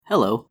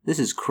Hello, this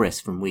is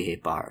Chris from We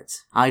Hate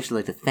Bards. I'd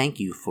like to thank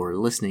you for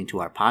listening to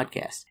our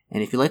podcast.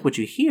 And if you like what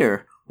you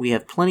hear, we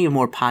have plenty of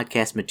more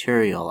podcast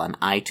material on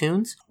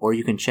iTunes, or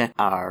you can check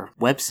our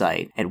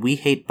website at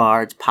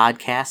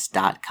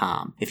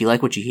wehatebardspodcast.com. If you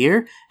like what you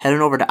hear, head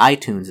on over to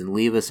iTunes and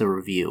leave us a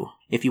review.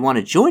 If you want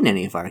to join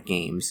any of our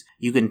games,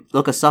 you can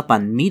look us up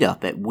on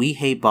Meetup at We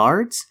Hate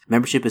Bards.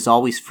 Membership is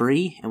always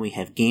free, and we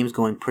have games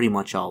going pretty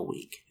much all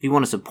week. If you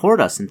want to support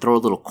us and throw a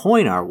little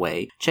coin our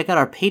way, check out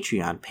our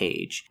Patreon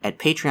page at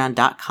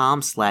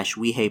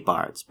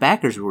patreon.com/WeHateBards.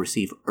 Backers will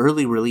receive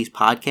early release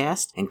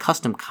podcasts and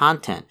custom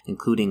content,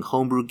 including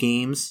homebrew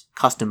games,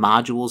 custom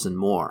modules, and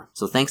more.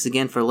 So thanks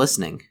again for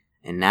listening.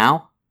 And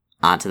now,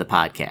 on to the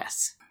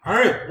podcasts. All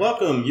right,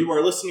 welcome. You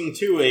are listening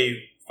to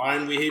a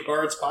fine We Hate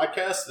Bards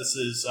podcast. This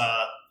is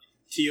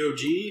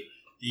TOG,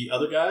 the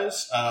other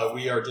guys.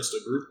 We are just a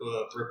group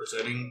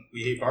representing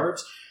We Hate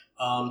Bards.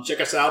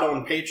 Check us out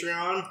on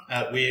Patreon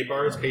at We Hate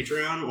Bards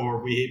Patreon,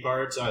 or We Hate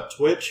Bards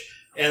Twitch.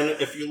 And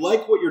if you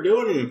like what you're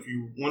doing, and if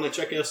you want to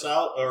check us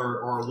out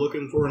or are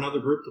looking for another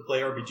group to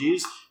play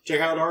RPGs,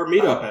 check out our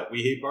meetup at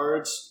We Hate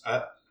Bards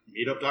at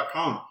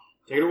meetup.com.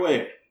 Take it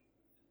away.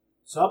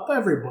 What's up,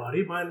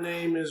 everybody? My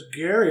name is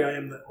Gary. I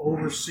am the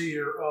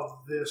overseer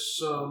of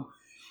this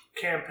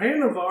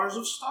campaign of ours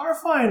of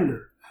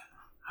Starfinder.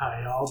 How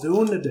y'all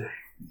doing today?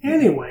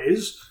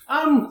 Anyways,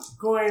 I'm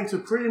going to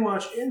pretty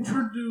much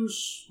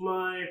introduce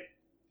my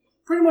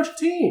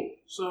team.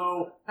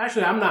 So,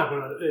 actually, I'm not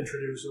going to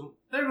introduce them.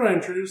 They're going to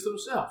introduce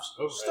themselves.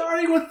 Okay.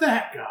 Starting with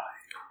that guy.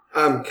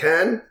 I'm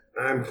Ken.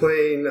 I'm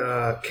playing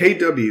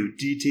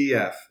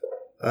KWDTF,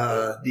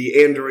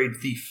 the Android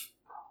Thief.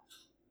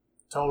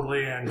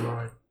 Totally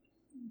Android.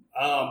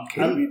 I'm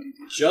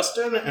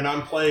Justin, and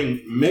I'm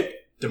playing Mick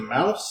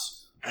DeMouse.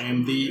 I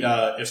am the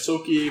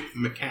Isoki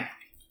mechanic.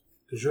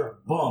 Because you're a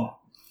bum.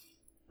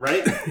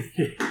 Right?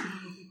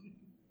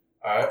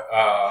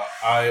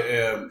 I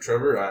am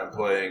Trevor. I'm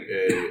playing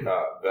a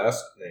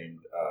vest named,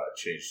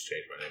 changed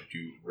my name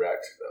to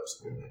Wrecked. That was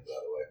a good name, by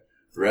the way.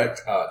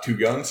 Wrecked, 2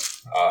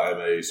 guns.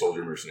 I'm a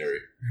soldier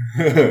mercenary.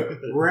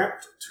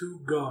 Wrecked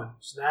 2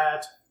 guns.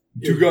 That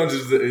 2 guns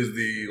is the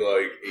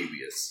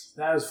alias.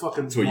 That is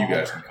fucking That's what you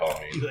guys can call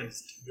me.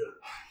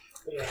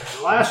 And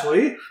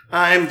lastly,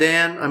 I'm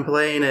Dan. I'm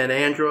playing an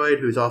android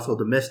who's also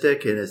the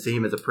mystic, and his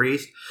theme is a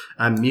priest.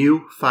 I'm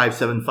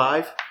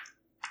Mew575.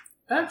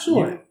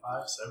 Excellent.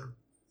 5-7.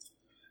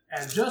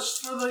 And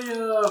just for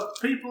the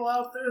people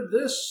out there,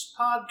 this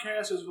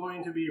podcast is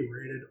going to be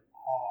rated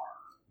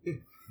R.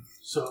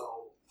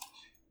 So,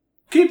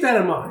 keep that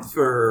in mind.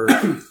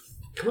 Come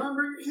on,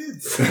 bring your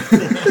kids. So,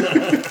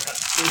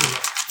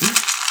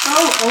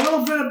 a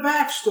little bit of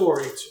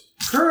backstory.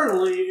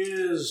 Currently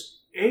is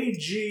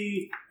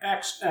AGXX,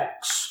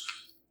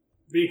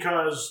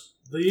 because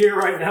the year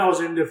right now is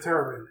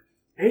indeterminate.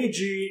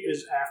 AG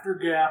is after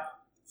Gap.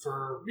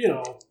 For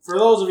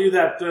those of you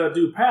that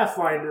do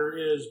Pathfinder,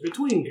 is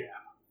between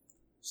Gap.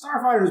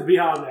 Starfinder is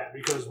beyond that,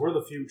 because we're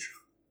the future.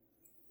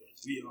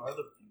 We are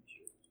the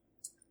future.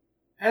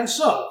 And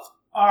so,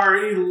 our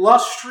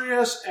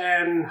illustrious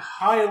and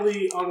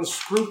highly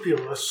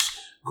unscrupulous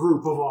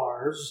group of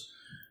ours,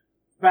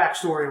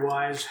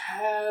 backstory-wise,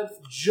 have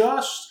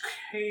just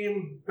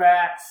came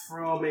back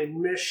from a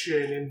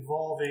mission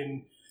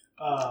involving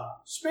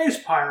space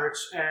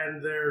pirates,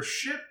 and their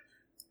ship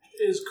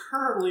is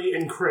currently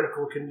in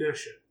critical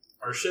condition.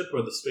 Our ship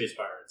or the space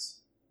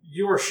pirates?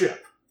 Your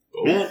ship.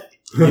 Oh. Man,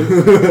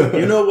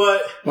 you know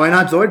what? Why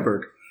not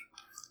Zoidberg?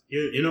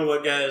 You know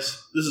what,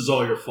 guys? This is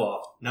all your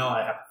fault. Now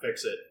I have to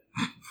fix it.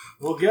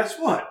 Well, guess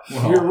what?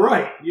 You're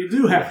right. You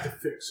do have to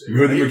fix it.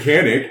 You're the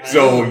mechanic,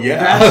 so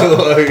yeah.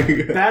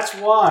 That's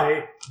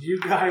why you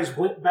guys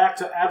went back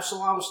to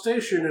Absalom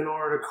Station in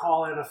order to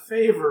call in a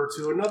favor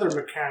to another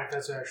mechanic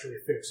that's actually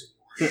fixing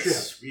your ship.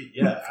 Sweet.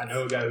 Yeah, I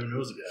know a guy who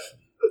knows a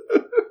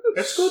guy.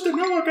 It's good to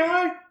know a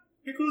guy,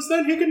 because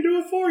then he can do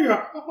it for you.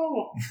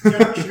 Oh,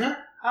 yeah.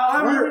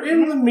 However,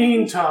 in the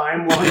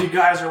meantime, while you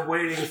guys are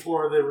waiting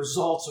for the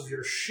results of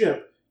your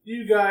ship,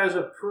 you guys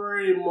are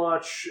pretty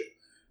much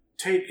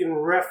taken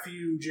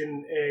refuge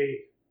in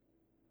a,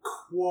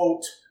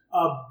 quote,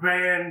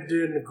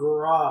 abandoned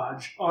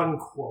garage,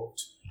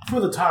 unquote, for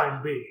the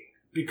time being.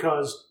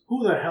 Because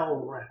who the hell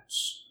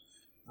rents?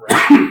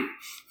 Right,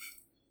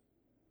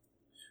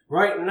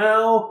 right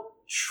now,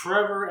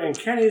 Trevor and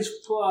Kenny's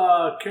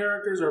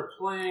characters are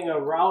playing a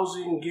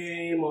rousing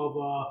game of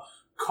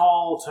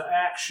Call to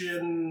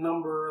Action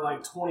number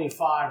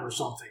 25 or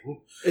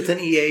something. It's an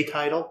EA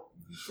title.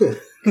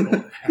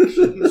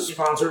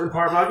 Sponsored in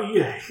part by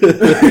EA.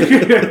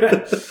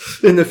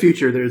 In the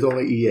future, there's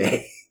only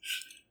EA.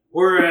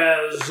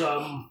 Whereas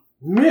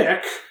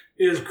Mick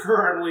is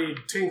currently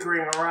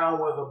tinkering around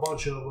with a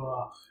bunch of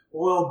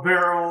oil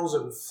barrels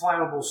and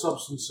flammable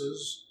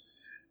substances.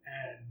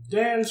 And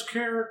Dan's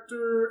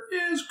character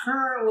is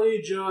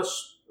currently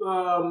just...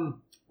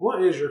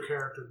 what is your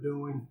character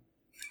doing?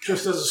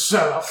 Just as a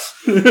setup.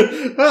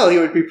 Well, he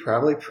would be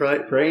probably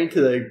praying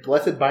to the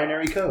blessed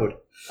binary code.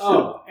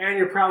 Oh, and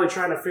you're probably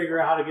trying to figure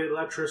out how to get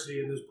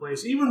electricity in this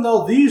place, even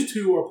though these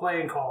two are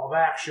playing Call of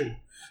Action.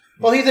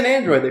 Well, he's an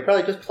android. They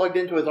probably just plugged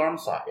into his arm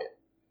socket.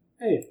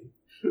 Hey.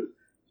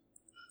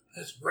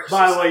 That's racist.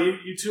 By the way,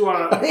 you two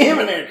are I am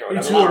an android.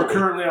 you two are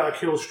currently on a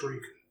kill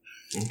streak.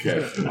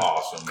 Okay,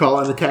 awesome. Call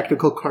on the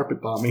tactical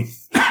carpet bombing.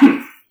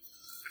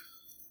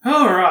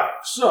 All right,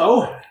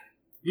 so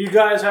you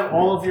guys have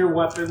all of your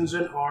weapons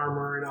and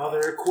armor and other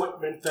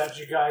equipment that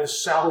you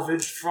guys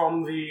salvaged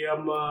from the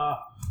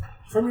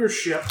from your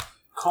ship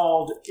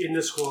called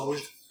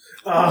Indisclosed.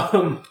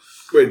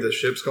 Wait, the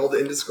ship's called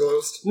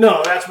Indisclosed?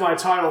 No, that's my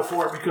title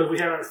for it because we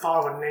haven't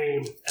thought of a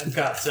name. I've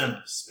got some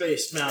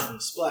Space Mountain,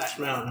 Splash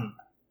Mountain,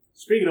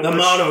 Speaking of the which,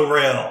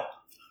 monorail.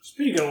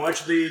 speaking of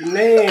which, the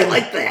name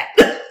Like that.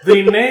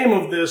 the name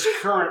of this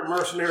current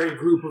mercenary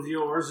group of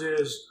yours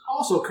is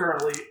also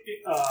currently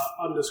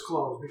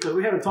undisclosed because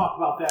we haven't talked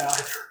about that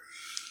either.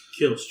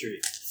 Kill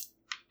Street.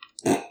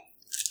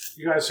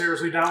 You guys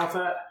seriously down with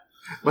that?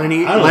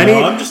 Lenny, I don't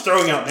know. I'm just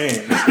throwing out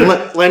names.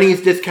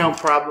 Lenny's discount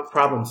problem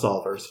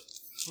solvers.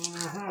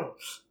 Mm-hmm.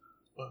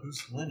 Well,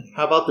 who's Lenny?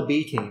 How about the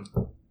B team?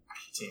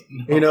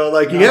 Team. You know,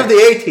 like you have the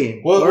A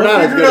team. Well, We're we'll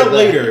not as figure good it at out that.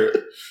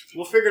 later.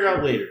 We'll figure it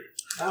out later.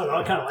 I don't know.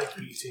 I kind of like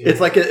B-Team. It's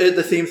like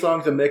the theme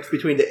song's a mix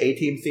between the A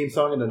team theme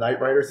song and the Knight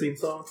Rider theme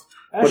song,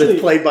 but actually,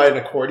 it's played by an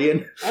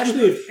accordion.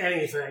 actually, if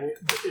anything,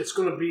 it's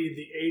going to be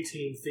the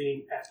A-Team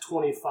theme at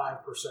 25%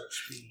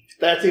 speed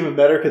That's even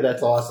better because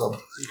that's awesome.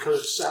 because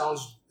it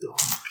sounds dumb.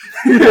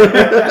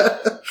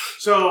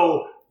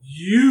 So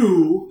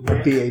you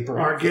Nick,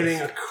 are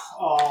getting a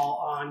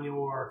call on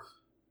your,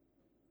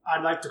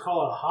 I'd like to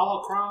call it a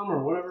holocron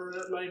or whatever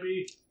that may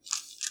be.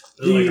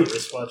 Is it like a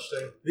wristwatch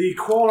thing? The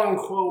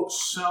quote-unquote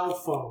cell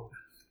phone.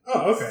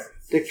 Oh, okay.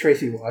 Dick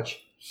Tracy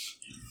watch.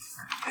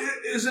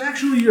 It is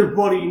actually your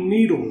buddy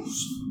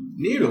Needles.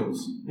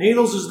 Needles.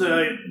 Needles is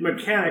the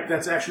mechanic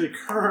that's actually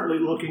currently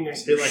looking at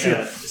Is he your like ship.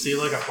 is he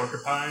like a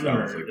porcupine?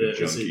 Sounds or like a is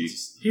junkie.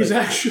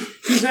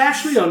 He's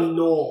actually a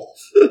gnoll.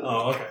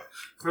 Oh, okay.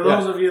 For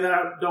those of you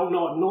that don't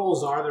know what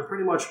gnolls are, they're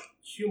pretty much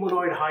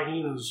humanoid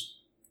hyenas.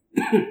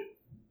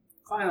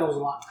 Find those a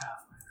lot path.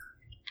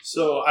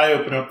 So I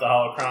open up the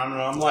holocron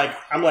and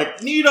I'm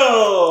like,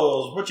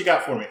 Needles, what you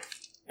got for me?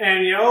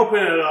 And you open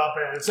it up,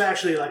 and it's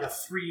actually like a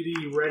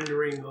 3D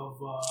rendering of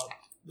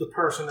the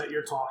person that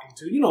you're talking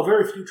to. You know,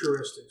 very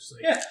futuristic. It's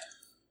like, Yeah.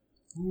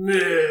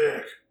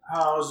 Mick,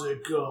 how's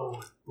it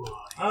going,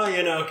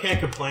 buddy? Oh, can't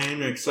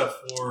complain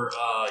except for,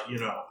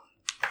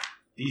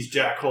 these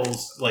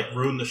jackholes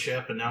ruined the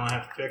ship and now I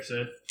have to fix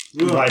it.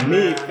 Look, By me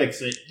man,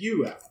 fix it,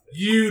 you have to.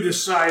 You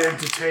decided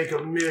to take a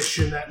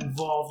mission that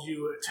involved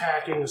you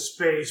attacking a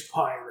space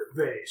pirate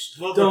base.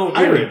 Well, Don't the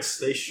give me- pirates,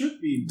 they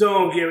should be.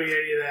 Don't give me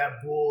any of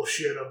that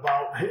bullshit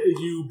about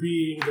you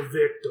being the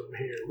victim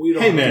here. We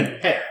don't. Hey, man,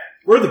 hey,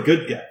 we're the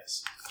good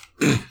guys.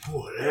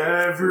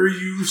 Whatever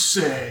you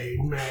say,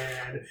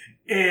 man.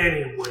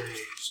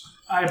 Anyways,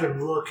 I've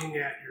been looking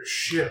at your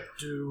ship,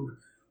 dude.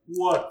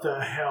 What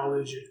the hell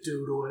did you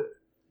do to it?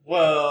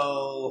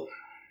 Well,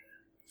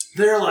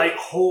 They're like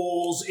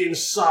holes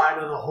inside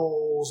of the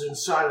holes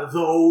inside of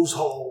those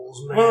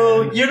holes, man.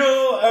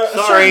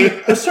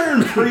 a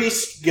certain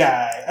priest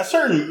guy, a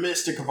certain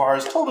mystic of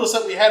ours, told us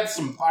that we had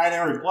some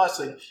binary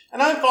blessing,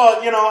 and I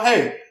thought,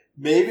 hey,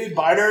 maybe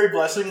binary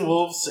blessing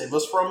will save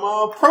us from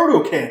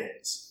proto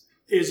cannons.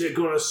 Is it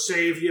going to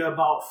save you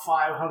about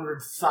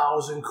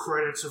 500,000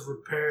 credits of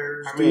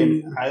repairs? I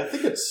mean, dude? I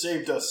think it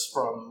saved us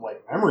from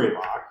memory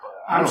lock, but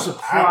I'm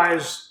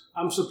surprised.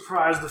 I'm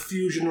surprised the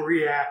fusion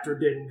reactor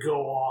didn't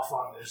go off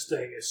on this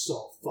thing. It's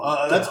so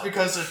fucked that's up.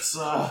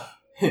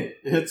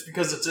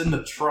 because it's in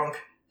the trunk.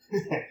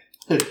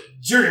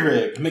 Jury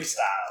rig, mixed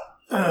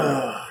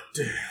style.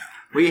 Damn.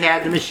 We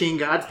had the machine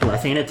god's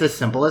blessing. It's as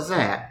simple as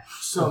that.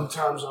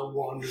 Sometimes I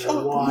wonder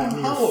Shut why the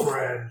I'm hell your up.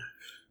 friend.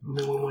 I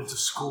mean, we went to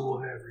school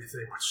and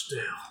everything, but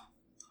still,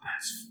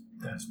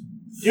 that's.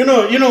 You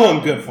know what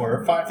I'm good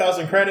for.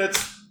 5,000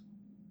 credits.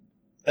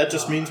 That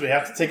just means we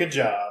have to take a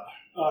job.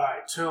 All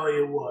right, tell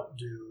you what,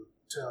 dude.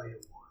 Tell you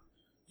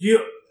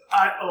what.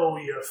 I owe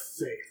you a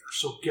favor.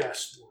 So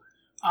guess what?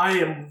 I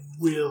am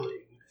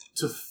willing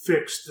to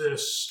fix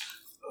this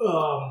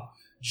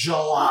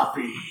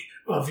jalopy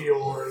of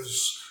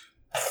yours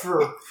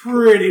for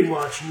pretty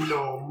much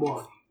no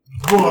money.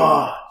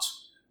 But,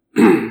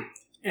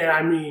 and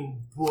I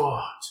mean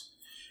but,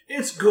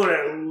 it's gonna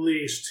at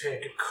least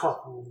take a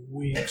couple of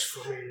weeks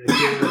for me to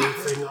get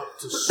everything up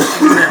to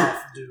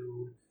snuff,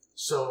 dude.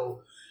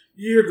 So,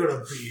 you're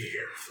gonna be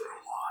here for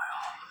a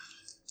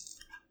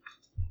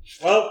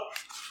while. Well,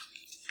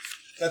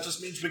 that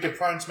just means we can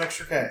find some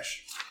extra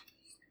cash.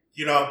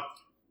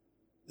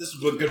 This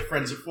is what good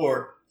friends are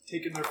for.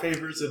 Taking their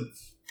favors and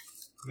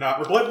not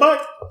replying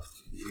back.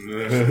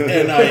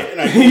 And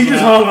I You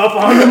just hung up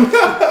on him?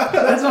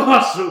 That's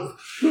awesome.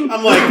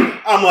 I'm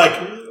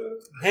like,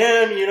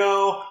 man,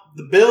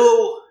 the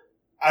bill.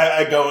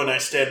 I go and I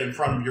stand in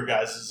front of your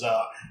guys'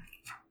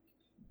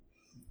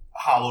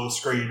 hollow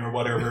screen or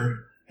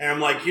whatever, and I'm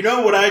like, you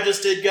know what I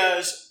just did,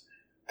 guys?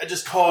 I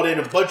just called in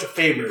a bunch of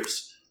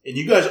favors, and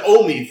you guys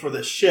owe me for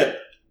this ship.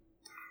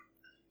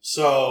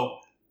 So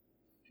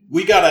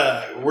we're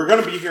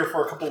gonna be here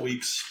for a couple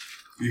weeks.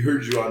 We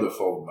heard you on the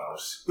phone,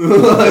 Mouse.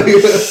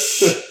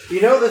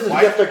 You know this is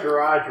just a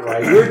garage,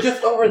 right? You're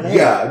just over there.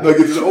 Yeah, like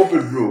it's an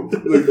open room.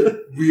 Like,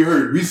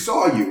 we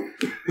saw you.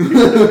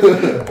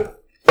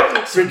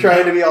 We're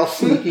trying to be all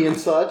sneaky and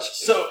such.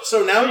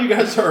 So now you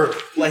guys are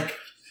like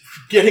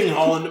getting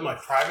all into my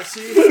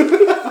privacy.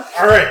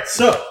 All right,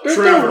 so There's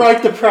Trevor, no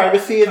right to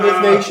privacy in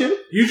this nation.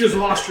 You just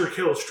lost your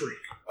kill streak.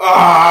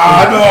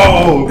 Ah,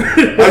 no!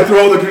 I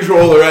throw the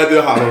controller at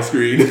the hollow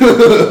screen.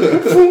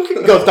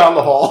 Goes down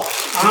the hall.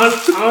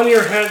 On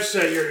your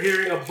headset, you're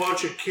hearing a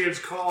bunch of kids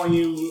calling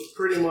you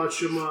pretty much,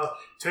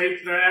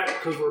 take that,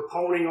 because we're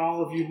pwning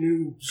all of you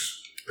noobs.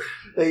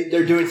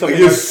 They're doing I something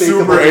get unspeakable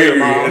super to your angry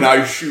mom. and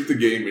I shoot the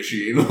game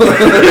machine.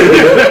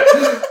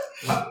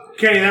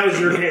 Kenny, that was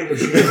your game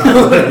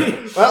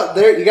machine. Well,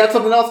 there you got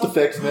something else to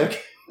fix,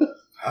 Nick.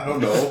 I don't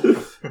know.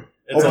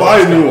 It's I'll buy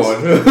a new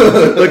Alaska.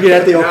 one. Looking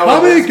at the Now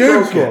Okami it's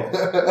Game broken.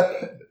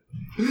 Store.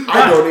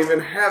 I don't even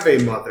have a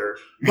mother.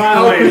 By the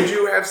How way, could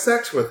you have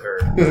sex with her?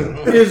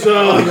 is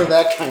You're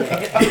that kind of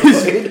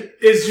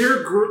is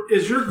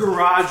your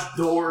garage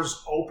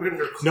doors open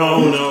or closed?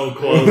 No,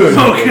 close.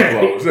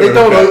 Okay.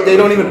 They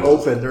don't even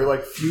open. They're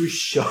like fused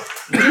shut.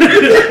 What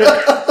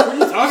are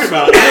you talking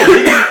about?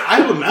 I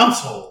have a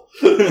mouse hole.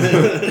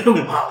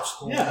 Mouse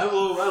hole. Yeah, I have a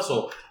little mouse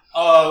hole.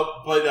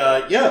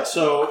 Yeah.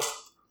 So,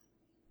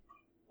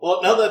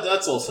 well, now that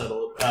that's all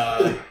settled,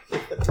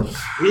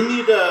 we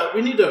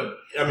need to.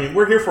 I mean,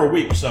 we're here for a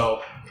week,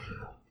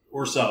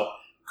 or so.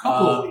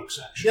 Couple of weeks,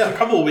 actually. Yeah, a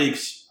couple of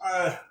weeks,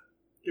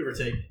 give or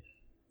take.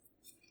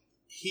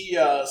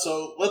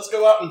 So let's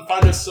go out and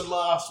find us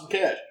some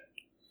cash.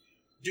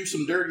 Do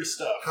some dirty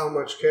stuff. How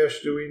much cash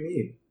do we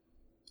need?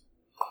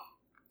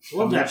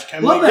 Love How that, much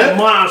can love we that get?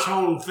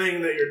 monotone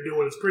thing that you're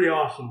doing. It's pretty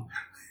awesome.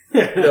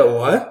 The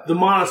what? The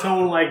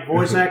monotone, like,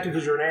 voice acting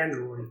because you're an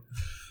android.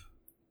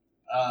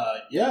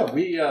 Yeah,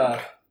 we. How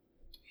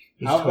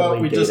about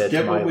totally we just dated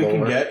get to what my we can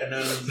lore. get and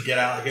then get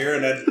out here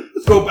and then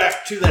go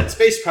back to that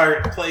space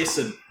pirate place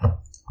and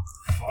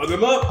fuck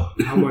them up.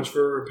 How much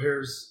for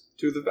repairs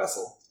to the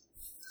vessel?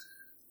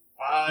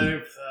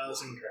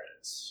 5,000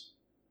 credits.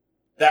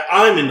 That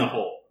I'm in the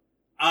hole.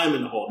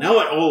 Now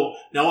I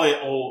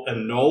owe a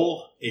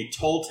Knoll a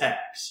toll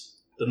tax.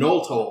 The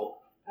Knoll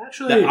toll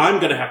Actually, that I'm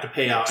gonna have to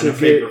pay out in To a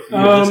favor get-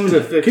 for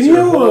to fix can your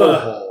you, whole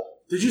hole.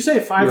 did you say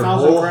Your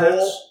 5,000 whole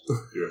credits?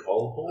 Your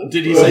whole hole?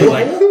 Did he say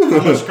like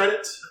how much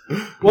credits?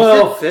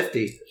 Well,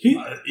 50.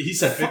 He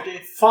said 50.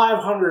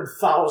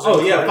 500,000. Oh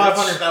yeah, credits.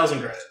 500,000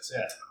 credits.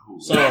 Yeah.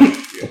 So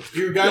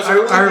you guys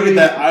Are are lucky we-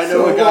 that I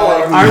know a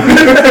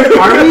guy.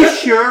 Are we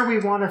sure we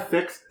want to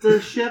fix the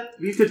ship?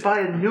 You could buy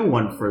a new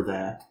one for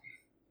that.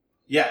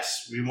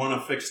 Yes, we want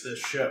to fix this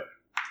ship.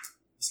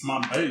 It's my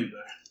baby.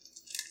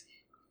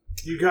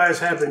 You guys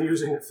have been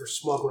using it for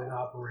smuggling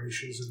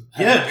operations. In the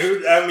past. Yeah,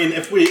 dude. I mean,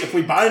 if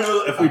we buy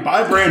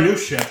a brand new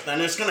ship, then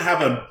it's gonna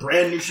have a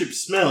brand new ship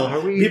smell. Are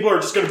we- People are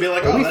just gonna be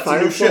like, Are "Oh, we that's a new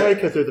Firefly ship."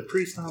 because there's a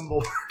priest on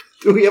board?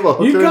 Do we have a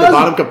hooker You in the guys-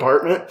 bottom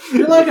compartment?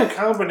 You're like a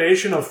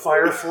combination of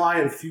Firefly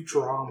and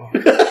Futurama.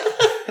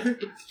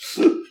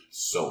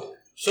 So.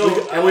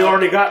 And we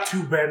already got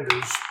 2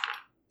 benders.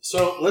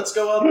 So let's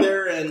go out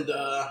there and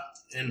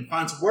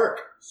find some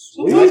work.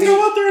 So Can let's I go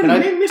be- out there and can I-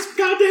 make me some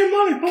goddamn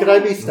money. Could I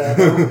be stabbed?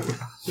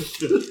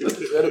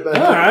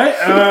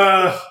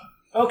 Alright,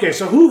 okay,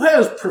 so who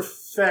has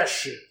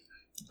profession?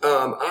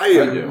 I I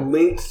am do.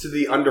 linked to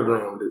the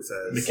underground, it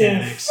says.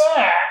 Mechanics. In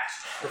fact,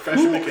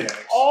 Profession who mechanics.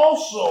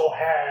 also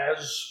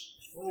has...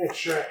 Let me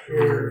check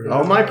here.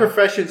 All my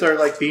professions are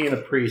like being a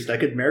priest. I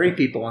could marry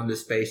people on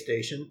this space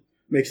station.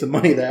 Make some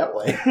money that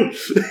way.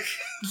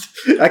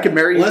 I could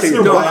marry you Unless to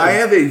they're No, Right. I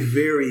have a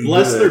very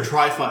Unless they're good...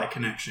 Tri-Fi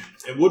connections.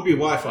 It would be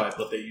Wi-Fi,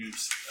 but they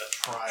use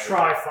a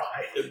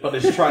Tri-Fi. But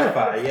it's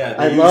Tri-Fi, yeah.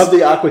 I love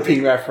the Aqua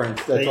Teen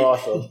reference. That's they-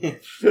 awesome.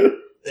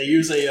 They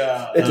use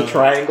a... It's a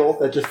triangle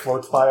that just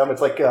floats by them.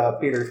 It's like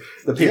Peter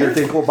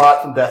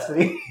Dinklebot from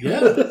Destiny. Yeah,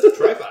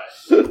 Tri-Fi.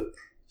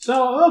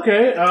 So,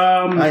 okay,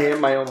 I am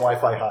my own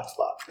Wi-Fi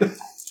hotspot.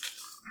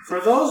 for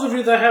those of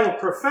you that have a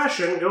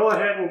profession, go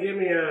ahead and give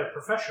me a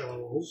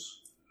professionals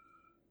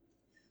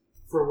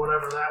for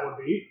whatever that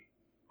would be.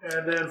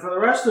 And then for the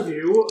rest of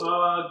you,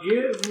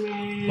 give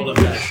me... Hold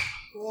up, guys.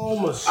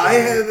 Almost. I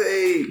have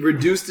a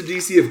reduced the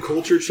DC of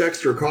culture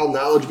checks to recall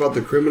knowledge about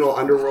the criminal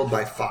underworld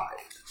by 5.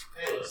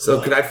 So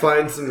could I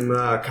find some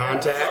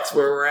contacts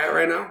where we're at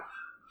right now?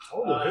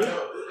 Totally.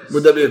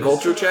 Would that be a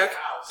culture check?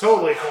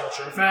 Totally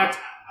culture. In fact,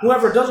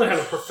 whoever doesn't have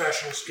a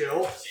professional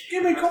skill,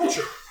 give me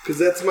culture. Because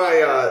that's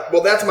my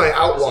that's my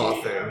outlaw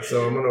thing.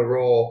 So I'm gonna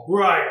roll.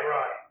 Right.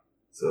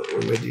 So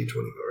where's my D20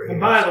 go right And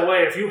by the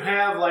way, if you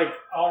have like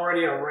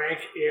already a rank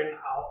in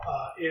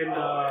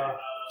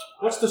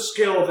what's the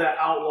skill that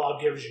outlaw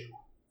gives you?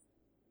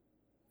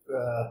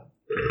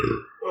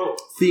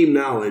 Theme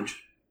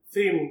knowledge.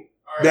 Theme.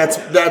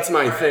 That's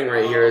my thing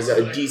right here. Is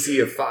a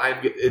DC of 5.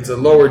 It's a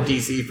lower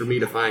DC for me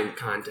to find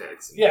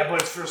contacts. Yeah,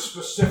 but it's for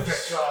specific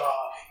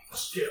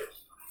skills.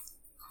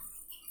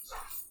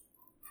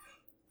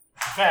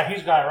 In fact,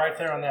 he's got it right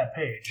there on that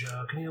page.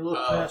 Can you look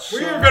that?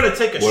 We are going to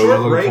take a What are we short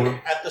looking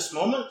break for? at this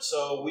moment,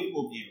 so we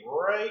will be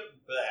right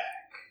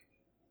back.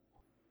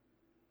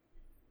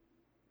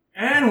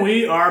 And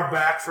we are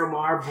back from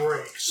our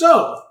break.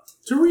 So,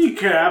 to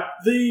recap,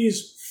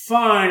 these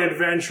fine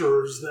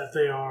adventurers that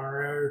they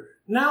are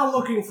now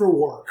looking for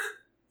work.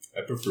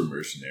 I prefer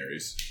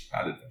mercenaries,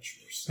 not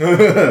adventurers.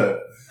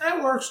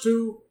 That works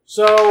too.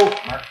 So,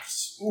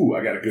 Ooh,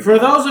 I got a good for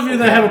one. those of you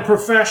that have a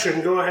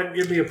profession, go ahead and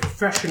give me a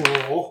profession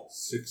roll.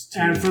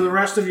 16. And for the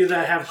rest of you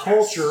that have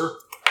culture,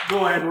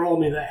 go ahead and roll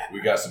me that.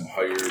 We got some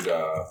hired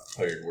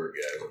work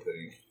guys, I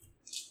think.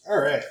 All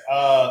right.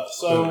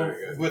 So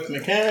with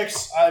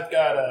mechanics, I've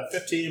got a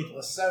 15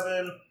 plus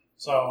 7,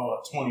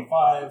 so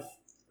 25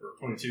 or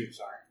 22.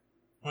 Sorry,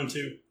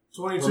 22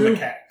 for 22?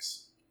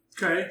 mechanics.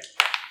 Okay.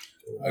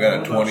 I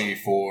got a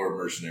 24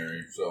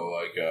 mercenary, so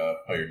like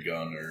hired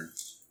gun or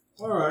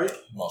Alright.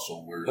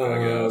 muscle work, I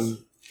guess.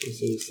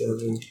 This is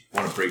 7.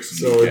 Want to break some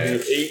So it'd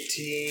kneecaps. be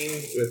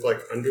 18 with like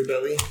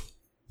underbelly.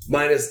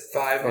 Minus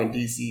 5 on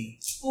DC.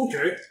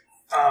 Okay.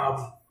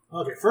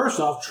 Okay, first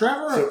off,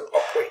 Trevor.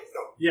 Wait,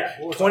 no. Yeah.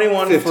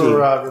 21 15. for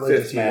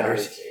religious 15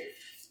 matters.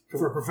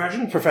 For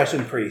profession?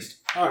 Profession priest.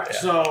 Alright,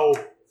 so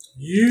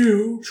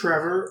you,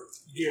 Trevor,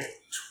 get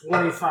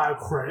 25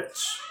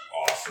 credits.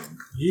 Awesome.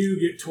 You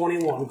get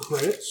 21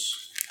 credits.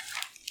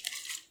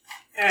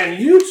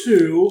 And you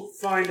two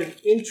find an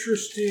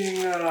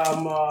interesting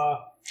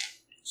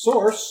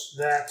source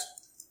that,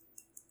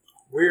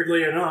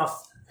 weirdly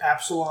enough,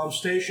 Absalom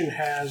Station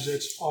has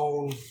its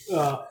own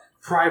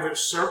private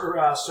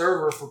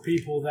server for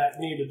people that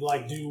need to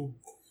like do,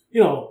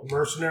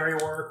 mercenary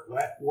work,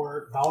 wet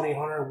work, bounty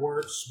hunter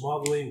work,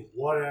 smuggling,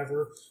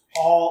 whatever,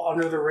 all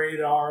under the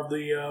radar of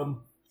the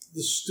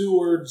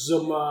steward's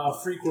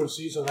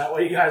frequency, so that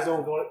way you guys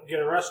don't go get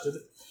arrested.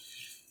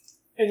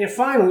 And you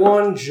find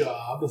one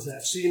job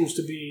that seems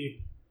to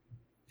be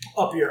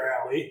up your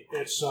alley.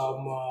 It's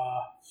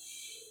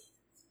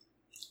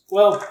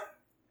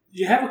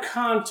you have a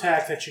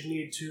contact that you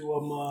need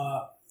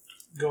to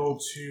go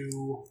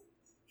to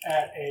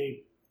at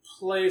a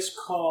place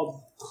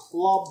called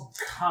Club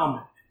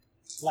Comet.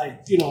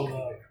 Like,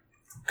 the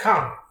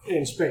comet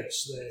in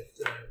space.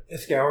 A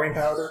scouring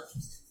powder?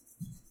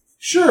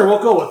 Sure,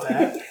 we'll go with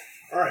that.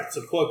 All right,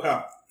 so Club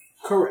Comp.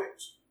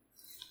 Correct.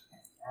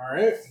 All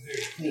right.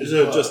 Is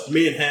it just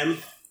me and him?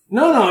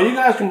 No, you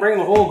guys can bring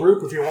the whole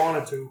group if you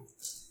wanted to.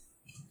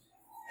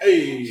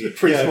 Hey,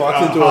 Priest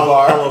walks into a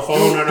bar.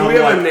 Telephone, and Do we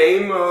have a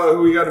name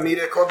who we got to meet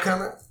at Club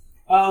Comet?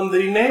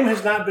 The name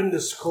has not been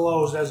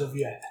disclosed as of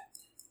yet.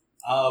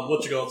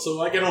 So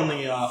I get on the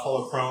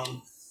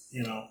holochrome,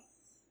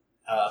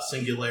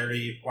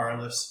 Singularity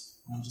wireless.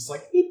 I'm just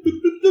like, boop, boop,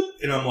 boop, boop,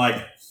 and I'm like,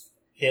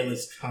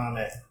 Haley's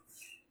Comet,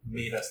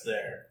 meet us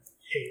there.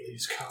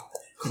 Haley's Comet.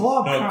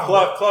 Club No,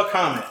 Comet. Club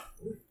Comet.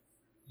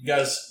 You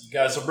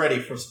guys are ready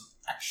for some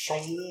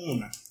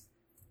action.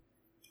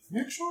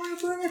 Make sure you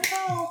bring a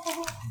cow.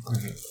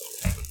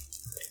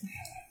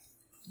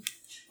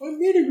 When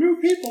meeting new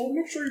people,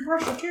 make sure you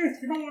brush your teeth.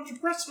 You don't want your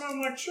breath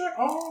smelling like shit.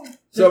 Oh.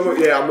 So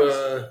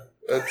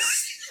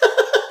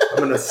I'm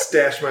gonna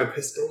stash my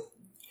pistol.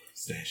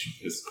 Station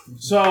pistol.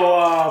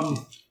 So,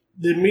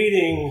 the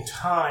meeting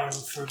time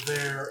for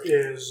there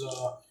is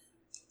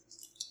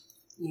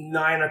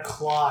 9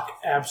 o'clock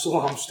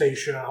Absalom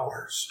Station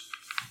hours.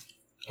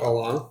 How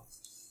long?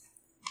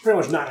 Pretty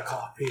much 9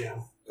 o'clock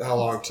p.m. How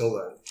long till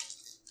then?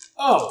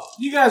 Oh,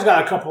 you guys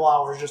got a couple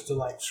hours just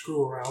to,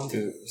 screw around.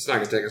 It's not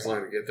gonna take us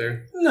long to get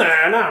there.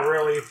 Nah, not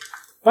really.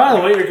 By the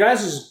way, your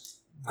guys'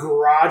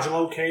 garage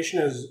location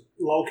is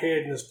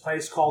located in this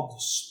place called the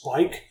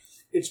Spike.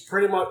 It's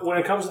pretty much, when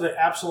it comes to the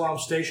Absalom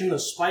Station, the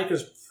Spike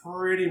is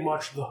pretty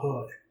much the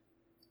hood.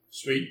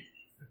 Sweet.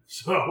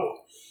 So,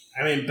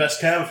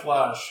 Best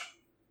camouflage.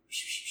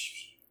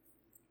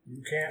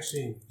 you can't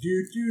see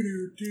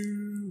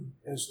do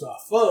and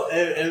stuff. Well,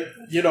 and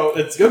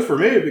it's good for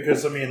me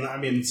because some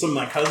of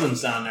my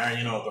cousins down there,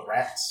 the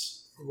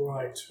rats,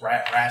 Right.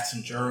 rats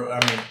and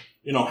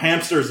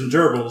hamsters and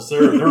gerbils.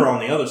 They're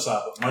on the other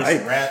side, but mice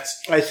and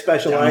rats. I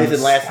specialize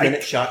in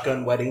last-minute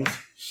shotgun weddings.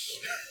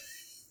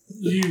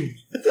 You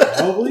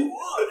probably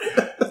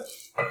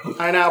would.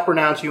 I now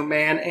pronounce you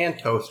man and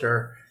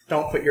toaster.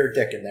 Don't put your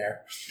dick in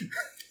there.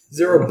 Is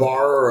there a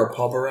bar or a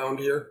pub around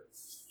here?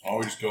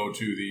 Always go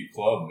to the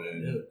club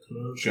and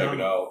check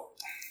it out.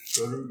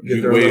 Get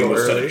Good there a way little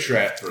to set early. a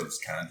trap for this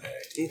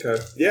contact.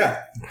 Okay.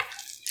 Yeah.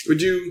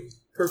 Would you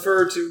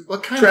prefer to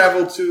What kind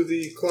travel to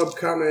the Club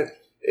Comet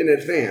in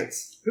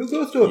advance? Who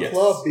goes to a Yes,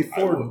 club I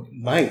before would.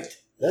 night?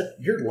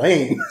 You're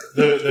lame.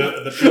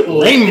 The people,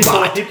 Lame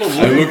bot. people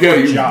I looking look at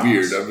for you jobs.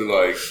 weird. I'd be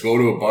like, go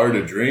to a bar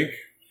to drink?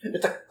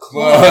 It's a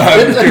Well,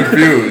 I'm It's a-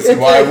 confused. it's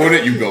Why a-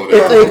 wouldn't you go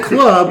there? It's a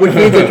club, which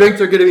means the drinks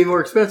are going to be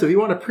more expensive. You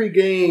want to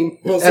pregame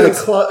Well, at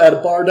since- at a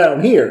bar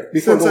down here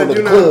before Since I going to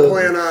do the not club.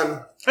 plan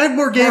on I have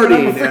more game and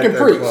I'm a partying at freaking the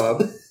priest.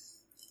 club.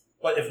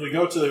 But if we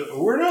go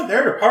we're not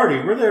there to party.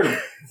 We're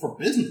there for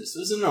business.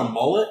 Isn't a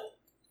mullet?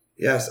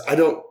 Yes, I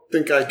don't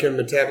think I can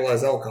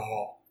metabolize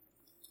alcohol.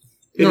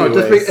 No,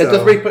 Anyway, it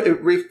just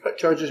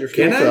recharges your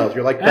fuel Can I? cells.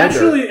 You're like Bender.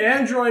 Actually,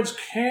 androids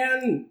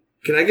can.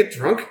 Can I get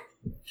drunk?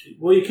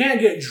 Well, you can't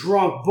get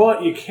drunk,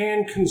 but you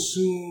can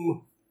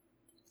consume,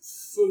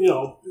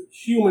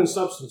 human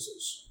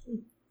substances.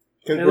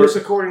 At least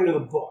according to the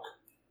book.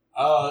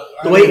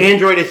 The way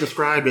Android is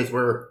described is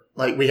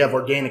we have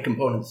organic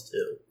components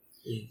too.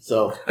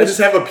 So I just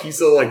have a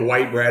piece of like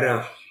white bread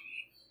now.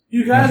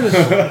 You guys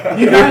are.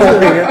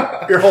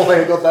 your whole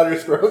hand goes down your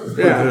throat.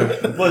 Yeah.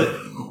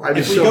 But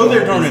if we go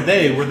there during the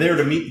day, we're there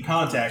to meet the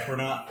contact. We're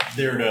not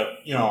there to,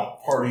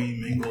 party,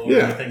 mingle, or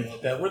anything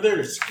like that. We're there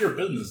to secure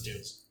business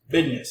deals.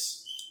 Business.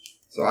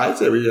 So I'd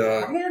say we.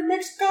 I'm there to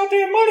make some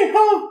goddamn money,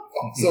 huh?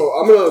 So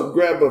I'm gonna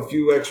grab a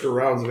few extra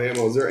rounds of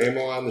ammo. Is there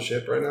ammo on the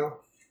ship right now?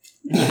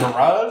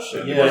 Garage?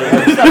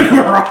 Yeah.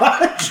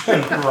 Garage?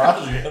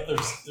 Garage, yeah.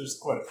 There's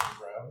quite a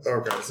few rounds.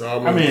 Okay, so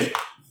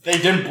They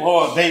didn't blow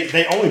up.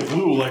 They only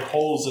blew like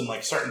holes in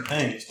like certain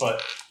things.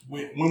 But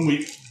when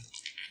we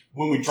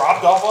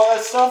dropped off all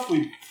that stuff,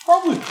 we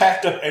probably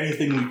packed up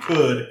anything we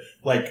could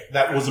like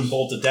that wasn't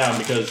bolted down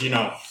because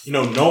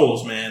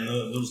Knowles, man,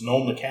 those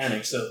Knoll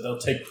mechanics, they'll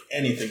take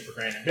anything for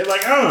granted. They're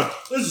like,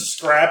 this is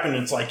scrap, and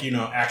it's like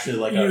actually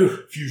like a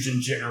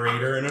fusion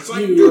generator, and it's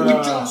like, dude, we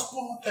just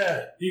bought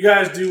that. You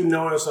guys do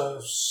notice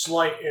a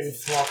slight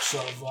influx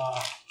of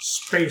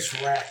space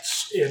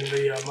rats in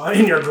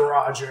in your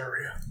garage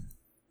area.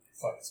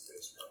 Fucking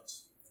space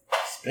rats.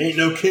 Ain't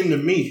no kin to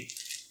me.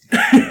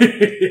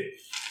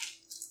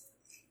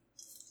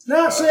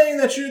 Not saying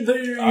that you're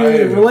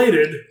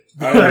related.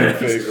 I'm in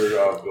favor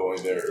of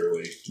going there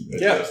early.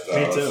 Yeah,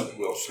 me too.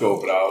 We'll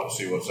scope it out,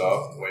 see what's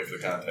up, wait for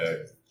the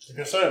contact. Like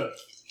I said,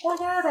 we're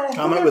there to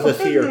Comment with a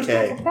C or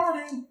K.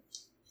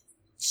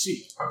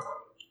 C.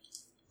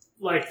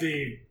 Like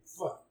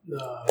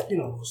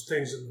those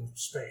things in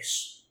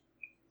space.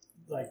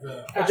 Like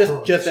the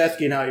just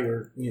asking how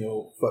you're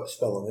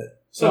spelling it.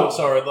 So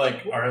are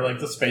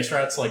the space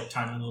rats like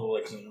tiny little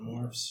like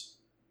xenomorphs?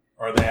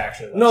 Or are they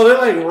actually No, they're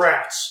like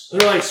rats.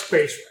 They're like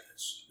space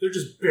rats. They're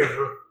just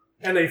bigger.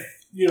 And they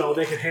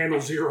can handle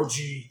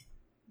 0G.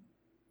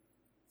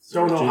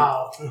 Don't know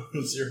how.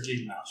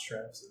 0G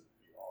mousetraps.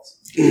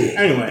 Awesome.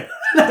 Anyway.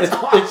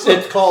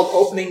 It's called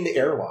opening the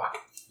airlock.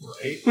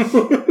 Right.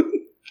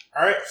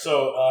 Alright,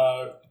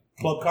 so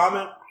club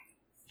comment?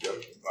 Yep,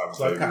 I'm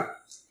Club in comment.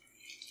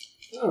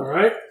 favor.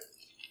 Alright.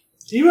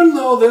 Even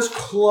though this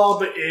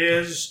club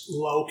is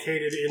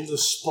located in the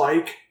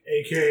Spike,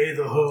 aka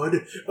the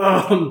Hood,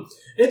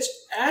 it's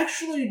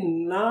actually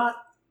not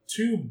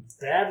too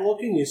bad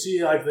looking. You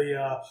see like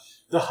the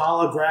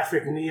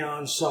holographic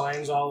neon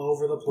signs all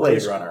over the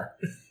place. Blade Runner.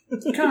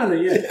 Kind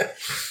of, yeah.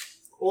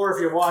 Or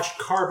if you watched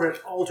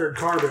Altered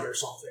Carbon or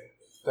something.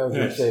 I was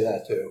going to say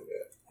that too.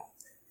 Yeah.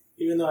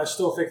 Even though I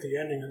still think the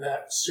ending of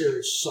that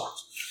series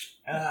sucked.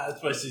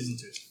 That's by season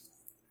 2.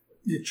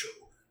 Yeah, true.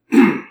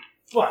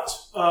 But,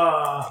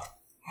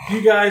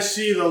 you guys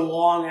see the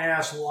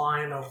long-ass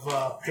line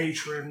of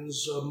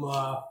patrons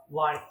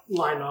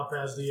line up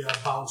as the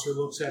bouncer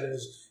looks at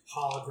his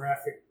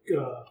holographic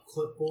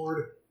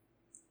clipboard.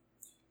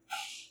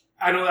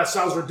 I know that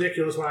sounds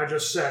ridiculous what I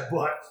just said,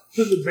 but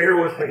bear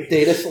with me.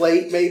 Data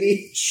slate,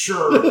 maybe?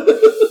 Sure.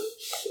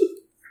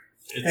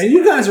 And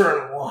you guys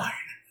are in line.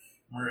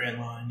 We're in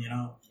line,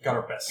 got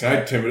our best. Can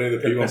I intimidate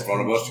the people in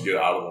front of us to get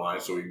out of the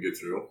line so we can get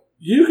through?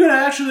 You could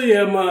actually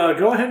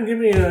go ahead and give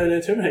me an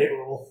intimidate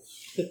roll.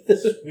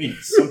 Sweet,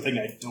 something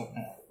I don't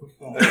have.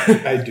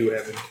 I do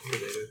have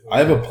intimidated. I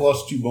have a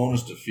 +2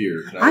 bonus to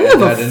fear. Can I add have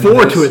that a into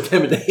 4 this? to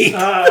intimidate.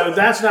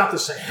 That's not the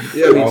same.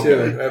 Yeah, me too.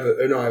 Okay. I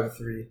have a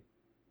 3.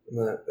 I'm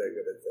not that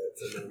good at that,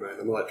 so never mind.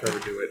 I'm gonna let Trevor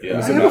do it. Yeah, I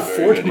I'm have not a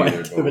very 4 to good my either,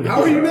 but- intimidate.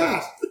 How are you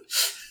not?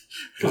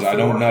 Because I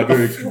don't have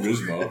very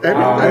charisma.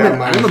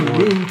 I'm a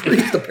mean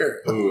priest,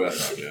 apparently. Ooh,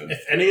 that's not good.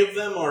 If any of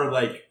them are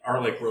like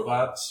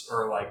robots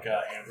or like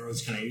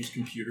androids, can I use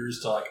computers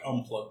to like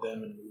unplug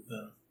them and move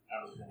them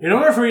out of the room? In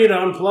order for you to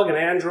unplug an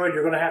android,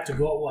 you're going to have to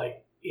go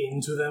like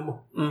into them.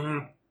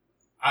 Mm-hmm.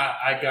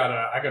 I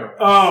gotta.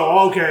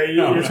 Oh, okay.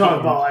 No, You're no. talking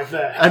about like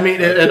that. I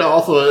mean, and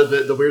also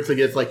the weird thing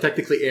is, like,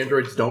 technically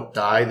androids don't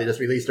die. They just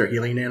release their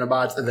healing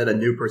nanobots, and then a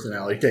new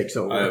personality takes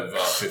over. I have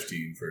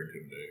 15 for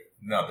intimidate.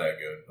 Not that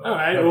good. All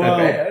right. Not Well,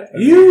 that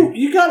bad.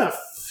 you got a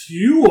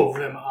few of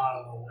them out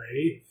of the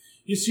way.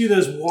 You see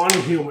this one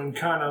human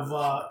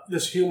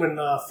this human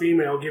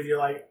female give you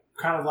like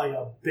kind of like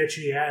a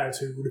bitchy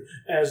attitude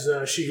as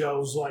she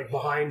goes like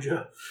behind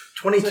you.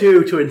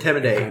 22 to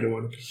intimidate.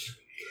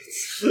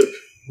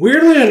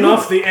 Weirdly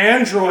enough, the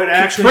android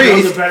actually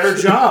does a better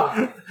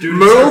job.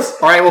 Move,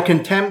 or I will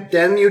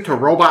condemn you to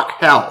robot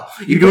hell.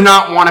 You do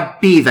not want to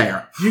be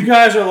there. You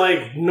guys are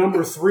like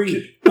number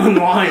 3 in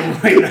line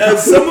right now.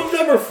 As some of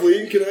them are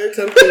fleeing, can I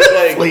attempt to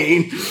like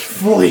Clean.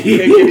 pick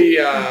any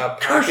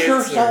Curse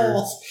your pockets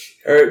souls.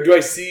 or do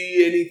I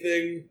see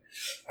anything?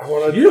 I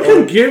want to. You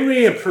can give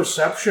me a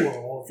perception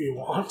roll if you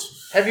want.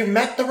 Have you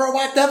met the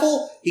robot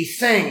devil? He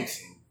sings.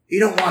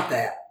 You don't want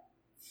that.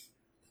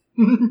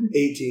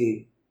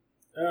 18.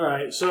 All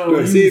right, so Do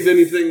I see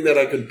anything that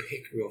I could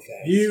pick real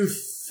fast? you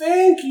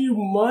think you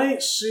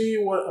might see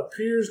what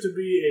appears to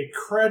be a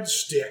cred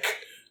stick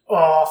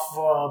off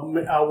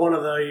one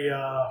of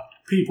the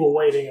people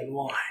waiting in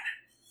line.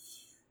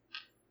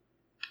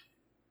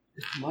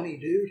 It's money,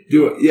 dude.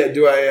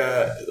 Do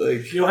I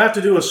like? You'll have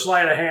to do a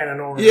sleight of hand in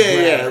order. to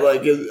Yeah, grab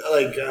it.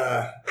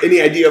 like any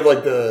idea of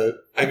like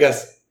I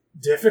guess.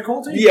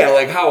 Difficulty? Yeah,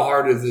 like how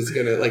hard is this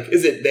gonna like?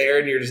 Is it there?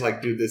 And you're just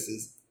like, dude, this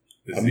is.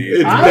 Disease.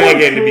 It's I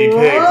begging to be would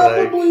picked.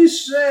 Like, probably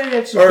say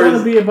it's Or going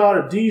is- to be about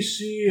a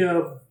DC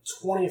of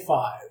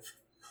 25.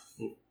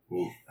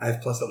 I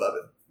have plus 11.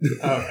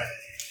 Okay.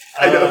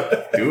 I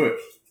know. Do it.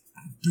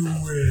 Do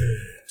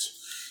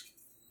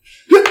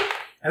it.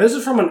 And this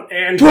is from an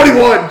Android.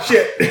 21.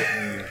 Shit.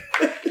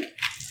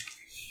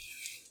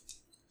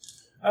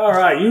 All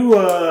right,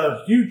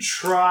 you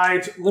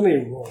tried. Let me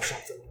roll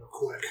something real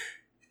quick.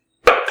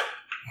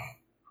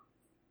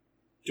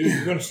 Dude,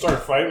 you're going to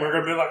start fighting. We're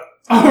going to be like,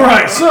 All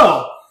right,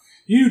 so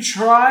you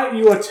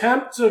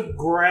attempt to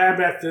grab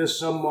at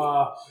this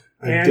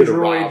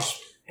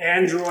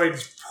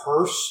android's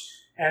purse,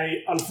 and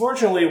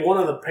unfortunately, one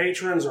of the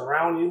patrons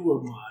around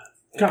you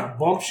kind of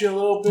bumps you a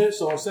little bit.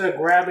 So instead of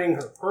grabbing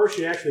her purse,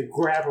 you actually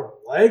grab her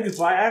leg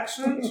by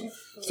accident.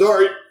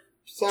 Sorry.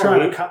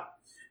 Trying to cut,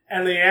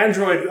 and the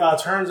android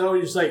turns over.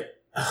 He's like,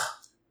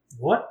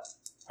 "What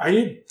are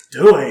you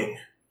doing?"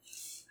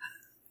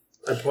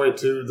 I point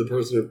to the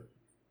person who.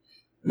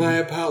 My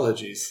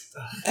apologies.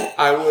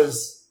 I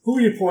was Who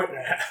are you pointing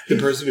at? the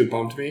person who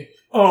bumped me,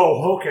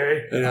 Oh,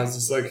 okay. and I was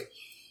just like,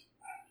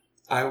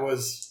 I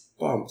was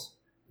bumped.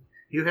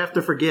 You have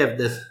to forgive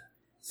this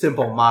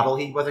simple model.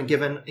 He wasn't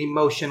given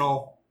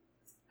emotional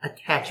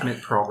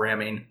attachment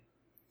programming.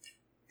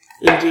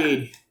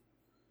 Indeed.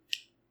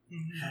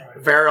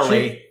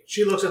 Verily.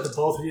 She looks at the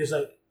both of you. Is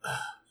like,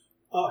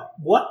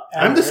 what?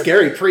 I'm the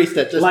scary priest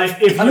that just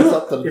Like if cut us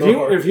up the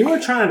door. you were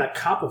trying to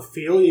cop a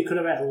feel, you could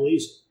have at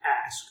least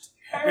asked.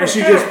 And she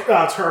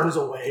just turns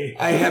away.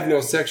 I have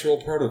no sexual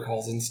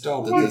protocols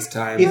installed at this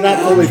time. He's not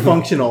fully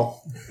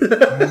functional.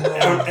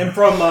 and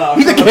from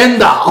He's a Ken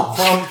doll.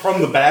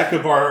 from the back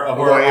of our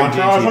IMDb.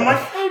 entourage, I'm like,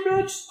 hey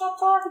bitch, stop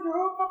talking, you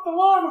hook up the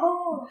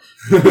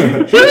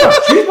line,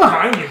 huh? She's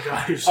behind you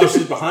guys. Oh,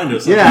 she's behind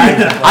us.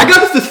 Yeah, I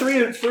got us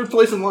to third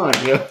place in line.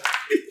 Yeah.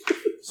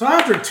 So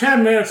after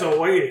 10 minutes of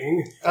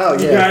waiting, Oh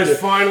you yeah. guys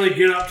finally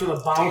get up to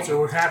the bouncer,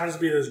 which happens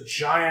to be this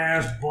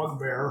giant ass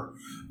bugbear.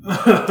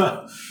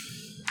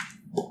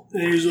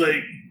 And he's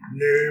like,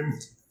 name.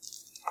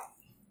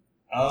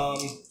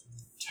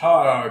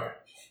 Tug.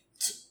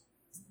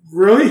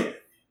 Really?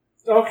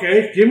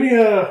 Okay, give me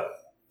a...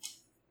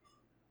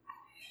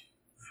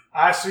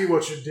 I see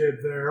what you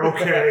did there.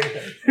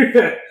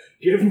 Okay.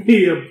 Give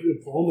me a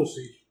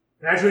diplomacy.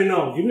 Actually,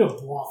 no. Give me a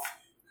bluff.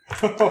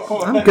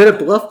 I'm good at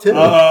bluff too.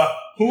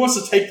 Who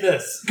wants to take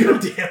this?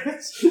 God damn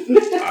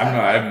it.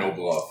 I have no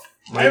bluff.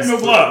 I have no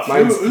bluff.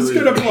 Mine's Who's 3.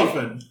 good at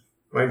bluffing?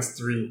 Mine's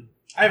 3.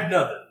 I have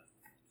nothing.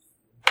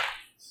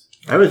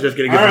 I was just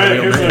getting All right,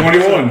 here's a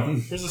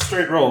 21. Here's a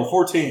straight roll.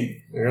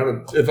 14.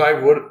 If I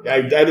would,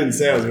 I didn't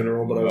say I was going to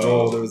roll, but I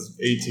rolled. It was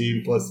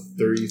 18 plus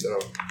 3, so.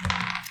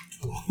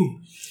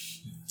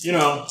 You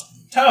know,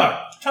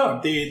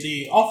 Tug,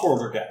 the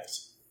off-order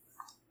guys.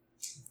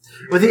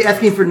 Was he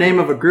asking for name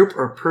of a group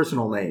or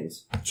personal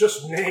names?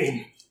 Just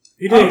name.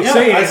 He didn't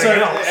say I anything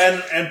said,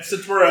 else. and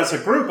since we're as a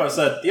group, I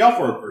said the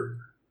off-order group.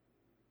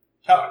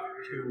 Tug.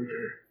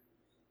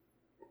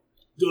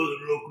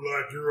 Doesn't look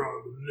like you're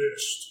on the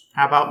list.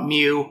 How about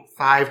Mew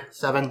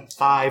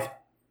 575?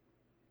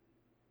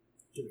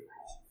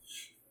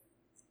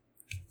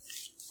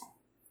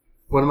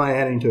 What am I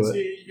adding to it?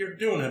 See, you're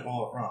doing it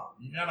all wrong.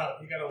 You gotta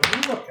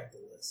look at the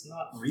list,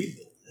 not read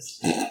the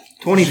list.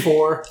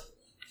 24.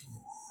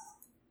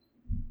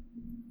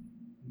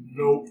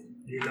 Nope,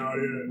 you're not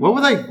in What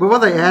were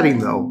they adding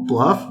though?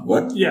 Bluff?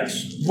 What? it.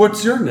 Yes,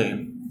 What's your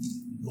name?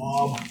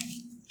 Bob.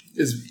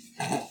 Is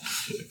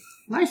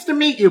Nice to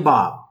meet you,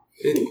 Bob.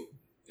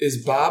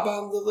 is Bob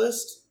on the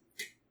list?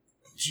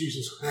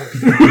 Jesus Christ.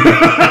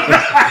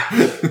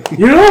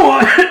 You know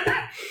what?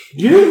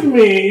 Give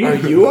me... Are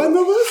you on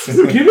the list?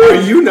 Give me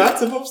Are you not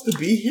supposed to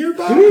be here,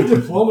 Give me a Bob?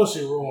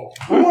 diplomacy roll.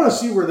 I want to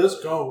see where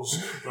this goes.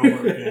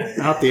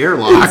 Out the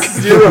airlock.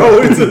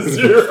 0. It's a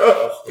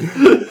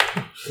 0.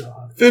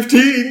 God.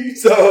 15.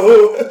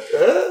 So.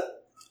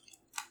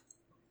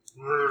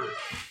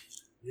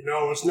 You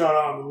know, it's not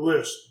on the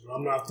list, but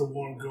I'm not the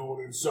one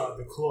going inside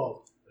the club.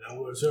 And I'm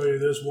going to tell you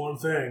this one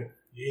thing.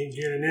 You ain't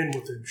getting in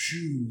with them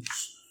shoes.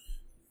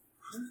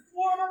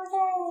 What are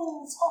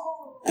those?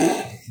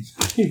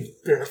 You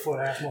barefoot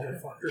ass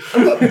motherfucker.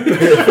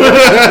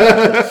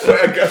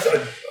 I guess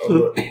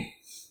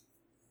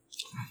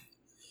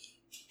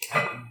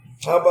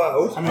How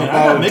about? I mean, I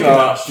got Mickey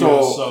Mouse shoes,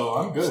 so- so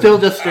I'm good. Still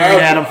just staring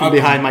at him from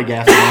behind my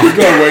gas I'm mask.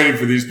 still waiting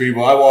for these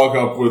people. I walk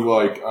up with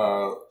like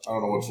I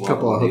don't know what's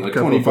left. Like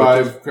couple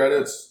 25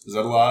 credits. Is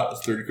that a lot? Is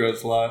 30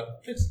 credits a lot?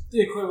 It's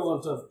the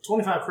equivalent of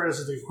 25 credits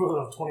is the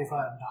equivalent of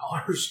 $25.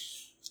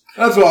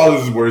 That's what all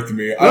this is worth to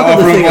me. I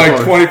Welcome to offer them like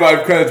Singapore.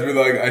 25 credits, but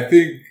like I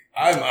think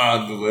I'm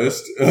on the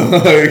list.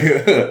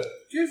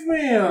 Give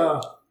me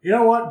a... You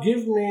know what?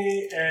 Give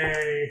me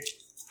a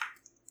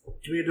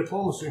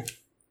diplomacy.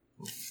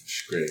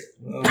 Great.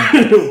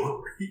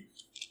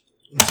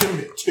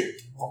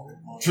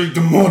 Take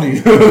the money.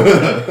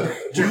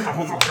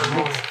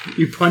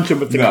 You punch him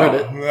with the No.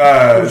 credit.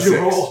 What'd you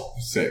roll?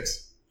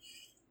 6.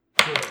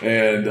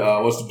 And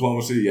what's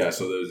diplomacy? Yeah,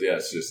 so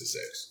it's just a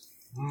 6.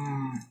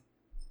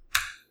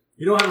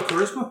 You don't have a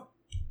charisma?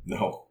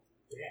 No.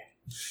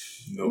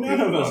 No,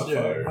 None of us do.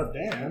 fire. Oh,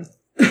 damn.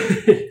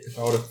 If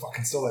I would have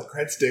fucking stole that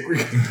cred stick,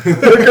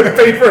 they're gonna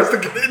pay for us to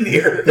get in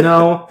here.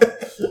 No,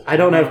 I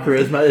don't have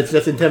charisma. It's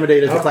just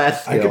intimidate as a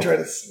class skill. I could try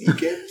to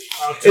sneak in.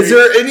 Is Is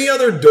there any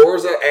other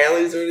doors or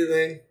alleys or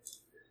anything?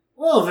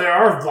 Well, there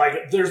are,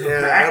 like, there's the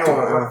back I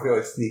door. don't feel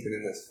like sneaking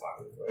in this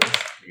fucking place.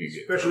 You can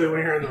get- Especially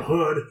when you're in the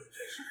hood.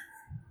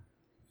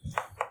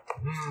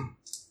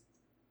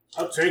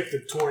 I'll take the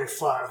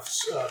 25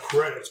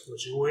 credits,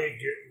 but you ain't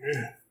getting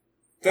in.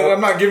 Then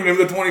I'm not giving him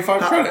the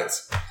 25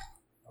 credits.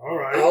 All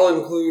right. I'll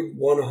include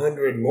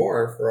 100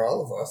 more for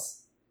all of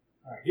us.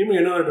 All right, give me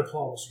another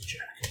diplomacy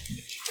check.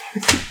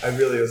 I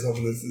really was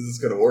hoping this is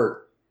going to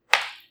work.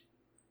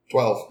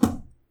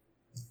 12.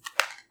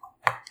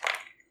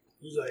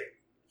 He's like,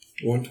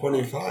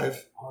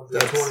 125.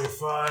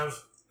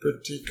 125.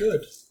 Pretty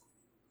good.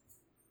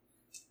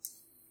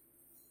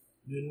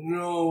 You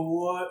know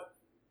what?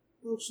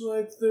 Looks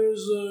like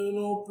there's an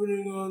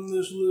opening on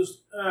this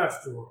list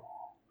after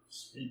all.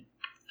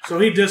 So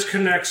he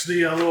disconnects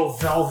the little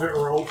velvet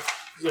rope.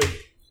 He's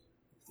like,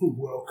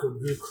 welcome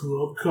to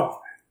Club Comet.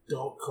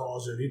 Don't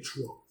cause any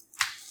trouble.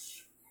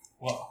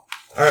 Well,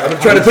 Alright, I'm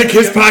trying to pick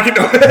his pocket.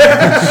 You want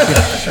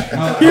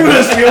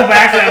to steal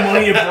back that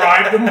money you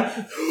bribed him?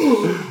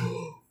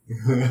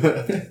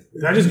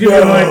 Did I just give you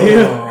an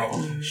idea?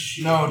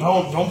 no,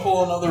 don't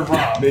pull another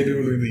Rob. Maybe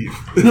when we leave.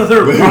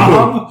 Another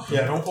Rob?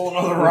 Yeah, don't pull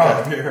another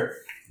Rob here.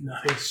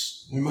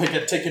 Nice. We might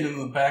get taken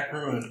into the back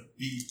room and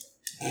beat.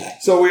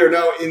 So we are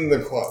now in the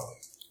club.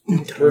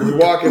 We're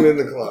walking in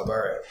the club.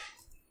 Alright.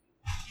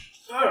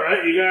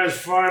 Alright, you guys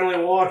finally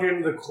walk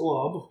into the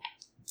club.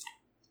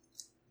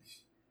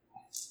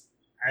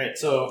 Alright,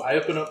 so I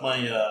open up my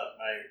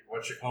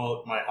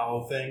my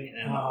hollow thing,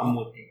 and I'm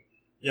looking.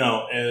 You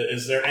know,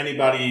 is there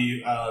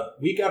anybody?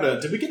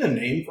 Did we get a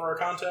name for our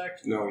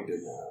contact? No, we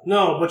did not.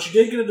 No, but you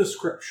did get a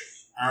description.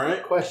 All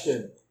right.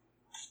 Question.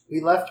 We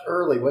left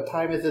early. What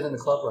time is it in the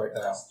club right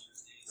now?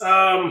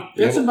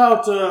 It's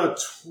about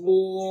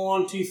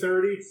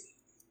 20:30.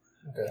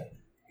 Okay.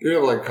 You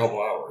have like a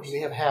couple hours.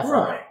 We have half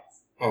Right.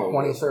 hour. Oh,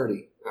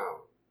 20:30.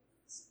 Oh.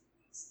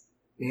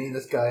 Meeting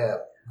this guy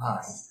at 9.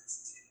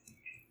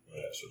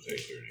 Yeah, so take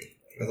 30.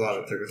 I thought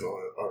it took us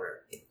all. Okay.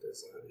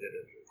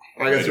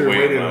 I guess we were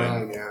waiting in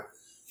line, yeah.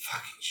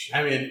 Fucking shit.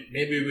 I mean,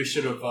 maybe we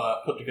should have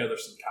put together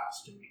some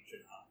costumes, you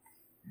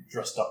know,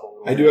 dressed up a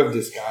little. I do have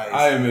disguise.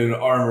 I am in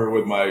armor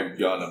with my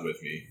gun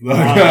with me.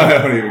 I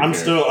don't even I'm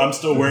care.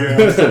 still wearing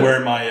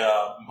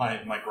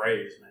my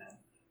grays, man.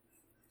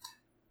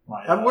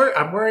 I'm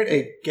wearing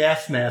a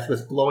gas mask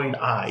with glowing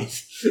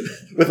eyes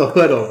with a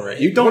hood over it.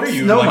 You don't What are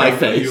you, know like my a,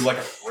 face. Are you like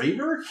a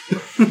raver?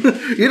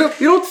 you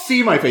don't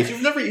see my face.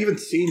 You've never even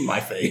seen my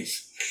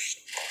face.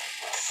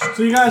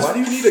 So you guys Why do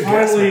you need a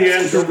gas finally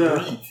mask? enter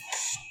the.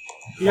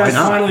 You guys Why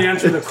not? finally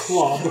enter the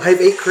club. I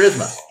have 8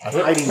 charisma. I'm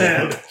hiding the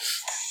And hood.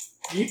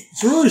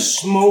 it's a really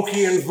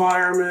smoky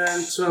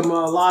environment. A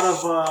lot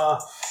of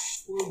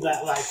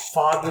that like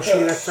fog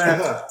machine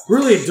effect.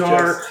 Really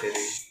dark. Just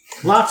kidding.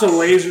 Lots of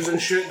lasers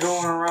and shit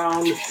going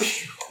around.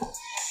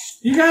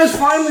 You guys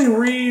finally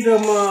read the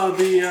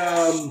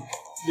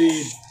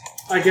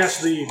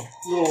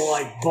little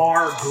like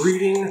bar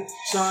greeting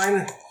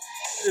sign.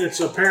 It's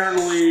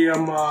apparently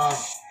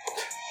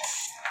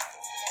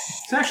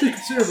it's actually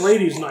considered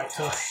ladies' night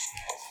time.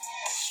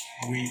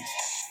 Sweet.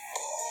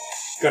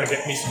 Gotta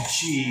get me some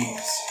cheese.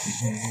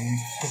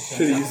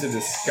 Should have used a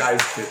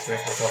disguise kit to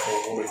make myself a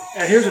woman.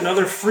 And here's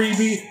another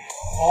freebie.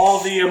 All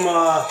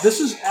the this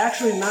is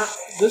actually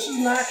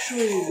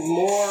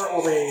more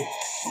of a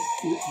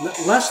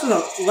less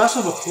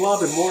of a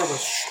club and more of a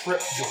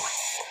strip joint.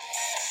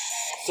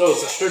 So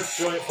it's a strip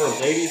joint for a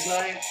ladies'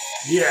 night.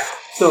 Yeah.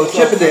 So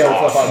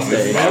Chippendale's up on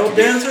stage. Male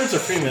dancers or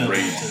female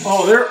Raven. dancers?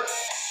 Oh, they're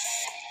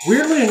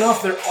weirdly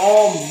enough they're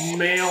all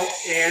male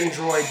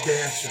android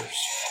dancers.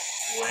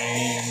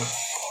 Lame. You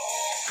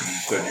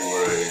said you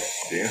were a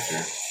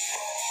dancer.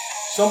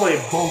 Somebody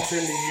bumps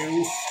into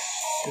you.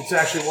 It's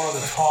actually one of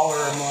the taller,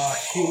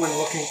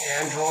 human-looking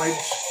androids.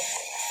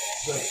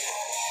 It's like,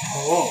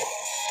 hello,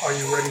 are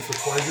you ready for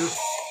pleasure?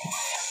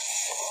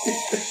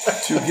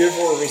 To give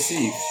or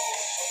receive.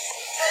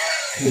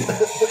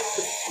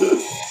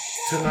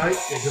 Tonight,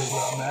 it does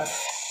not matter.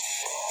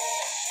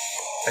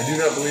 I do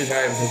not believe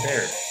I am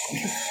prepared.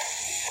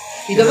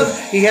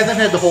 He hasn't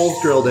had the holes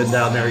drilled in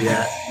down there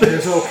yet.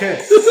 It's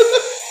okay.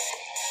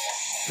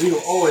 We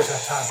will always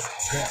have time to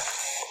prepare.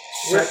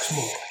 Sex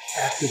mode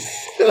activated.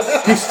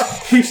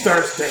 He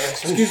starts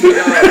dancing. Excuse me.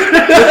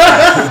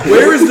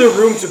 Where is the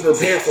room to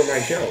prepare for my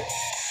show?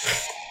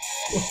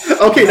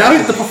 Okay, now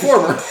he's the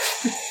performer.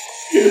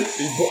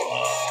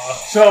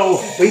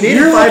 So We need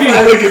you're to find looking.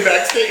 I look at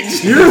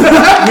backstage.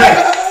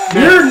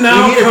 You're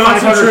now We need a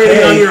 500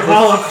 concentrating on page. your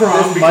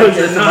holocron because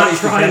you're This not money's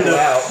trying go to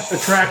out.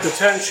 attract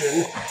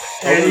attention,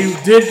 and you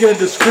did get a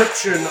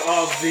description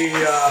of the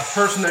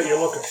person that you're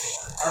looking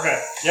for. Okay,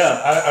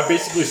 yeah, I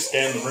basically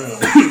scan the room.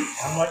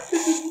 I'm like,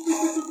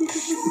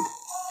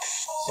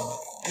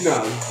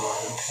 No.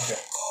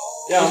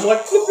 yeah, I'm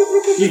like,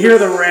 You hear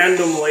the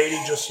random lady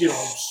just,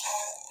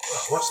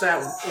 what's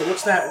that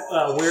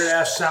weird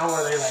ass sound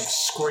where they like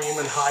scream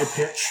in high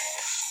pitch?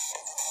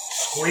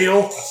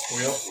 Squeal?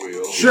 Wheel.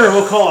 Sure,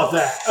 we'll call it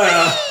that.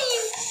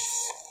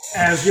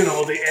 As,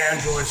 the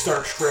android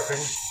starts stripping.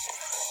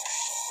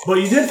 But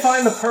you did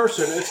find the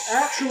person. It's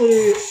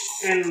actually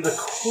in the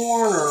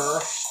corner,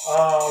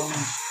 a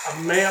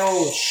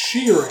male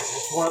shearing.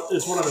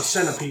 It's one of the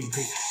centipede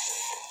people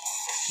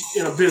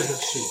in a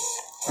business suit.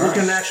 You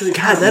can actually...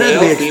 God, that'd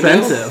be Male, female?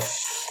 expensive.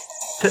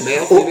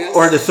 Male, female?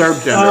 Or the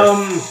third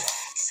gender.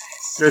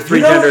 There's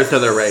three genders to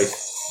their race.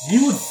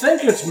 You would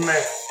think it's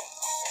male,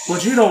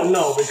 but you don't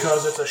know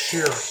because it's a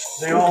shearing.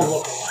 They all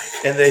look alike.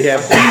 And they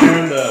have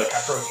turn the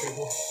cockroach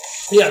people.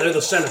 Yeah, they're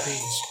the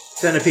centipedes.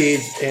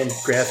 centipedes and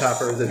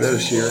grasshoppers. And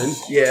Those shearing.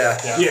 Yeah.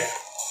 Yeah.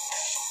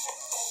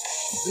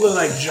 They look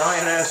like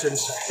giant ass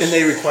insects. And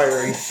they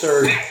require a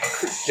third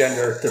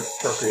gender to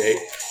procreate.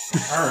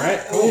 All right,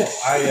 cool.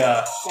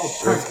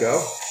 Let's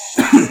go.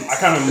 I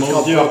kind of called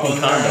mosey up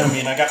broken on there. condom. I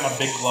mean, I got my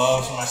big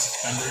gloves and my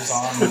suspenders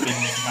on, my big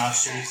Mickey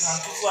Mouse shoes. And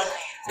I'm just like,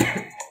 I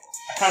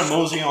kind of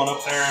mosey on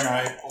up there, and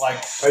I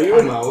like. Are you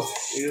a mouse?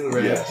 Are you the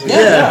rat? Yes.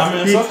 Yeah, I'm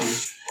in a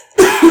sucky.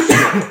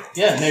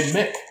 Yeah, named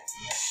Mick.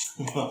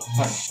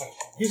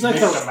 He's like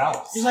Mick the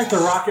mouse. He's like the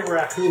Rocket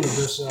Raccoon of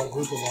this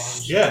group of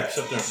ours. Yeah,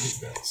 except they're meat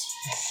bits.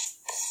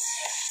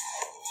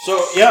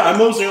 So yeah, I'm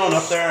moseying on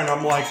up there, and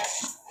I'm like,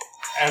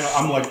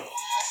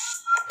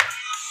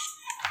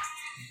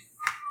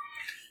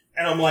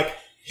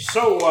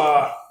 so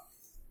I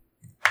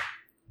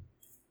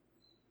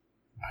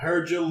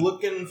heard you're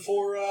looking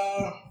for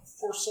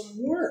some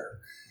work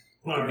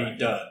to be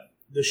done.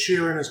 The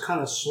Sheeran is kind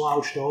of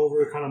slouched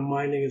over, kind of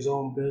minding his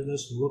own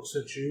business, and looks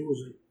at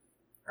you.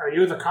 Are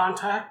you the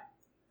contact?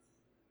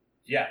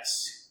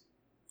 Yes.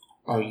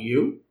 Are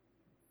you?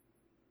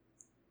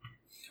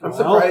 I'm Well-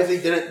 surprised he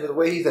didn't, the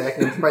way he's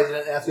acting, I'm surprised he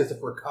didn't ask us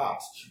if we're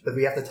cops. But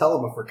we have to tell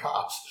him if we're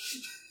cops.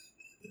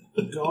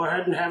 Go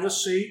ahead and have a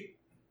seat.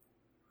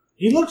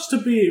 He looks to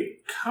be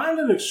kind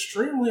of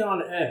extremely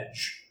on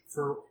edge,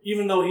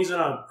 even though he's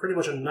in pretty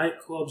much a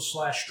nightclub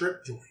 /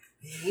 strip joint.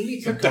 We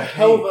need some Picked a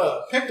hell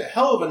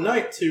of a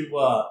night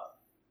to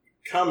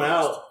come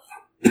out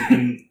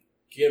and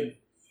give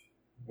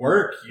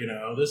work.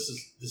 This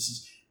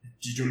is.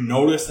 Did you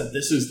notice that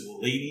this is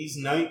ladies'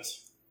 night?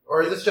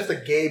 Or is this just a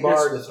gay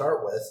bar to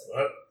start with?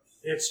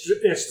 It's to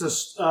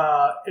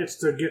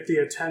get the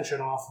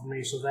attention off of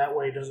me, so that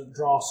way it doesn't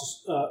draw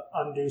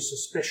undue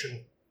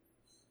suspicion.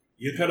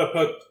 You could have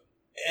put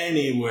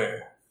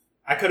anywhere.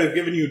 I could have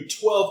given you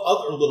 12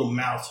 other little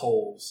mouse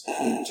holes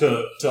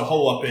to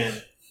hole up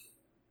in.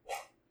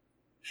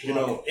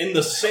 In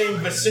the same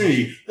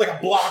vicinity, like a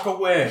block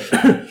away.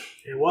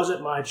 It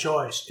wasn't my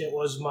choice. It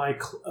was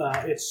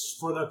it's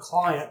for the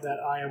client that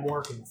I am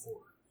working for.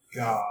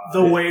 God.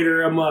 The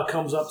waiter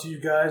comes up to you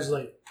guys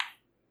like,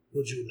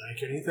 "Would you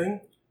like anything?"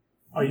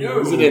 Are you? No.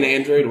 Is it an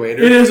android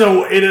waiter? It is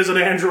an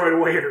android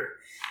waiter.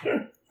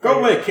 Go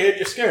away, kid.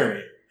 You scare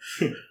me.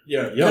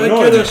 Yeah, Can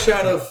I get a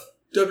shot of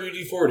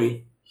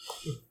WD-40?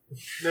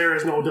 There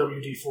is no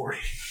WD-40.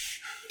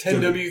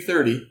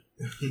 10W30.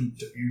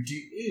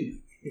 WDE.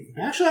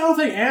 Actually, I don't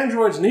think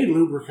androids need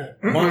lubricant.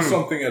 Want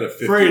something at a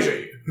 50.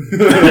 Phrasing.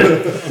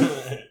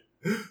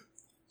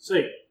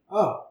 See,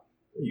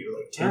 You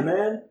like Tin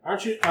Man?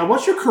 aren't you?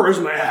 What's your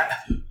charisma at?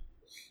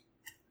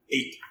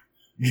 8.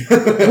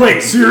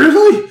 Wait,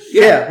 seriously?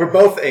 Yeah, we're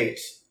both 8s.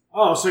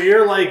 Oh, so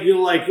you're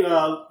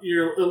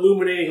your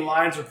illuminating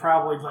lines are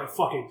probably like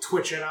fucking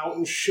twitching out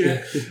and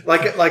shit.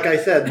 Like I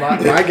said, my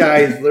guy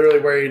is literally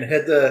wearing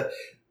head to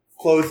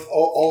clothes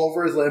all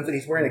over his limbs, and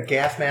he's wearing a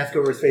gas mask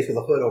over his face with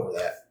a hood over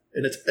that.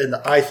 And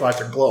the eye slots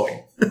are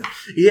glowing.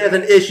 He has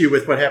an issue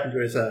with what happened to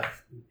his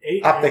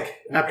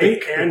optic.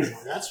 8 android.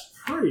 That's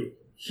pretty.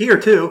 Here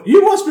too.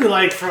 You must be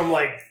like the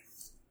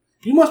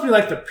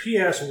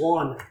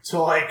PS1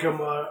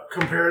 to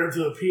comparative to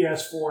the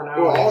PS4 now.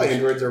 Well, all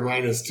androids are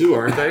 -2,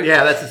 aren't they?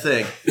 Yeah, that's the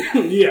thing.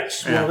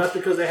 Yes. Yeah. Well, that's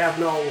because they have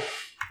no,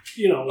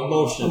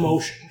 emotion.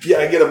 Yeah,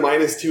 I get a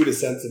 -2 to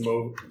sense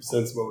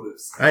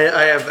motives. I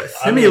have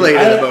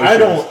simulated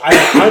emotions.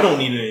 I don't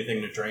need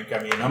anything to drink. I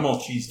mean, I'm all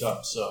cheesed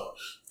up, so.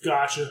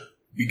 Gotcha.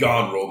 Be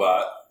gone,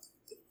 robot.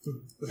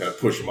 Gotta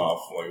push him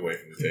off away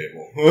from the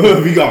table.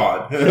 Be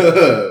gone.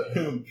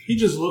 He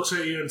just looks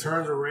at you and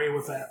turns away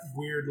with that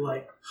weird,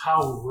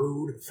 how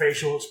rude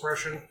facial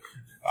expression.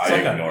 I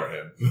ignore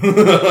him.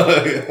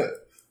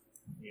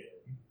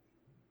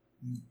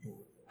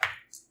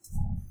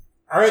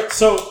 All right,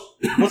 so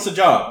what's the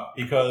job?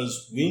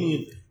 Because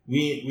we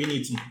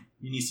need some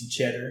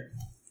cheddar.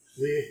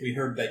 We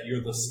heard that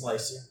you're the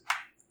slicer.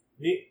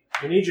 We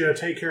need you to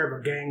take care of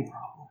a gang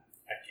problem.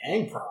 A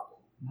gang problem.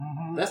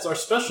 Mhm. That's our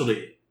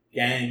specialty.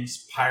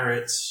 Gangs,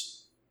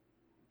 pirates,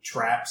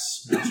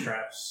 traps, mouse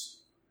traps.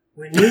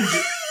 We need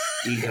you.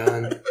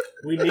 Egon.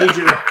 We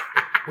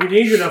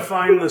need you to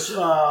find this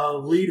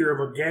leader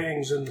of a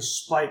gangs in the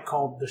Spike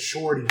called the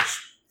Shorties.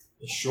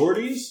 The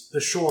shorties? The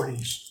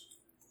Shorties.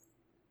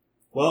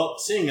 Well,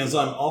 seeing as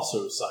I'm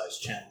also size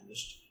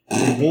challenged,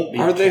 it won't be.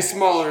 Are they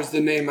small or is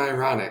the name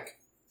ironic?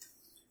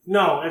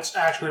 No, it's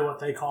actually what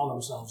they call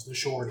themselves, the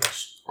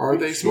Shorties. Are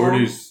they small?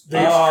 Shorties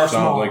They are sound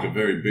small. like a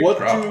very big What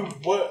problem.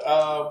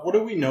 what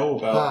do we know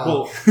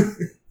about?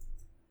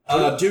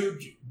 Well,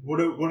 dude,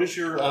 what is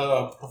your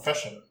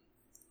profession?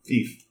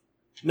 Thief.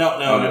 No,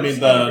 Oh, I mean it's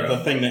the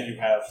underground. thing that you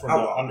have from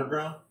the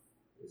underground.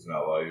 It's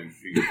not like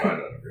you can find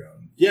it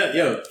underground.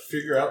 Yeah.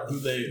 Figure out who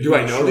they. Do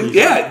I know this?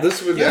 Yeah,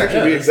 this would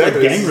actually be it's like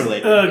exactly gang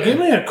related. Give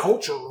me a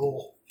culture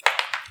roll.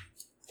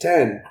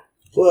 10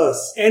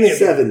 plus Any of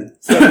 7,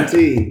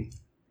 17.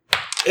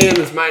 And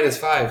it's minus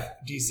 5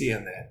 DC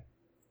on that.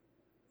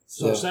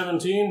 So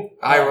 17.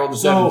 I rolled a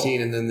So-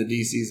 17 and then the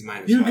DC is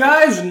minus You 5.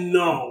 guys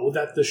know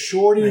that the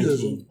Shorties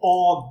is 19. an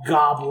all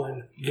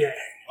goblin gang.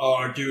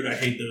 Oh, dude, I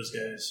hate those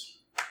guys.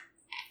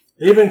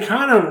 They've been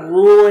kind of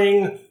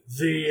ruling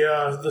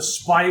the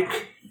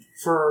Spike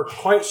for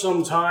quite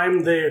some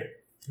time.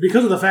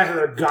 Because of the fact that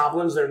they're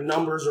goblins, their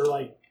numbers are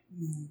like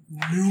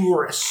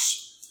numerous.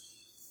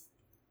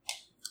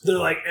 They're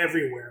like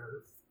everywhere.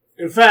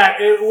 In fact,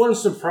 it wouldn't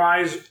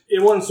surprise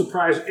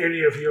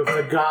any of you if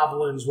the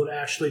goblins would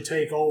actually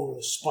take over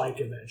the Spike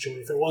eventually.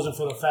 If it wasn't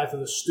for the fact that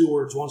the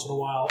stewards once in a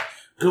while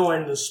go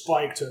into the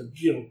Spike to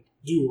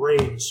do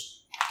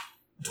raids,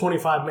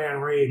 25-man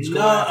raids.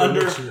 Not going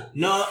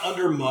after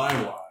under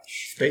my watch.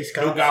 Space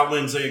No cops.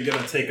 goblins are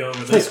gonna take over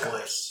this Space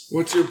place.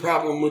 What's your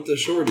problem with the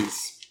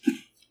shorties?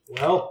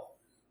 Well,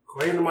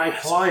 according to my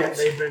client,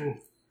 they've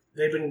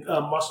been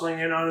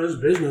muscling in on his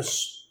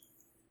business.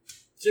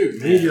 Dude,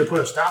 We need man. you to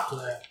put a stop to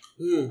that.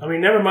 Hmm. I mean,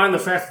 never mind the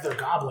fact that they're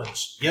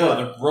goblins. Yeah,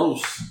 they're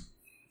gross.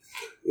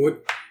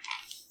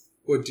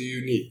 What do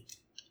you need?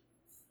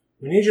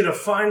 We need you to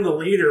find the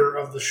leader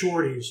of the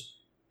Shorties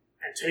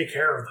and take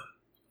care of them,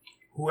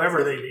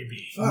 whoever they may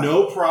be.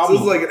 No problem.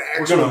 This is like an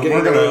we're actual gonna, gang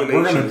we're gonna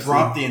elimination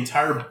drop the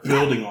entire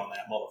building on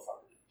that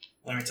motherfucker.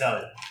 Let me tell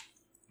you.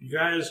 You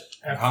guys,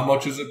 How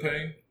much is it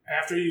paying?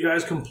 after you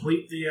guys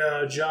complete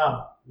the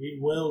job, you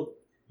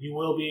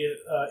will be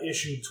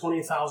issued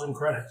 20,000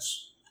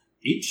 credits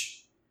Each?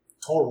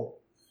 total.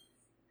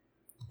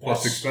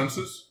 Plus Yes.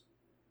 expenses?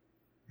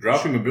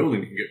 Dropping a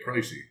building can get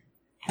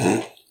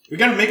pricey. We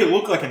gotta make it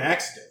look like an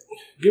accident.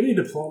 Give me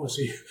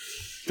diplomacy.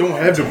 Don't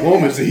have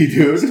diplomacy,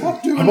 dude.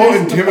 doing I'm all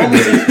this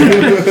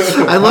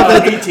intimidated. I love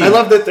that. 18. I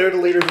love that they're the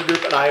leader of the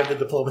group, and I have the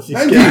diplomacy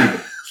skill.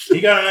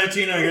 He got a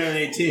 19, I got an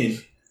 18.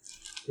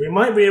 We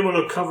might be able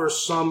to cover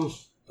some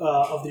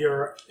of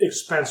your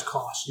expense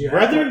costs. Yeah.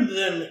 Rather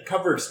than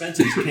cover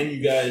expenses, can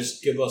you guys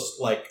give us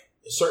like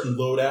a certain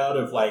loadout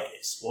of like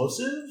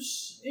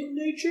explosives in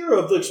nature,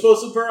 of the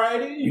explosive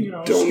variety? You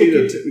know, Don't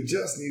need sticky- we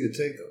just need to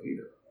take the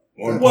leader.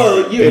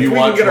 Well, Do yeah, If you we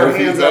want can get our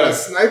trophies hands on a back?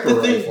 sniper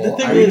The thing- rifle,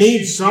 the thing we is-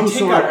 need some you take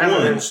sort of out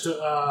one. evidence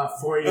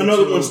for you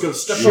Another to one's gonna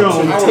step show up.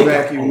 So power take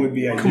vacuum out- would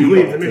be ideal.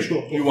 complete the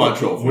mission. You want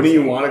trophies. What do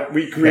you want?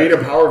 We create a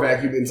power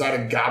vacuum inside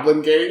a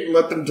goblin gang and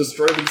let them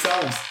destroy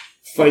themselves,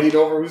 fighting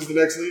over who's the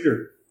next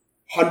leader.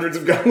 Hundreds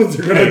of goblins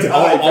are going to die.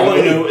 All I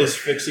probably. know is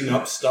fixing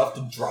up stuff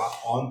to drop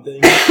on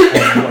things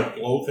and like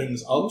blow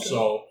things up.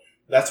 So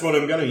that's what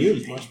I'm gonna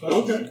use. My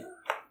specialty. Okay.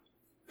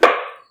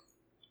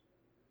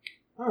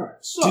 All right.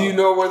 So Do you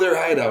know where their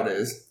hideout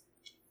is?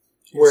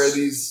 Where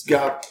these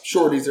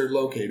shorties are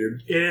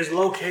located? it is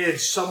located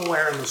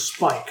somewhere in the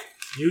Spike,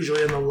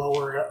 usually in the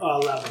lower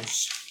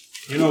levels.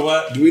 You know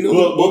what? Do we know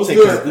We'll what was take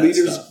care of the that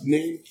leader's stuff.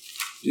 name? Did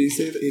he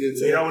say that? He didn't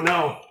say You that. don't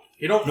know.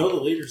 You don't know the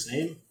leader's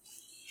name?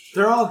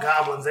 They're all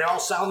goblins. They all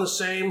sound the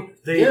same.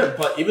 Yeah,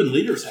 but even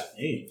leaders have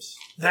names.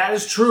 That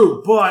is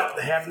true, but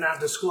they have not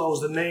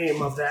disclosed the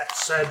name of that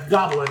said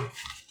goblin,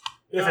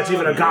 if it's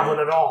even a yeah. goblin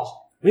at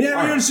all. We haven't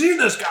Alright. even seen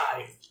this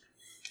guy.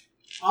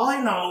 All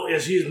I know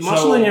is he's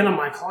muscling into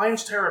my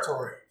client's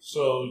territory.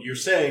 So you're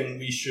saying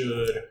we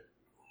should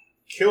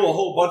kill a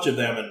whole bunch of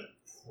them and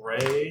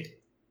pray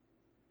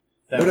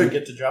that But we I-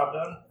 get the job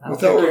done?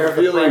 Without take care of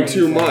the revealing praying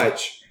too thing.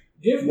 much,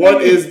 Give what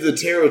me, is the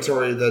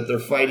territory that they're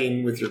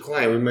fighting with your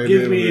client? We might be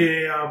Give able me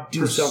to a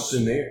do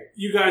something there.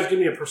 You guys give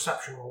me a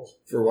perception roll.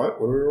 For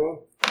what? What are we rolling?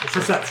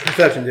 Perception.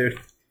 Perception, dude.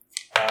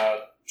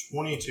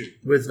 22.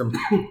 Wisdom.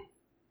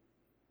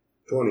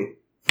 20.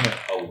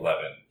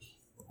 11.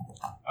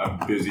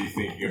 I'm busy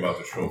thinking about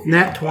the trophy.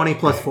 Nat 20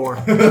 plus 4.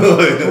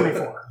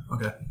 24.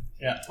 Okay.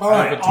 Yeah. All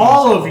right,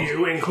 all of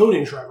you,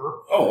 including Trevor,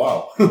 Oh,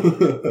 wow.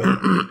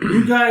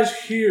 you guys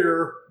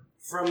hear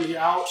from the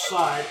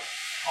outside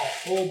a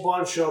whole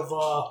bunch of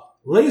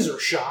laser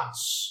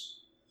shots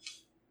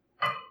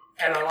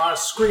and a lot of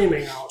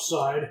screaming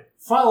outside,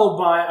 followed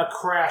by a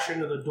crash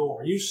into the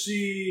door. You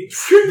see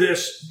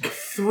this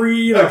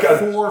 3 to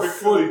 4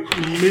 foot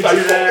midget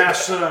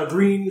ass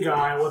green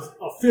guy with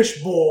a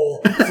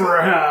fishbowl for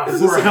a Is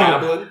this a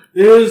helmet. goblin?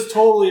 It is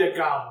totally a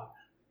goblin.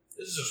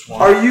 This is just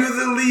one. Are you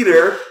the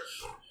leader?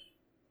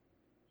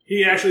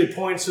 He actually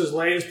points his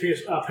laser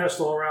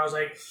pistol around. He's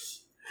like,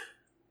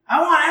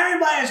 I want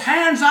everybody's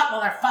hands up,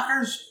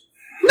 motherfuckers.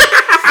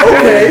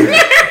 Okay.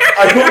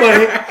 I put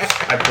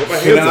my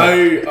Can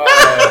hands up. I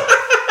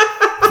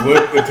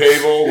flip the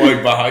table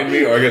like behind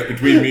me, or I guess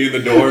between me and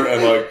the door,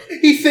 and like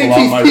He thinks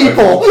pull he's out my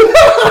people.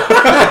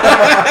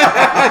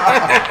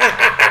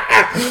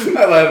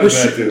 I laugh at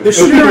that too. The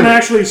Sheeran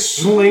actually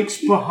slinks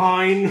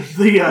behind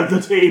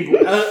the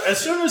table. As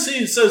soon as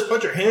he says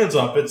 "put your hands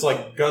up," it's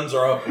like guns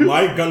are up.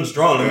 My gun's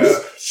drawn. I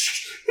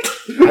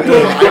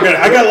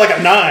got like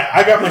a 9.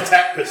 I got my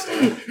tack pistol.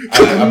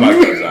 I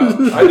might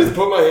guns out. I just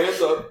put my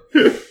hands up.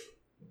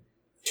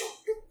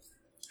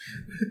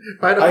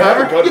 Right I have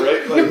a apart. gun,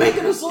 right? Like,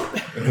 making us look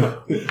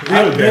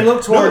bad. They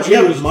look towards you.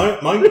 Yeah,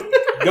 my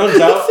gun's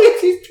out.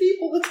 These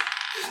people.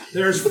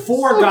 There's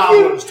 4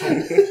 goblins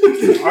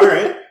total. All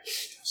right.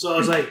 So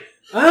it's like,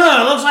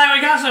 oh, it looks like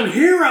we got some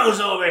heroes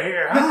over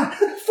here, huh? 4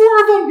 of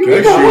them. Can I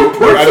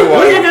shoot? I don't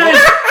What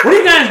are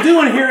you guys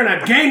doing here in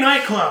a gay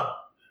nightclub?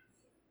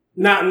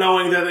 Not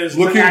knowing that there's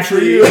Looking actually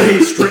for you. gay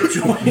strip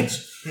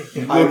joints.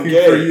 looking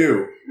gay. for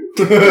you.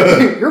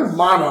 You're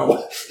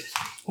mono.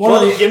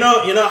 Well, you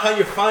know how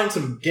you find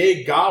some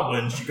gay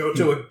goblins? You go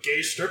to a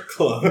gay strip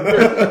club.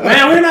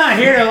 Man, we're not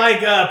here to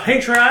like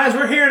patronize.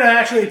 We're here to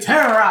actually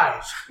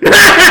terrorize.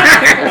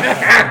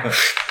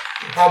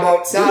 how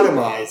about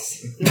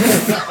sodomize?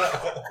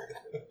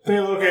 They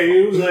look at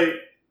you like,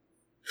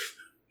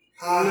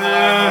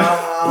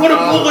 Put a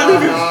bullet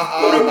in him.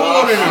 Put a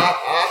bullet in him.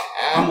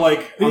 I'm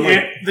like, one of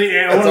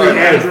the our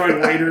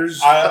android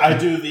waiters. I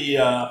do the,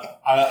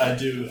 I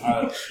do,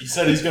 he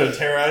said he's going to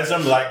terrorize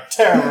them, like,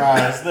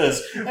 terrorize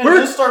this. And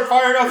just start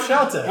firing off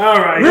shots at him. All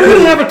right. We're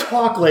gonna have a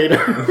talk later.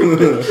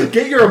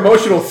 Get your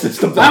emotional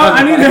system.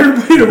 I need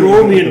everybody to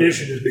roll the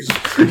initiatives.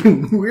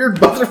 Weird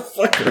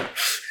motherfucker.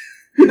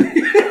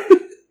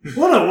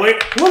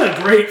 What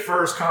a great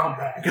first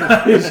combat,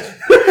 guys.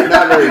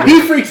 Not very good.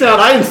 He freaks out.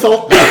 I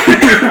insult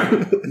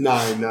him.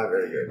 9, not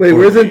very good. Wait,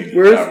 where's it?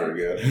 Where's? Never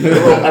good. I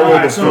rolled All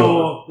right, a 4.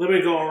 so let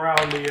me go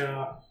around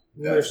the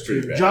list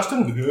pretty here. bad.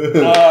 Justin?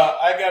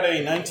 I got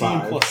a 19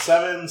 5. plus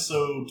 7,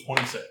 so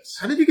 26.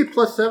 How did you get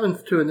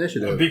 +7 to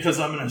initiative? Because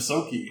I'm an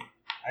Ahsoki.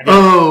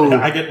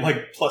 I get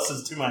like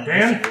pluses to my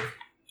Dan? initiative.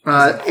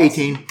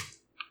 18.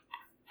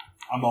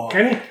 I'm all.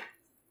 Kenny?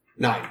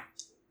 9.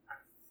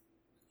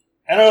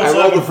 And I I also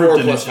rolled have a 4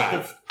 improved plus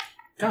initiative. 5.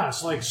 God,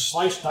 it's like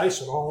sliced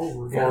dice all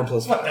over 4 again.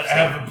 plus What? 5. I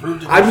have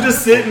improved I'm initiative.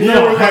 just sitting here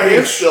No, with my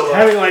hands still up.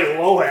 having like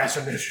low ass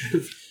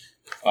initiative.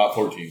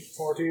 14.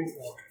 14?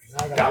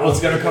 Okay. That one's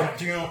gonna come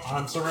to you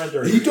on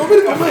surrender. You told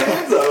me to put my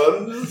hands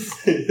up. I'm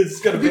just... It's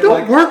gonna be You don't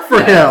like, work for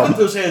put him.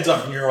 those hands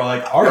up, and you're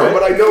like, all No, right.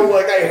 but I know,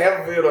 like, I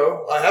have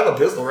a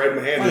pistol right in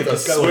my hand. Like, It's a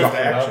just got like swift a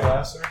action.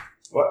 blaster.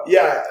 What?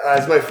 Yeah,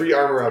 it's my free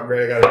armor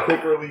upgrade. I got a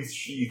quick release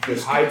sheath that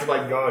hides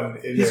my gun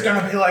in He's there.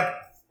 gonna be like,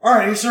 all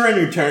right, you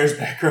surrender your terrorist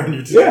background.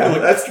 You're just Yeah,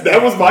 like,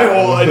 that was my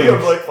whole idea.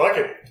 I'm like, fuck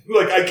it.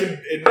 Like, I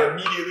can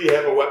immediately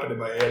have a weapon in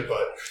my hand,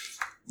 but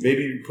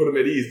maybe put him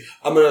at ease.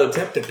 I'm gonna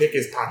attempt to pick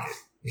his pocket.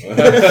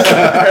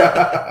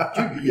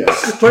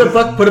 Yes. Put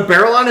a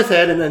barrel on his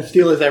head and then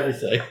steal his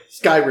everything.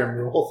 Skyrim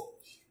rules.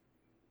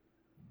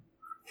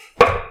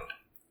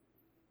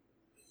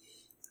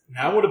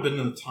 now would have been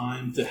the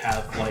time to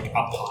have like a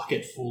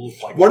pocket full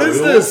of like. What is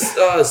oil. this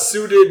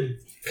suited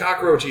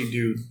cockroachy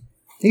dude?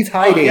 He's Oh,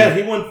 hiding. yeah,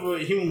 he went.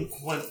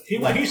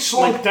 He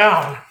slunk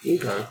down.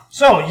 Okay.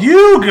 So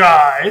you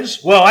guys,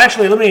 well,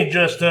 actually, let me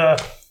just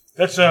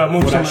let's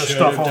move What some I of the should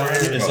stuff have over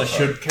done here. is I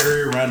should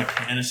carry around a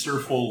canister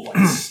full of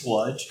like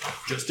sludge,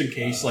 just in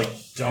case like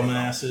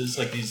dumbasses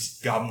like these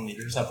goblin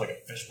leaders have like a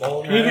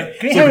fishbowl. Can you hand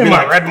me be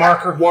my like, red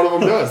marker? One of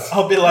them does.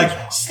 I'll be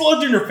like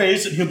sludge in your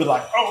face, and he'll be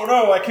like, "Oh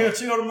no, I can't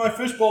see out of my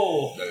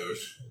fishbowl."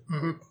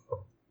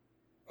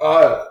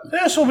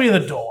 This will be the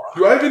door.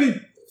 Do I have any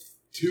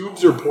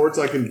tubes or ports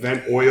I can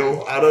vent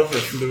oil out of or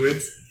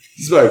fluids?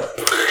 He's like,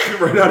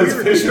 right out his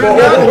fishbowl.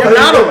 You're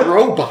not a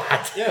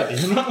robot. Yeah,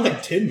 you're not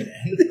like Tin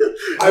Man.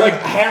 I'm like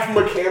half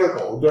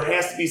mechanical. There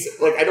has to be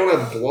like I don't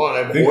have blood. I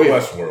have Think oil.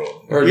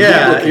 Westworld. Or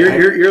Yeah,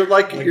 lubricant. you're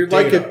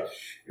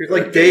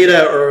like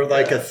Data or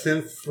like a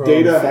synth from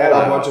Data had a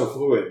Fallout. bunch of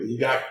fluid. He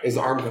got his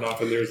arm cut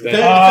off, and there's that.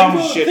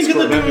 Think of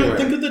the dude. everywhere.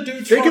 Think of the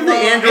dude. Think of the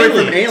android from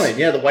Aliens. Alien.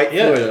 Yeah, the white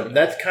Yeah. fluid.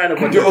 That's kind of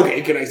what.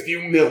 Okay, can I spew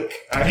milk?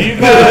 You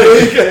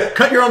guys,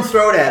 Cut your own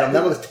throat at him.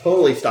 That would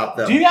totally stop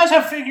them. do you guys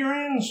have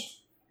figurines?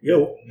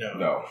 Yo,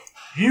 No.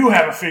 You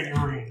have a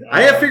figurine.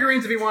 I have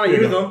figurines if you want to Here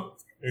you use go. them.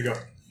 Here you go.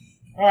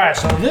 All right,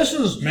 so this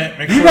is Make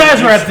you sure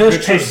guys are at this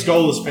make sure table.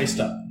 skull is faced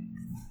up.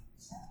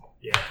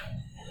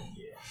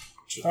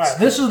 All right,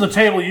 this is the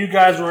table you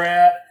guys were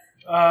at.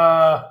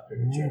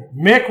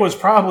 Mick was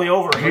probably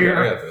over I here.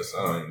 got this.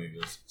 I don't even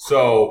need this.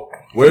 So,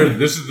 where?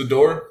 This is the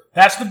door?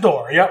 That's the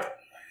door. Yep.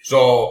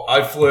 So,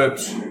 I flipped.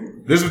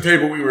 This is the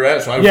table we were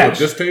at, so I Yes. flipped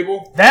this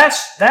table?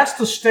 That's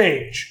the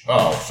stage.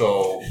 Oh,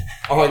 so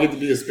Oh, I get to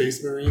be a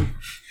space marine.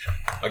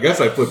 I guess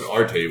I flipped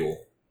our table.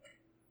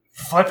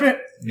 Flip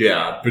it?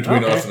 Yeah,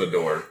 between Okay. us and the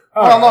door.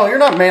 Oh, no, you're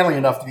not manly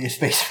enough to be a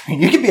space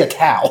marine. You can be a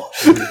cow.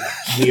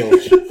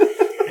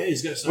 Hey,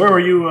 he's got Where were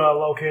you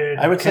located?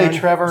 I would say Ken?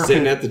 Trevor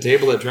Sitting at the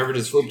table that Trevor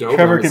just flipped over.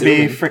 Trevor I'm could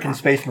be assuming. freaking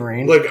space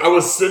marine. Look, I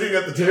was sitting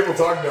at the table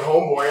talking to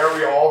Homeboy. Are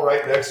we all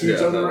right next to each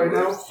Yeah, other that right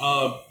works.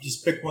 now?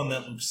 Just pick one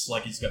that looks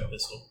like he's got a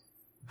pistol.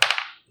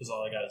 Because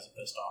all I got is a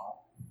pistol.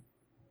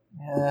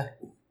 Yeah.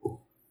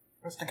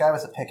 Where's the guy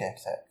with the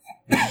pickaxe at?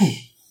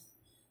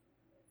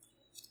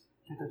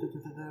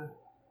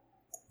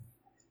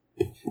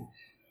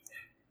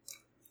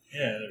 Yeah,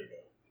 there we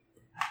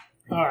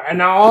go. All right, and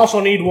now I also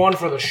need one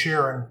for the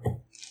Sheeran.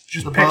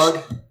 Just The pick,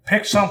 bug?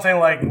 pick something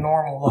like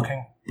normal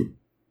looking.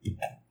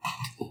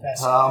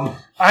 That's, Um,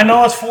 I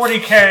know it's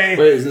 40K.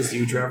 Wait, is this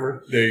you,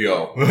 Trevor? There you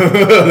go.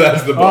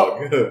 That's the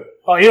bug.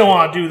 Oh, you don't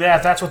want to do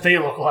that. That's what they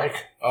look like.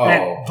 Oh.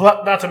 And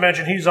not to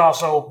mention, he's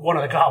also one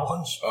of the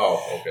goblins.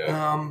 Oh, okay.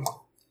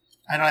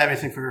 I don't have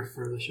anything for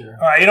the share.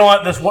 All right, you know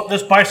what?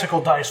 This bicycle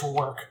dice will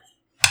work.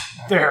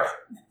 There.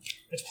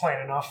 It's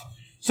plain enough.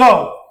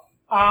 So,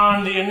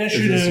 on the Is this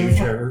you, initiative,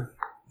 Trevor?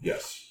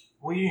 Yes.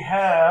 we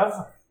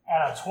have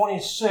at a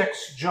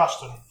 26,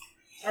 Justin.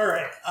 All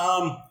right.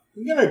 I'm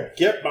gonna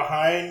get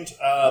behind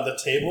the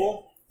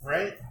table,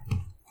 right?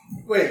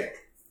 Wait.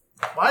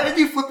 Why did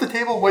you flip the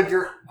table when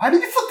you're... Why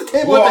did you flip the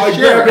table Well, at I the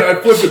share? grabbed it.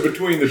 I flipped it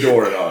between the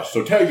door and us.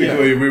 So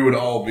technically, we would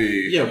all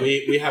be Yeah,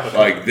 we have a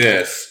like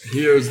this.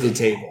 Here's the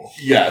table.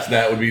 Yes,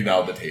 that would be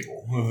now the table.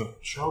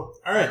 Sure.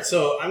 All right,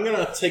 so I'm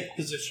gonna take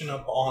position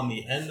up on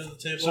the end of the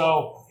table.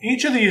 So,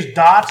 each of these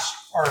dots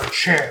are a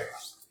chair.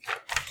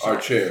 Our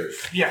chairs.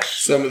 Yes.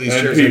 Some of these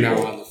And chairs are people.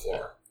 now on the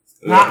floor.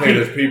 Not Okay,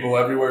 there's people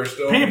everywhere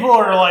still. People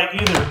are like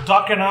either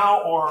ducking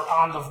out or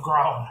on the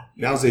ground.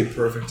 Now's a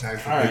perfect time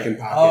for All right. picking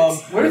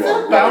pockets. Where's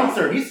that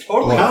bouncer? He's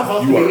totally Well, not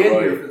supposed you to be are in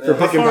right. here for For that.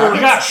 picking We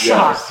pockets? got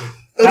shot.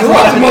 That's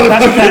That's what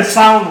that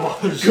sound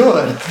was.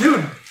 good.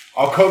 Dude,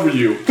 I'll cover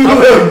you.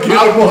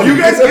 you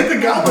guys get the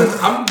goblins.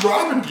 I'm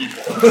robbing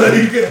people.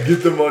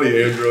 Get the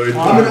money, Android.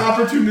 I'm an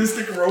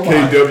opportunistic robot.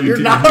 KWT. You're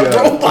not a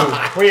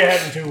robot. Where you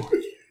heading to?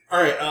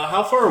 all right,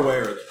 how far away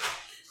are they?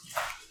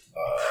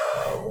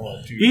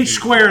 1, 2, Each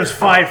square is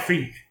 5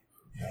 feet.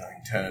 9,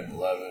 10,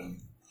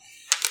 11.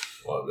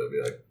 What would that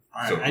be like?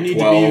 All right, So I need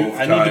 12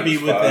 to be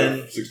times within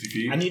 5, 60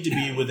 feet. I need to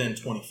be within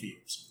 20 feet.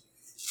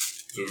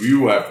 So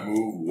you have to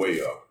move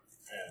way up.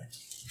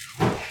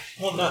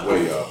 Well, not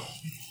Way up.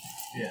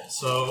 Yeah.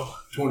 So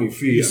 20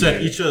 feet. you I said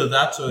mean, each of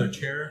that's a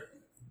chair,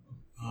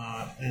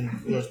 and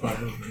where's my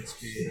movement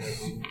speed?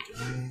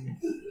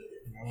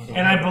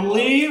 And I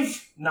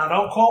believe, now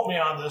don't quote me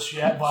on this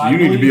yet, but So I you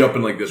need to believe be up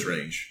in like this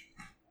range.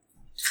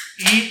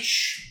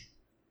 each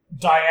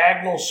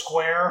diagonal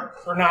square,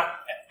 or not,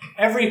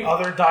 every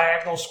other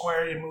diagonal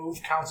square you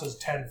move counts as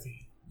 10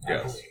 feet, I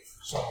Yes. believe.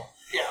 So,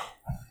 yeah.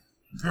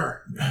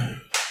 Sure.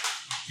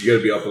 You got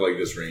to be up in like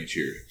this range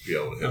here to be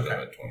able to hit Okay. them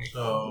at 20.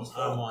 So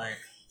I'm like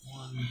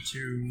 1,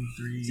 2,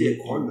 3. see a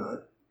corn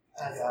nut.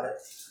 I got it.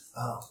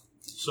 Oh.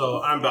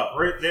 So I'm about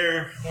right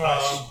there.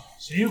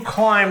 So you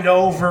climbed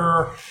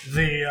over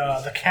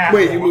the catwalk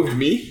Wait, you moved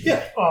me?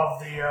 Yeah. of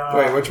the...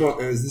 Wait, which one?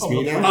 Is this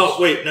me now?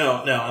 Oh wait,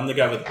 no, I'm the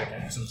guy with the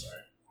pickaxe. I'm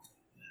sorry.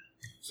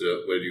 So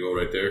where do you go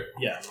right there?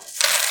 Yeah.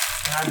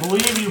 and I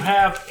believe you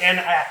have an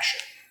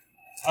action.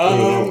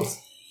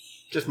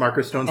 Just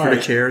marker stones All for the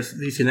right. chairs.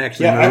 These can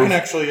actually Yeah, I move. can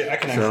actually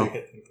So-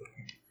 hit.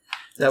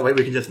 That way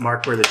we can just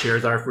mark where the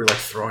chairs are if we're like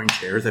throwing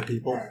chairs at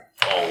people.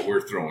 Oh,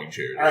 we're throwing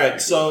chairs. All right,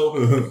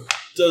 so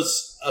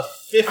does a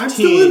 15 I'm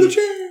still in the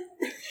chair.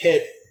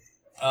 hit?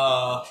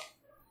 A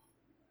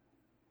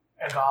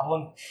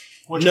goblin?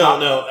 Which No,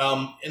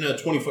 goblin? in a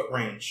 20-foot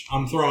range.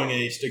 I'm throwing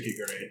a sticky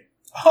grenade.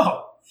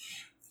 Oh.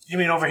 You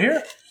mean over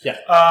here? Yeah.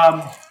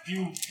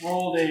 You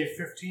rolled a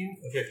 15.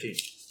 A 15.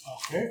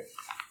 Okay.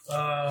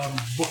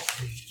 Book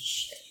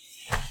please.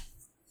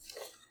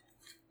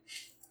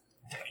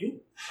 Thank you.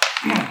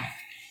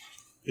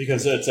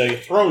 Because it's a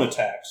thrown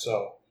attack,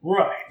 so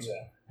Right. yeah.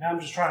 Now I'm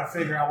just trying to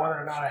figure out whether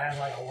or not it has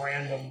like a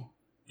random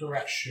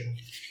direction.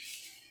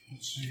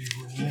 Let's see,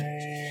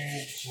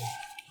 grenades.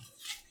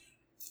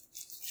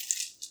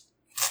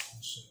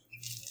 Let's see.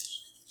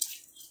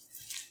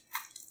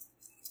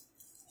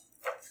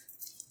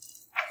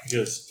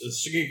 Because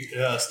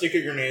the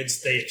sticky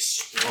grenades, they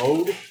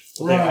explode.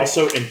 But Right. They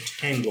also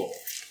entangle.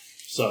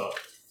 So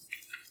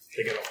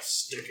they get all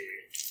sticky.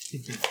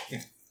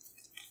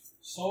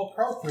 So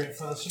appropriate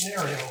for the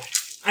scenario.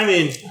 I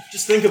mean,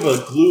 just think of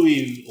a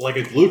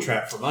glue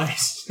trap for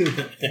mice.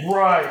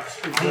 Right,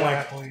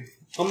 exactly.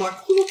 I'm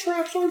like, glue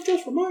traps aren't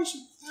just for mice.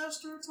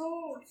 Faster, it's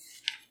hard.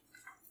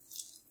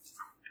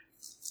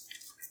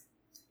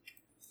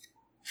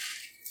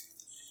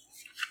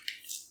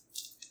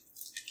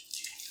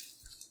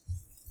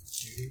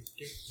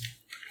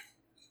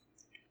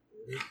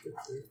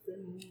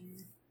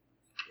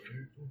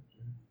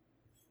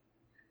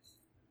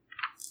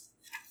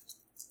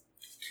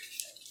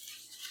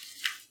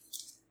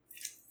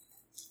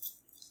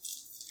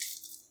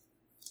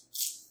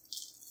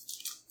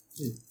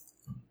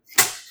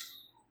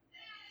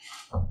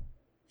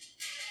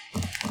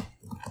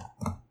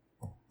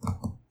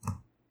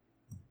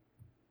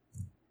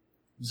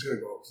 just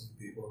gonna go up to some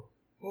people.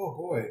 Oh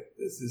boy,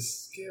 this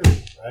is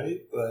scary,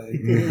 right?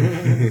 Like,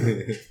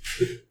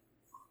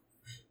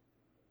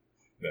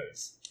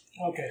 Nice.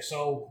 Okay,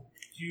 so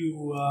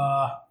you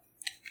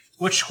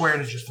which square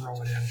did you throw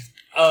it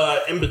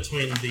in? In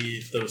between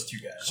those two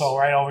guys. So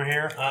right over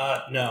here.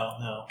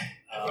 No.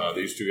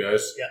 These two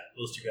guys. Yeah,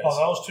 those two guys.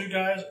 Oh, those two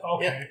guys.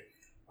 Okay.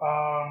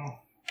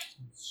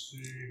 Let's see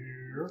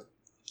here.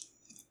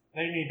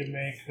 They need to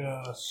make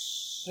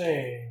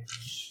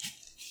saves.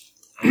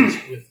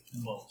 With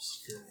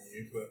most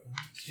grenade weapons.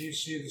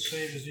 DC the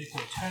save is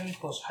equal to 10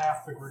 plus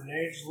half the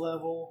grenade's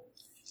level.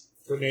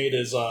 Grenade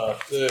is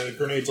the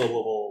grenade's a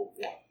level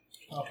 1.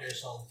 Okay,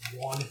 so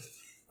 1.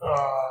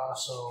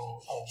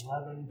 So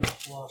 11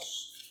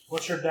 plus.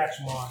 What's your dex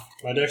mod?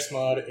 My dex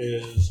mod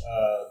is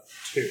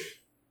 2.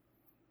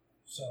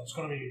 So it's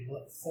going to be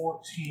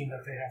 14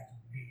 that they have to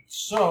beat.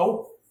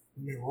 So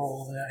let me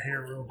roll that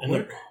here real And the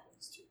quick.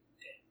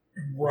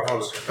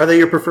 Right. Are they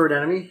your preferred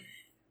enemy?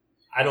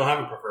 I don't have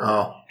a preferred.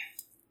 Oh.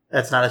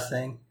 That's not a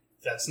thing.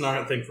 That's not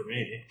a thing for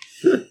me.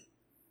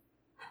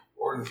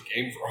 or in the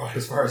game for all,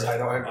 as far as I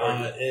know.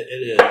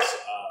 It is.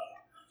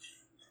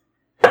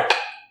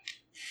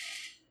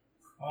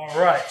 All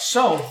right.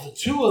 So the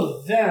two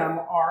of them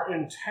are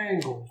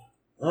entangled,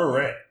 All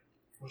right.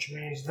 which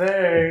means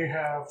they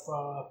have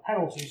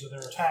penalties of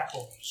their attack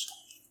rolls.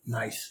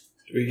 Nice.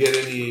 Do we get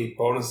any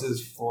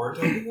bonuses for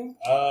taking them?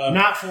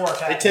 Not for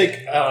attack. They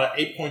take rolls.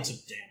 8 points of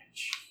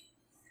damage.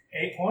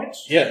 8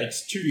 points? Yeah,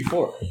 it's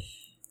 2d4.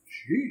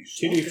 Jeez.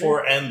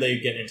 2d4, and they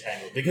get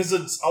entangled because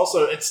it's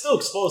still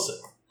explosive.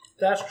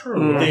 That's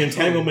true. The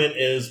entanglement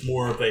is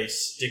more of a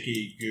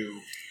sticky goo,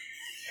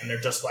 and they're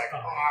just like,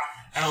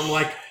 and I'm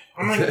like,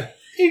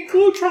 hey,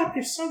 glue trap,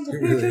 you sons of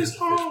bitches!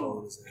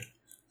 Oh.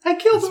 I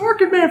killed the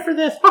Orchid Man for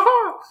this.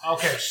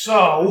 Okay,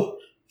 so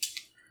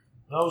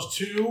those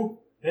two,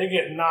 they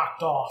get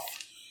knocked off.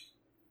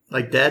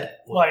 Like dead?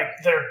 Like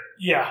they're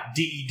DED,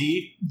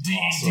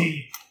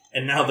 DED.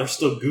 and now they're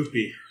still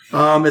goopy.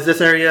 Is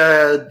this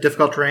area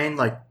difficult terrain?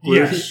 Like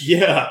Yes.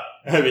 Yeah,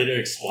 I mean it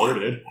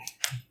exploded.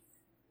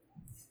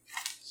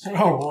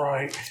 All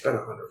right. Spent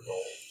 100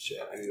 gold. Shit,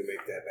 I need to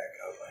make that back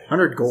out.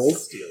 100 gold?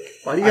 Steal it.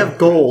 Why do you have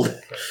gold?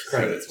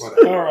 Credits,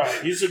 whatever. All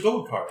right. Use a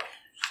gold card.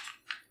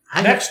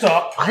 Next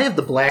up I have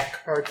the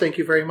black card, thank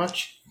you very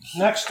much.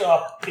 is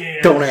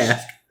Don't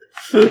ask.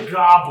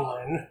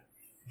 Goblin.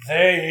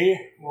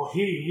 It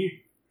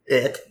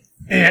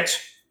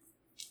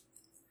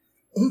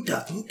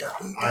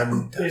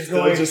I'm is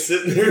still going. just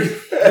sitting there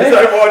as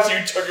I watch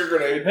you chuck your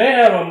grenade. They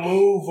have a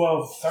move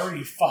of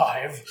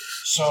 35,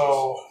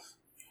 so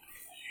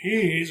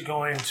he's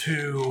going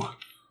to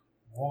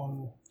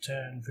 1,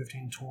 10,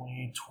 15,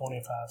 20,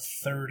 25,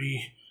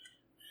 30,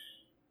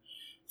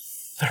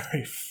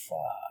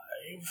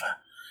 35.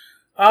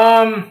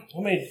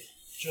 Let me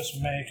just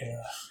make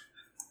a...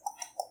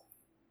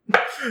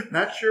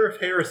 Not sure if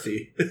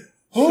heresy.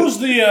 Who's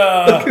the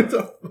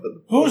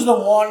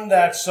one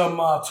that's to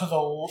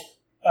the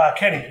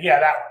Kenny? Yeah,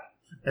 that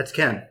one. That's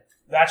Ken.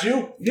 That's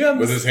you? Yeah.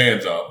 With his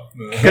hands up.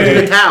 Because of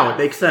the cow, it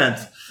makes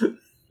sense.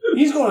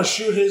 He's going to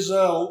shoot his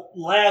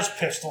las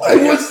pistol. I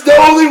was the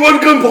only one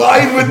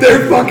complying with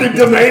their fucking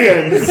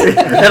demands. And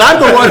I'm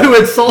the one who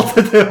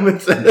insulted them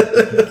and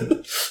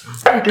said,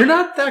 "You're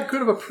not that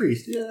good of a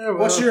priest." Yeah.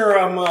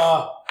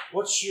 Well.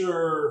 What's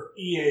your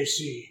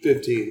EAC?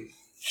 15.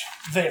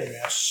 They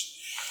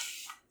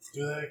miss.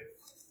 Do they?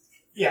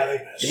 Yeah,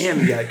 they miss. Damn,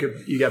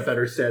 you got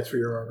better stats for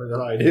your armor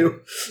than I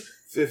do.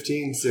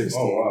 15,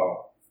 16. Oh,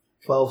 wow.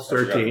 12,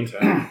 13.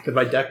 Because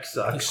my deck The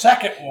sucks.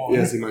 second one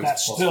Yes, he might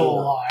that's plus still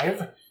 4.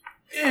 alive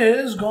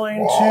is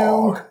going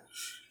to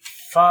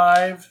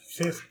 5,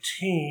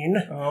 15,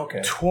 Oh,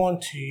 okay.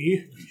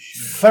 20,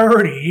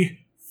 30,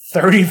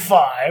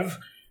 35,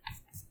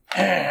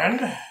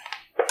 and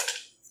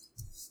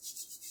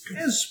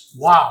is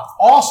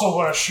also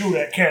going to shoot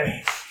at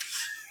Kenny.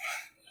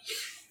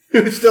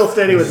 Who's still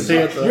standing with his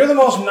hands up. You're the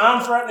most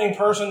non-threatening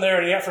person there,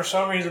 and yet for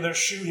some reason they're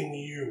shooting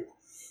you.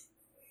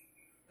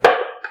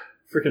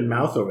 Freaking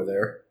mouse over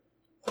there.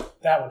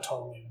 That one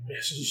totally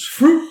misses.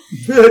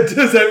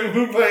 Does haven't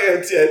moved my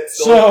hands yet.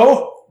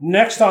 So,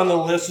 next on the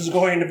list is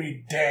going to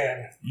be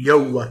Dan.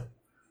 Yo. Go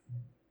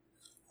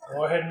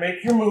ahead and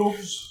make your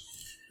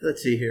moves.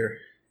 Let's see here.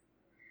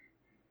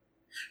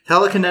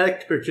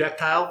 Telekinetic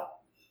projectile.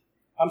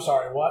 I'm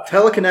sorry, what?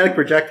 Telekinetic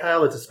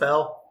projectile is a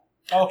spell.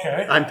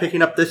 Okay. I'm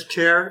picking up this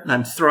chair and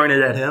I'm throwing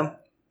it at him.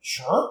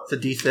 Sure. It's a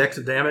d6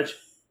 of damage.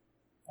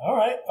 All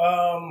right.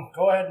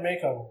 Go ahead and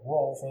make a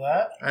roll for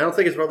that. I don't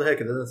think it's rolled the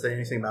heck. It doesn't say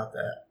anything about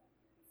that.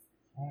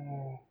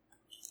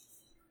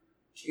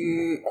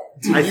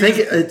 I think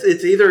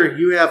it's either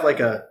you have like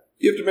a...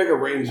 You have to make a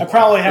range. I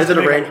probably have Is to it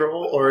a make range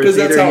roll? Or is 'cause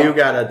that's either how- you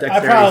got a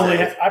dexterity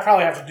save? I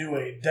probably have to do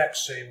a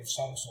dex save of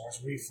some sort,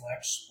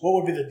 reflex. What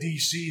would be the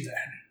DC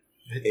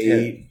then?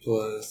 8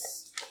 plus...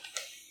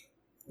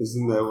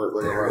 Isn't that what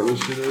like our other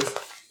shit is?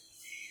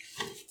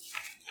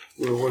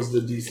 Where was the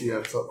DC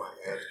on something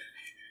I had?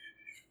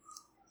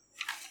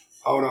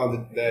 Oh no,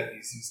 that DC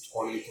is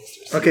 20 plus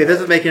 6. Okay, this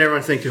is making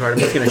everyone think too hard. I'm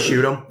just going to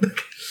shoot him.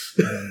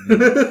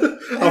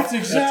 That's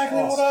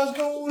exactly what I was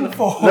going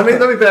for.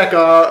 Let me back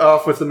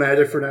off with the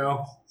magic for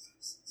now.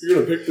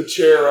 You're gonna pick the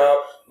chair up,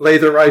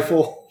 Laser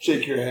rifle.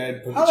 shake your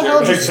head, put How the the chair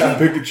hell back did down.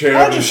 Pick the chair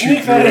How'd up you and sneak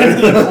shoot that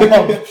through into it. the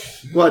club?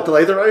 What, the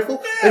laser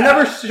rifle? It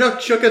never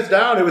shook us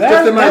down. It was That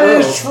just in my that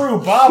room. is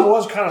true. Bob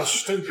was kind of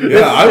stupid.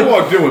 Yeah, I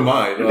walked in with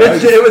mine. It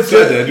was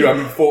said good. that, dude.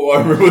 I'm in full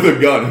armor with a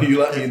gun. He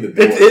let me in the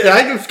door.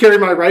 I just carry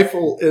my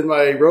rifle in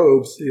my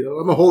robes. You know,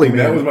 I'm a holy man.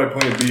 That was my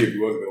plan B. If he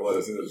wasn't going to let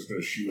us in, I was just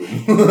going to shoot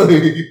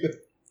him.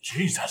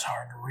 Jeez, that's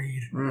hard to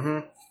read.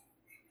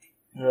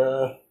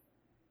 Mm-hmm.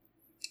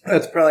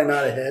 That's probably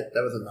not a hit.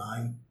 That was a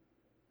 9.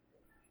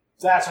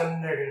 That's a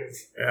negative.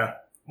 Yeah.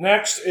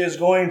 Next is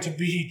going to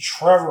be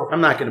Trevor.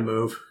 I'm not going to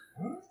move.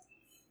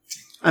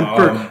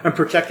 I'm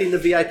protecting the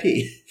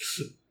VIP.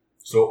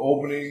 So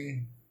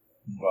opening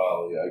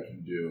volley, I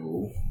can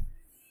do.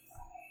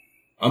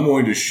 I'm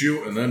going to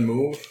shoot and then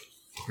move.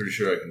 Pretty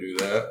sure I can do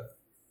that.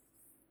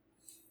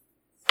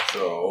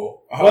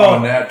 So,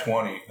 nat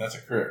 20. That's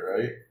a crit,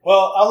 right?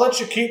 Well, I'll let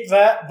you keep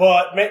that,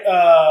 but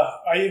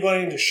are you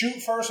going to shoot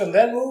first and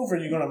then move, or are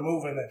you going to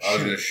move and then shoot? I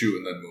was going to shoot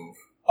and then move.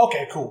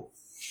 Okay, cool.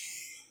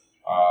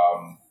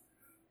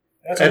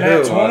 That's a And nat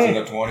who? So that's 20. in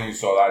the 20,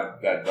 so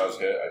that does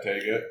hit. I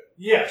take it.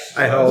 Yes.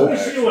 I hope. Let me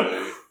see what.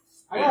 Actually,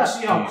 I gotta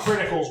see how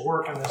criticals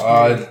work in this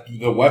game.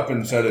 the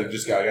weapon said it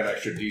just got an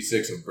extra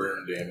D6 of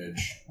burn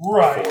damage.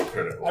 Right. For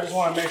critical. I just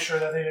want to make sure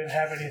that they didn't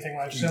have anything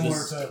like similar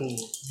This is to cool.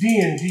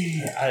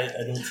 D&D. I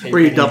don't take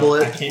Where you any- double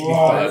it? I can't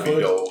Oh, be That'd be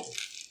flat-footed. dope.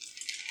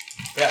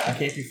 Yeah, I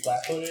can't be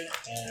flat-footed,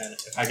 and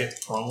if I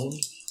get prone,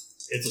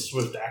 it's a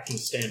swift action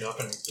to stand up,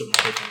 and I don't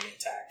take any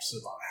attacks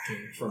of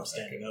opportunity from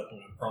standing up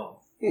when I'm prone.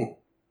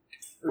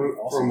 Pretty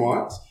awesome. From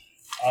what?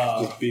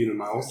 Just Just being a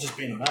mouse.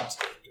 being a mouse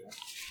character.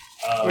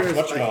 Where's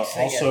Much my about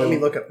thing at? also, Let me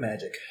look up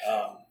magic.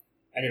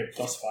 I get a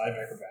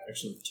 +5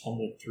 acrobatics and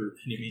tumbling through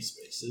enemy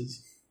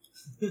spaces.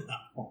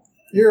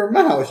 You're a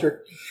mouse.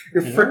 You're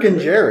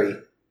frickin' Jerry.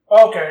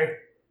 Okay,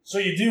 so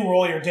you do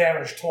roll your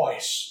damage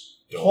twice.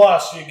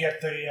 Plus, you get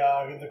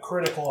the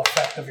critical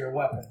effect of your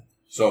weapon.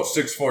 So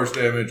 6 force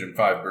damage and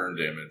 5 burn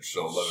damage,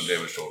 so 11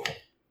 damage total.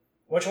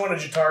 Which one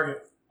did you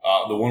target?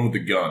 The one with the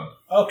gun.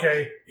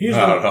 Okay, he's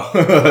I gonna don't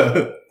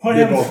know. put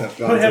They him both have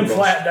guns, put him they both-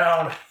 flat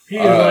down. He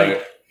is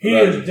Alright. he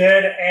is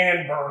dead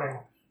and burning.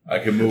 I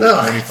can move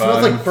Ugh, 25. it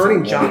smells like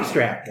burning so one-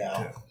 jockstrap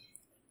now.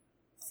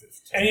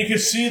 And you can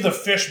see the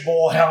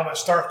fishbowl helmet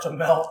start to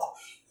melt.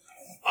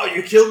 Oh,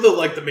 you killed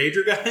the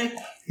major guy?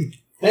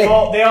 They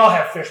all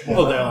have fishbowl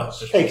Oh, they all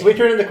helmets. have Hey, can we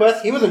turn in the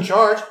quest? He was in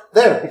charge.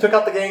 There, he took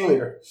out the gang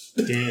leader.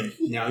 Dan,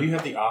 now you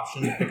have the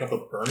option to pick up a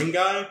burning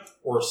guy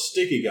or a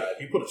sticky guy.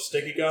 If you put a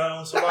sticky guy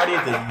on somebody,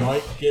 they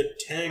might get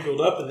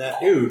tangled up in that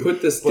dude.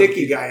 Put the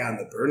sticky guy on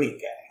the burning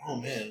guy. Oh,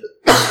 man.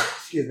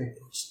 Excuse me.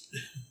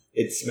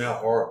 It smell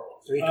horrible.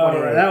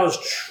 Alright, that was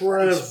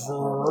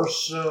Trevor.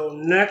 So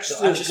next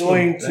So I is just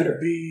going feel to better.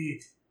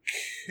 be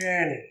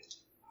Kenny.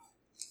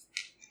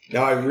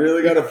 Now I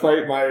really got to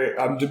fight my.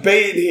 I'm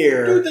debating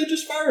here. Dude, they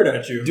just fired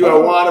at you. Do I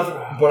want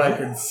to? But I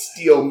can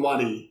steal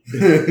money.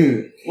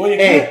 Well, you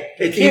Hey, can't,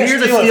 it's you can't easier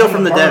to steal it steal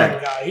from the burning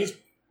dead. guy. He's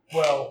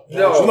well.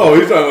 No. No,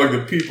 he's talking like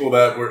the people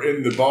that were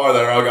in the bar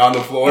that are on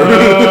the floor.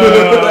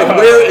 Like,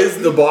 where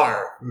is the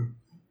bar?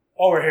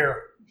 Over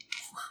here.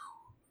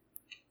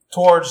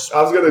 Towards.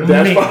 I was gonna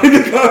dash Me. behind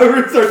the counter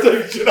and start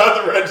taking shit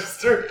out the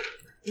register.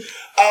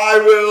 I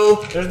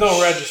will There's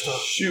no register.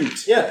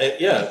 shoot. Yeah,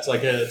 it's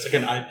like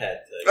an iPad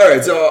thing. All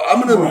right, so I'm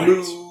gonna Right.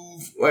 move.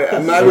 Wait,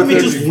 am I Let me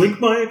within just link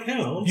my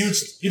account.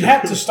 You'd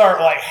have to start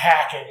like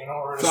hacking in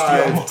order to steal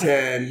 5, money.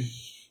 10,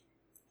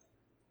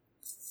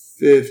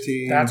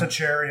 15? That's a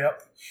cherry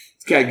up.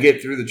 Can I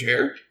get through the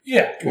chair?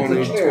 Yeah.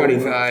 20,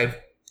 25,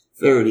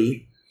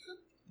 30.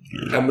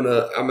 I'm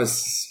a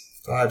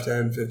 5,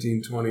 10,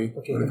 15, 20,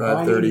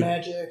 25, 30.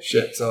 magic.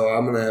 Shit, so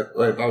I'm gonna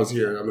if I was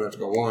here, I'm gonna have to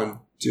go 1,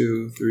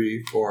 2,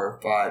 3, 4,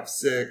 5,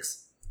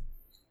 6.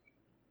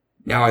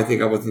 Now I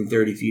think I'm within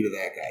 30 feet of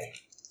that guy.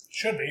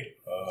 Should be.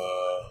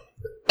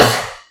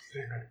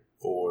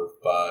 4,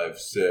 5,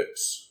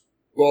 6.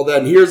 Well,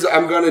 then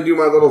I'm gonna do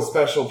my little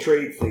special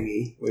trait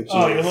thingy, which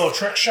Oh, is your little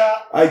trick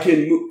shot? I can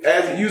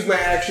use my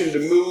action to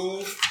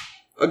move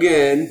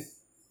again.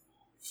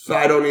 So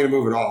I don't need to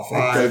move at all. It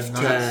does 5,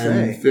 not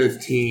 10, say.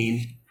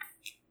 15.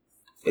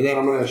 And then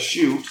I'm going to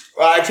shoot.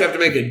 Well, I actually have to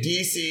make a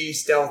DC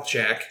stealth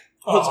check,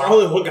 Oh, is there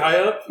only one guy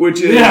up? which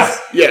is... Yeah.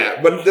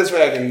 Yeah, but this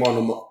way I can one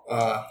them.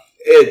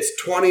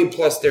 It's 20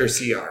 plus their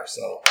CR,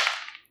 so...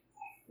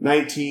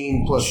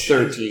 19 plus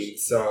 13,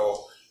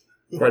 so...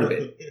 Quite a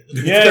bit.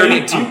 Yeah,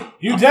 32.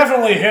 you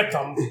definitely hit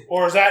them.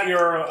 Or is that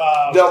your...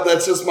 No,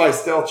 that's just my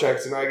stealth check,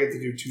 so now I get to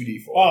do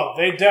 2d4. Oh,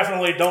 they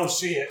definitely don't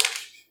see it.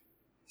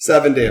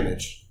 7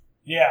 damage.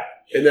 Yeah.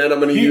 And then I'm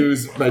going to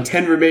use my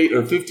 15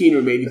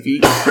 remaining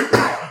feet.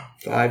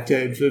 5,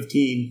 10,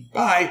 15.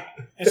 Bye.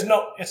 It's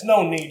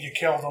no need you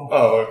killed them.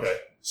 Oh, okay.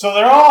 So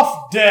they're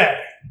all dead.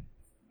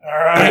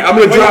 Alright? I'm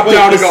going to drop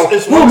down and go,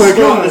 Is oh one my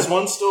still, god. Is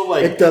one still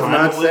like It does kind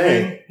not of living?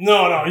 say.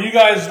 No, you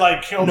guys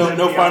like killed No, them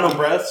no beyond- final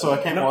breath, so I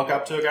can't walk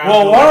up to a guy.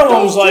 Well, and be one like, of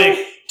them's "Don't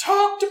like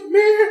talk to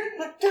me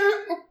like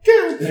that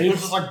again. Are you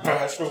just like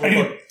bash him.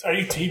 Are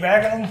you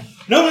teabagging him?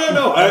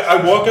 No.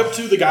 I walk up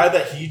to the guy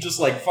that he just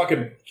like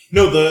fucking.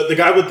 No, the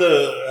guy with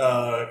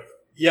the.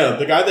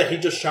 The guy that he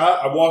just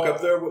shot. I walk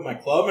up there with my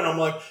club and I'm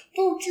like,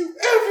 don't you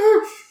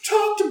ever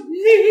talk to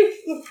me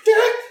like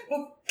that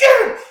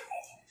again.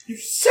 You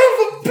son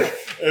of a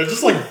bitch. And I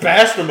just like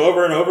bashed him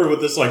over and over with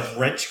this like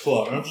wrench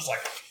club. And I'm just like,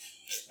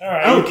 all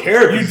right, I don't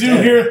care if you he's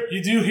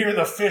do dead. hear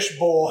the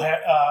fishbowl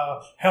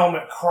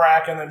helmet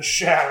crack and then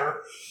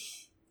shatter.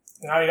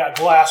 Now you got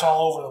glass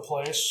all over the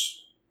place.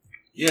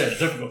 Yeah,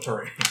 difficult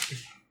terrain.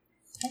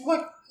 I'm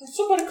like,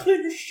 somebody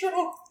clean your shit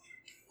up.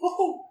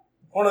 Oh.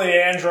 One of the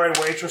android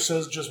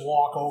waitresses just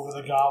walk over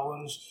the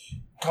goblins,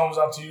 comes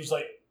up to you, is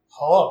like,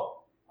 hello,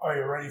 are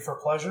you ready for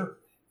pleasure?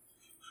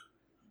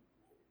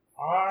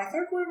 I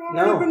think we've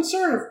already been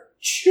served.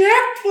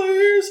 Check,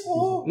 please.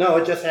 Oh. No,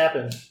 it just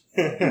happens.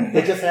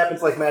 It just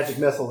happens like magic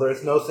missile.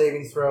 There's no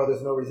savings throw.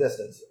 There's no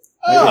resistance.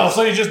 Oh,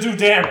 so you just do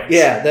damage.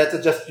 Yeah, that's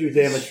a just do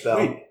damage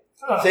spell.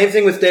 Same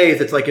thing with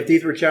days. It's like if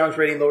these were challenge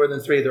rating lower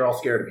than 3, they're all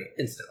scared of me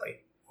instantly.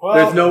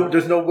 Well,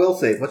 there's no will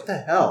save. What the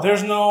hell?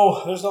 There's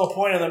no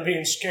point in them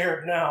being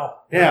scared now.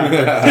 Yeah,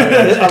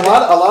 a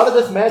lot of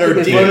this magic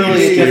is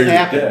literally just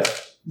happened.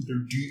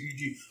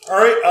 All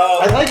right,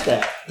 I like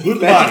that. Loot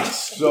the bodies.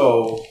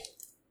 So,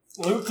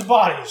 loot the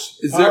bodies.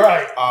 Is there? All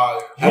right.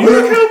 I'm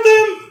gonna count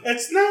them.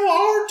 It's now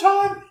our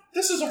time.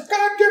 This is our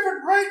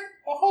God-given right.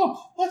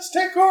 Let's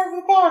take care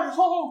of the bodies.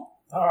 All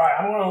right,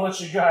 I'm gonna let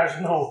you guys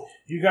know.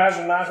 You guys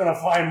are not gonna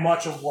find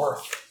much of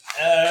worth.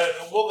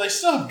 Well, they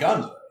still have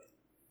guns.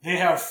 They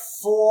have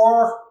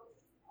 4.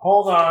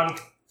 Hold on.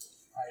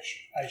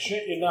 I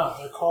shit you not.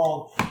 They're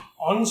called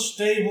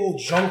unstable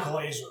junk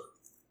laser.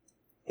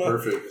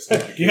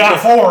 Perfect. You got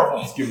 4 of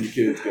them. Let's give them to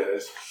kids,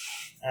 guys.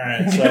 All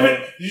right. Give So it,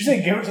 did you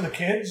say give it to the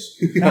kids?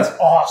 That's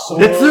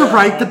awesome. It's their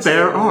right to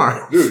bear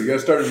arms. Dude, you gotta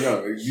start them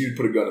young. You need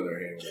to put a gun in their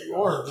hand when they go.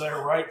 Or their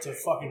right to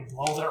fucking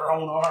blow their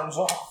own arms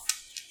off.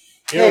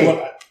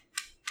 Hey.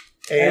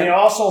 And you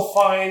also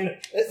find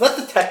Let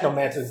the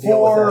technomancers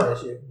deal with that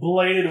issue. 4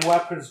 bladed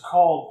weapons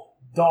called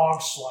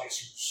dog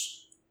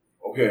slicers.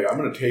 Okay, I'm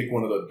gonna take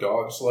one of the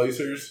dog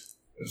slicers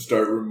and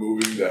start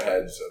removing the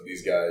heads of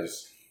these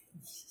guys.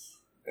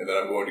 And then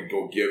I'm going to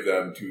go give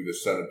them to the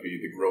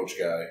centipede, the Groach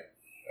guy,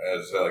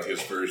 as like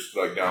his first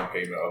like down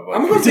payment of.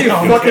 I'm going to be a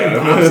fucking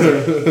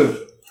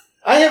monster.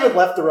 I haven't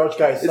left the Roach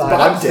guy's side. Bob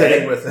I'm sitting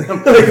dead? with him.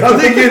 I'll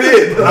take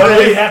it in. How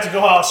do you have to go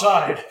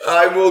outside?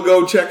 I will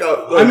go check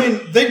out. I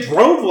mean, they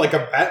drove like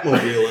a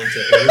Batmobile into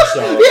here.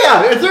 So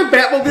Yeah, is their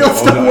Batmobile Oh,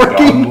 still no,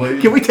 working?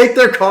 Dog Can we take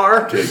their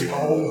car? Taking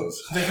one of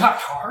those. They got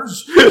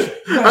cars? You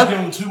guys give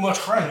them too much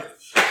credit.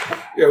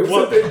 Yeah, who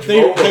well, said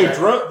they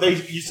drove.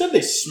 You said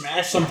they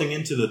smashed something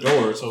into the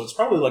door, so it's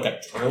probably like a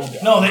drill gun.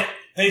 No,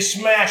 they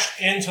smashed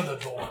into the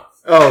door.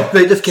 Oh,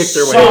 they just kicked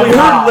their way. So- We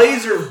heard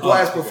laser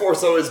blast before,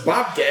 so is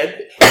Bob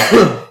dead?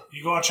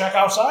 You going to check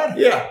outside?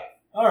 Yeah.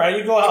 All right,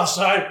 you go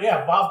outside.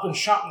 Yeah, Bob's been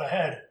shot in the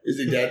head. Is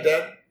he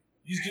dead?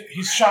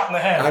 He's shot in the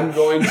head. I'm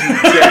going to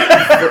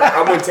check.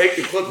 I'm going to take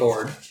the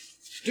clipboard.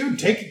 Dude,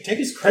 take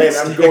his And credits.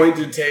 I'm going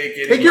to take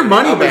it. Take your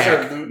money I'm back.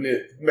 gonna start looting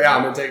it. Yeah,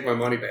 I'm going to take my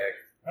money back.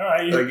 All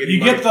right, Like, you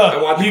money. get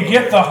I want the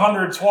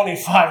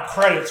 125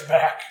 credits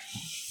back.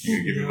 You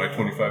gonna give me my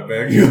 25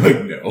 back? You're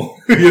like, no.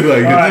 You're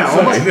like, All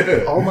right,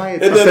 it's All my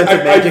then offensive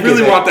I magic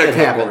really is want that it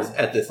happens clipboard.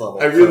 at this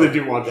level. I really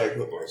do want that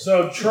clipboard.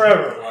 So,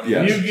 Trevor,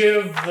 Yes. you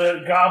give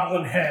the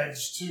goblin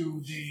heads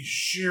to the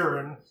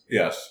Sheeran.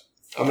 Yes.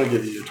 I'm going to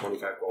give you your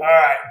 25 gold. All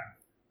right,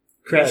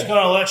 Credit. just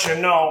gonna let you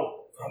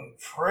know. I'm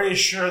pretty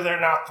sure they're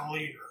not the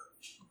leader.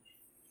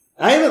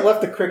 I haven't left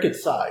the cricket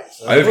side.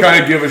 So I just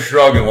kind of give a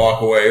shrug and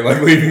walk away,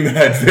 like leaving the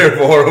heads there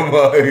for them.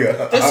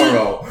 I don't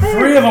know.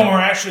 3 of them are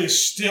actually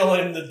still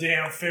in the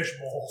damn fish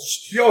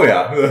bowls. Oh,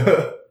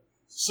 yeah.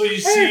 So you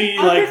see,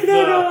 like,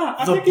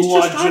 the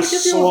blood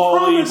just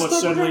slowly but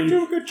steadily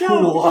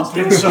pool up So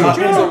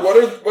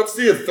inside. what's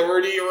the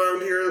authority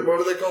around here?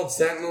 What are they called?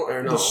 Sentinel?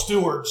 Or no? The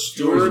stewards.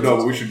 Stewards? No,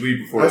 but we should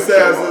leave before I they said-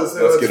 show I up.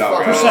 said, Let's let's get out,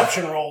 fuck guys.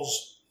 Perception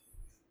rolls.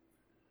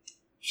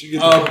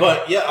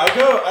 But yeah,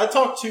 I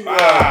talked to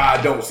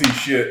I don't see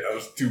shit. I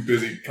was too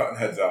busy cutting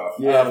heads off.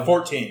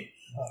 14.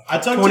 I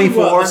talked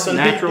 24, to the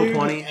Sunday natural dude,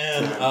 20.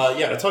 and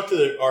I talked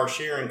to our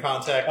Sheeran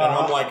contact, and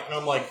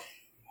I'm like,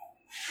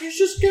 he's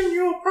just giving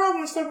you a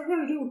promise that we're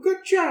going to do a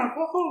good job,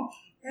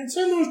 and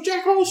send those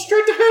jackholes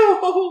straight to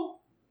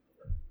hell.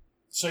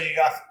 So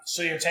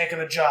you're taking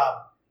the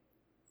job.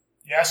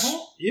 Yes?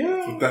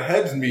 Yeah. What the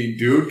heads mean,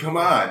 dude? Come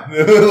on.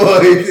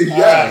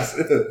 Yes.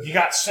 You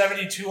got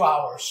 72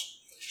 hours.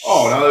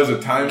 Oh, now there's a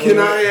time Can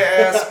limit? I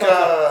ask,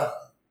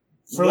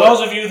 For those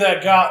of you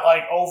that got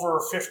like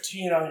over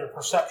 15 on your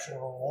perception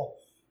roll,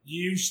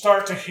 you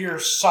start to hear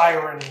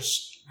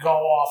sirens go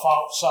off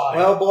outside.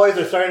 Well, boys,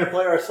 they're starting to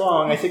play our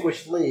song. I think we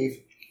should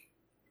leave.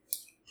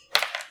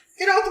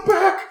 Get out the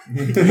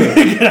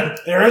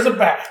back. There is a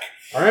back.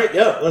 All right,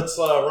 yeah, let's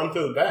run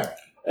through the back.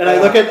 And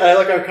I look at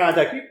our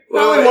contact. You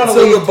probably well, want to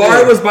so leave the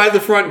bar too. was by the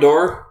front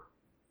door?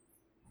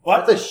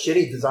 What? That's a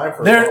shitty design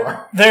for a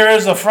bar. There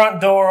is a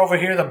front door over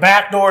here. The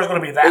back door is going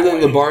to be that And then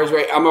way. the bar's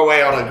right. On my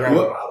way out, I grab a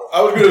Well, bottle.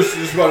 I was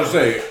just about to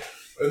say,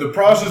 in the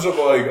process of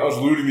like us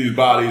looting these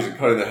bodies and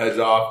cutting the heads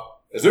off,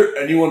 is there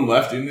anyone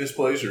left in this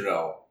place or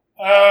no?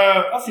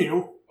 A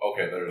few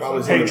Okay, there's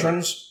Probably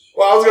patrons.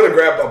 Well, I was going to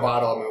grab a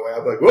bottle on my way.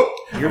 I'm like, whoop.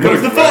 Here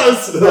comes the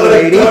fuzz. The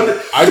lady.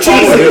 I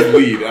follow his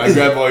lead. And I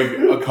grab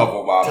like a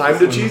couple bottles. Time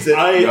to cheese it.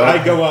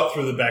 I go out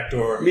through the back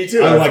door. Me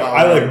too. I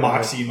follow. like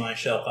moxie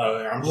myself out of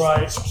there. I'm just,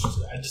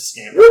 Right. I just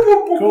scamper.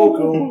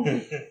 Cool.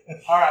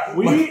 All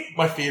right,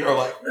 My feet are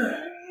like.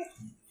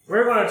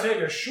 we're going to take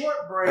a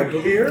short break I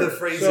believe here. the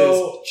phrase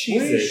so is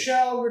cheese we it.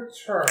 shall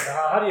return.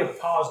 How do you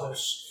pause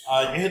this?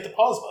 You hit the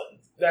pause button.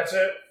 That's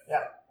it?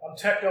 Yeah. I'm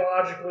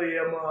technologically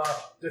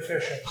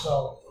deficient,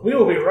 so we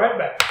will be right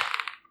back.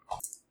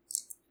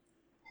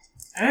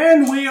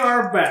 And we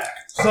are back.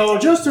 So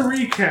just to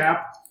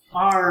recap,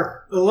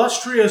 our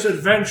illustrious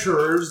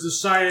adventurers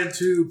decided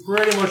to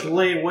pretty much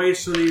lay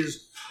waste to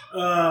these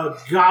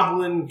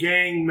goblin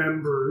gang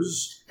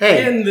members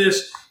Hey. in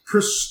this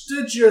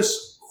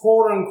prestigious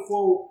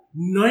quote-unquote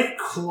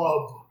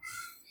nightclub.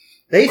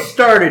 They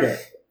started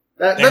it.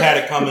 They had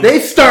it coming. They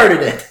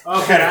started it.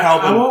 Okay,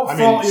 I won't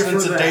fault you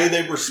since for the that. day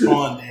they were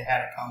spawned, they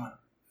had it coming.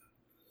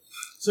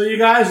 So you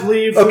guys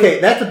leave. Okay,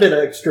 that's a bit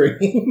extreme.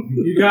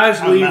 You guys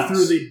I'm leave nuts.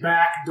 through the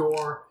back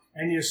door,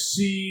 and you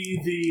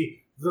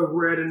see the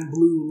red and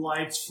blue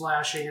lights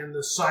flashing and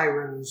the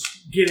sirens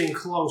getting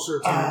closer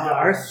to you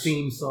Our guys.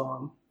 theme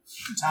song.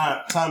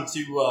 Time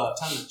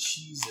to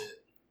cheese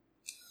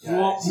it.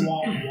 Wah,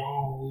 wah,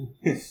 wah.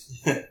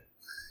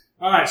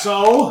 All right,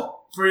 so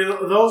for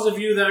those of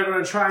you that are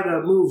going to try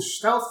to move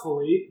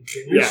stealthily,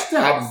 give me Yeah,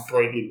 stealth. I'm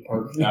breaking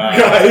part.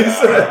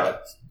 guys.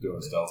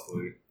 Doing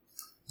stealthily.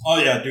 Oh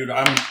yeah, dude,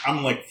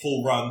 I'm like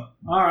full run.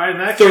 All right, in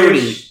that 30.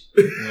 case,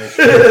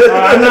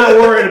 I'm not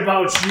worried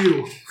about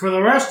you. For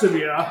the rest of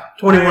you,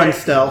 21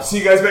 stealth. See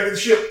you guys back at the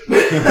ship.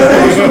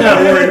 I'm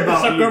not worried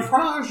about you.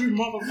 Surprise, you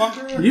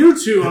motherfucker! You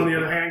two, on the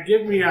other hand,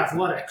 give me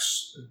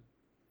athletics.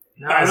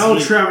 Now, I know,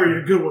 Sweet. Trevor,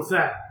 you're good with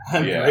that.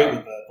 I'm Yeah. great with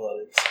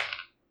athletics.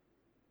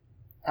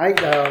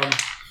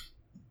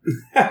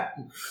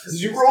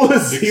 Did you roll a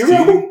 16?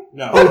 zero?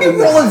 No. Oh,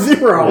 you roll a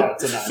 0. Yeah,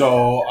 it's a 9.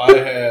 So I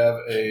have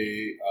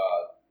a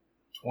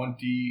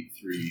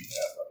 23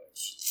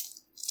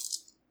 athletics.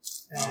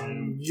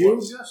 And you, Wait,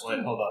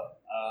 Justin? hold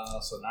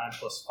on. So 9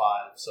 plus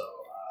 5, so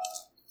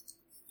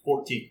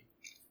 14.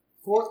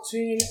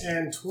 14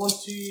 and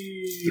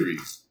 20. 3.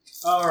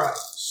 All right,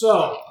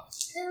 so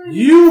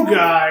you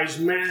guys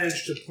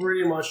managed to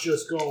pretty much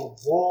just go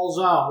balls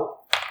out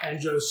and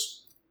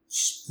just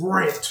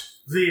sprint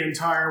the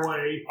entire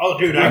way. Oh,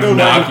 dude, I go I'm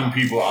down. knocking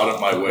people out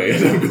of my way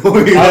as I'm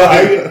going.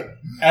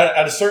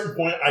 At a certain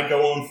point, I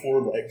go on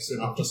 4 legs,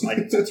 and I'm just like,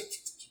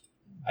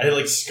 I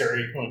like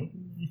scurry.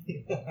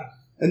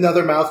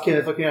 Another mouthkin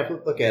is looking up.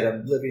 Look at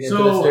him, living into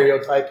So- the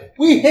stereotype.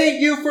 We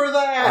hate you for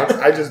that.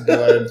 I just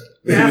bled.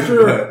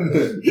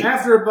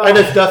 After about I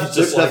just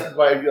dusted Just like-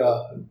 my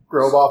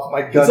grove off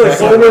my gun. It's like back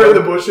somewhere on. in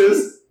the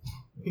bushes.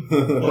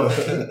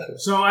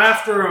 So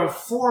after a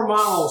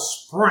 4-mile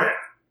sprint,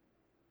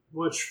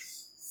 which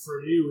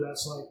for you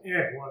that's like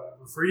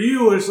whatever. For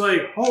you it's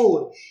like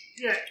holy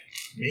shit.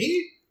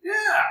 Me?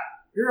 Yeah,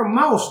 you're a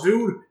mouse,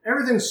 dude.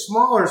 Everything's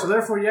smaller, so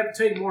therefore you have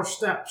to take more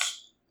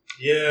steps.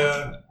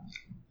 Yeah.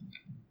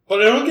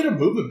 But I don't get a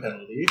movement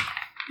penalty.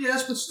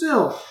 Yes, but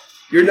still,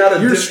 You're not a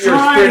your your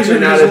stride sprints are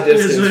not a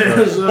is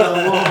distance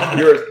runner.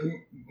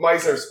 long.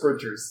 Mice are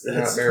sprinters. They're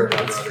not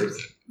marathon runners.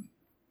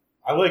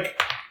 I like,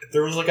 if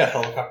there was like a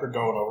helicopter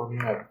going over me,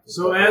 I'd.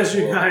 So as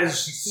you guys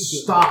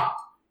stop,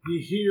 you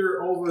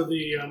hear over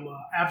the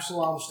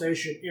Absalom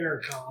Station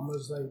intercom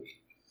is like,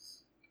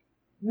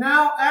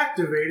 now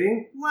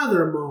activating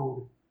weather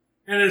mode.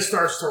 And it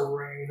starts to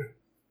rain.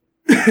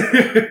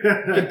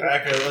 Get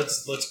back.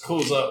 Let's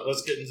close up.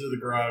 Let's get into the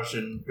garage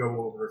and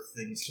go over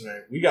things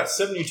tonight. We got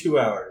 72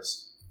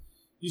 hours.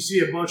 You see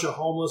a bunch of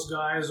homeless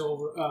guys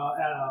over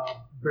at a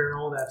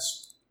barrel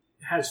that's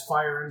has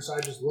fire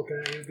inside, just looking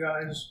at you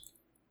guys.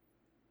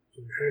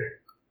 So, hey,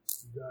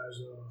 you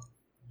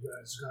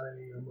guys got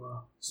any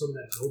some of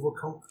that Nova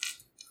Coke?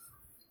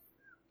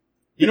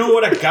 You know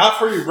what I got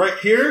for you right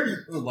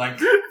here? I'm like,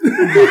 beat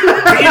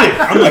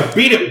it. I'm like,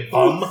 beat it,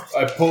 bum.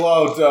 I pull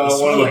out one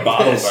smell of the like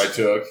bottles piss. I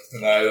took,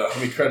 and how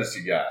many credits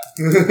you got?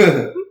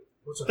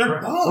 What's a They're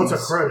credit? bombs.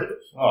 What's a credit?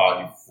 Oh,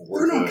 you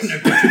We're not worthless.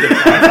 connected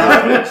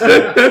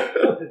to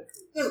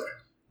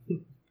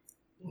the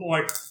I'm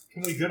like,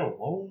 can we get a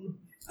loan?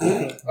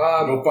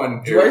 Go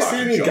find Do I see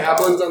any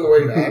goblins on the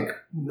way back?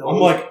 No. I'm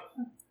like,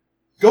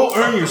 go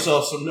earn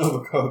yourself some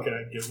Nova Coke, and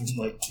I give him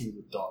like 2 of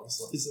the dog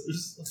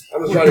slicers.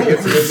 I'm just trying to get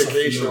some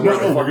indication of where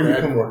the fuck the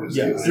headquarters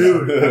Yeah. is.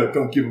 Dude,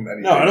 don't give him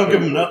anything. No, I don't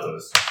give him nothing.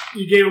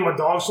 You gave him a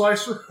dog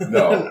slicer?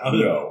 No,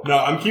 no. No,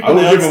 I'm I keeping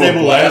will the give him a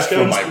unstable blast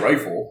from guns. my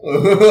rifle.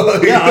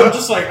 Yeah,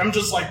 I'm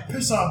just like,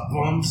 piss off,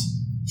 bums.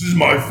 This is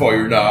my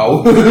fire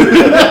now.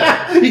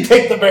 You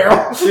take the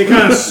barrel. They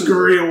kind of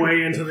scurry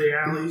away into the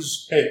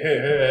alleys.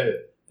 Hey.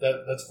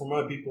 That's for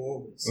my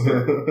people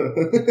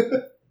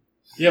only.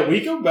 Yeah,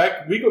 we go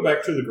back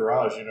to the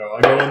garage, you know.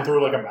 I go in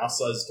through like a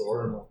mouse-sized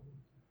door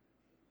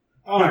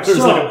and there's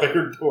like a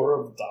bigger door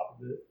on the top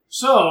of it.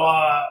 So,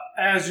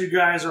 as you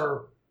guys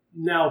are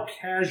now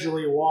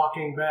casually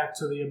walking back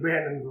to the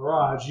abandoned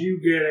garage, you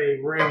get a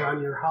ring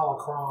on your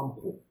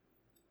holocron.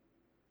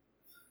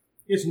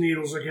 It's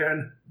Needles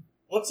again.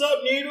 What's up,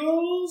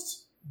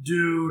 Needles?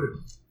 Dude,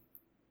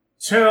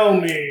 tell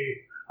me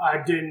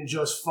I didn't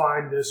just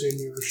find this in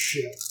your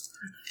ship.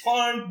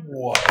 Find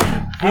what?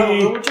 I don't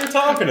know what you're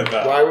talking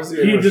about. Why was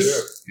he in my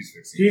ship?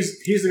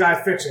 He's the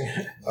guy fixing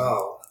it.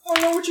 Oh. I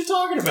don't know what you're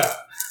talking about.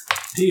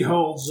 He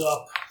holds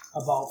up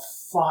about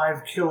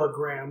 5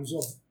 kilograms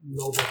of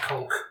Nova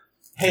Coke.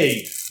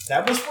 Hey,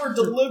 that was for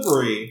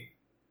delivery.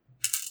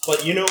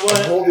 But you know I'm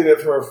what? holding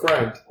it for a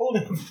friend.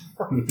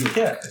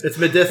 Yeah. It's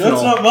medicinal.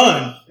 That's not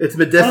mine. It's I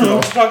don't know medicinal.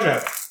 what you're talking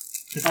about.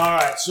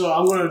 Alright, so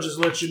I'm going to just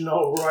let you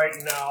know right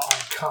now I'm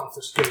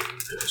confiscating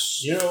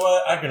this. You know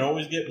what? I can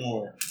always get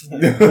more. We're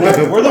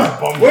the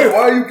bum. Wait,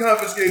 why are you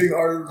confiscating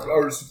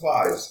our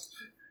supplies?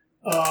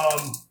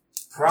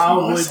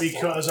 Probably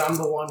because I'm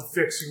the one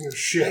fixing your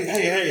ship.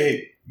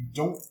 Hey.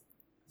 Don't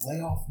lay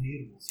off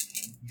Needles,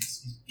 man.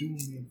 He's doing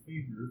me a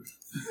favor.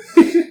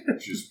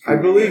 I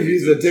believe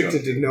he's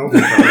addicted to Nova.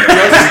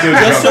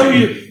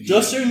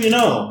 Just so you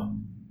know,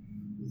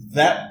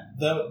 that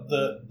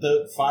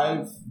the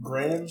 5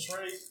 grams,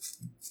 right?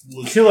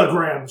 Was,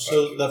 Kilograms.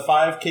 so the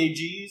 5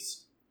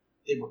 kgs,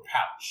 they were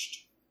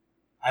pouched.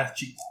 I have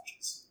cheek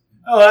pouches.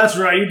 Oh, that's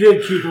right. You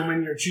did keep them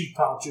in your cheek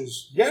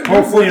pouches. Yeah,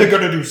 Hopefully what they're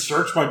gonna do?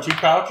 Search my cheek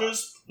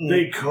pouches?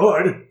 They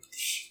could.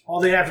 All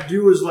they have to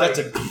do is like...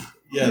 That's a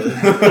yeah.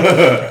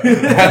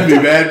 That'd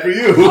be bad for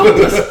you.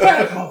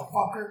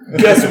 motherfucker.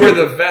 Guess where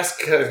the vest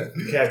kept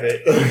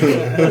it?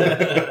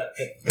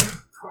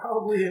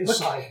 Probably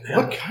inside them.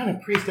 What kind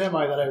of priest am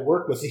I that I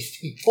work with these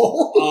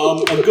people?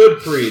 A good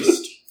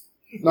priest.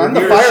 No, I'm the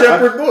You're a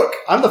shepherd book.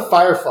 I'm the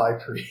Firefly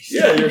priest.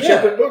 Yeah, you're a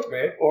shepherd book,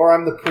 man. Or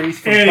I'm the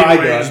priest from Anyways,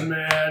 Trigun.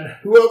 man.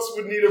 Who else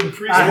would need a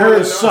priest? I more heard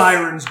than us?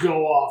 sirens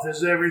go off.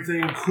 Is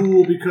everything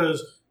cool?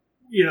 Because,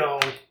 you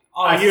know,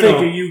 I you think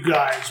know, of you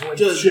guys when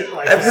just shit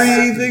like that.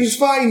 Everything's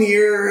fine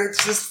here.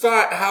 It's just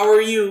fine. How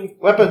are you?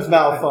 Weapons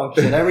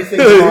malfunction.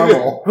 Everything's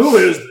normal. Who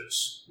is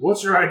this?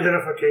 What's your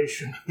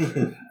identification?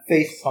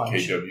 Face punch.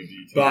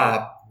 KWD.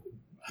 Bob.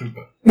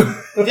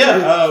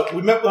 Yeah,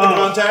 we met with the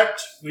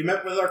contact. We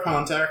met with our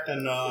contact,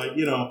 and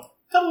you know,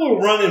 had a little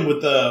run-in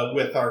with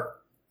our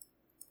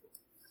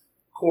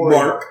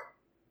Mark.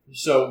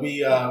 So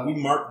we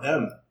marked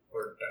them.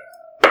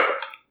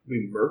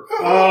 We murk.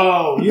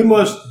 Oh, you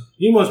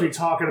must be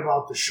talking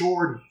about the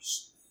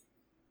shorties.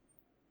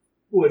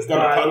 Which,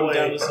 Gotta by cut the them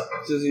down way, to size.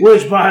 Does he-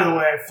 which, by the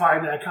way, I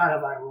find that kind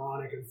of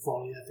ironic and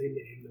funny that they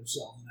named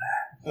themselves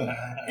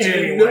that. Do you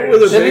Anyway, know where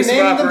the Did base they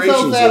of name themselves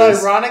operations that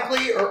is?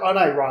 ironically or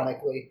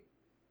unironically?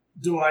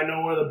 do I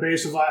know where the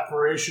base of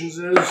operations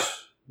is?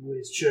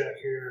 Let's check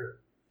here.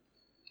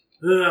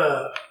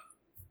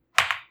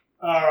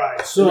 All right,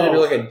 so Maybe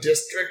like a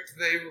district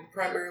they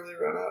primarily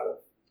run out of.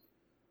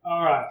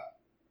 all right,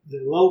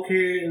 they're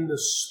located in the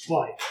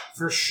Spike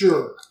for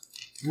sure.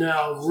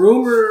 Now,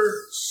 rumor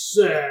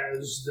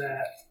says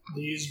that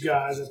these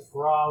guys are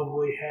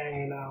probably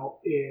hanging out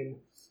in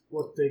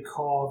what they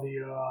call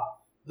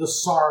the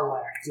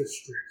Sarlacc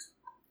district.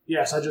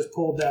 Yes, I just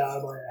pulled that out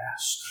of my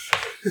ass.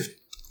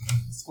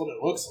 That's what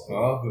it looks like.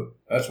 Well,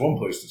 that's one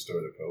place to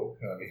store the coke.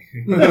 I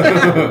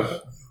mean,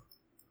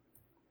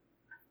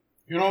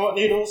 You know what,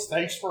 Needles?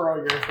 Thanks for all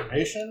your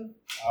information.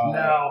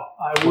 Now,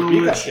 I will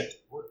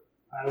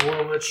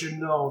let you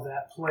know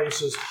that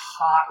place is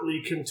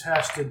hotly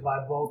contested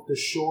by both the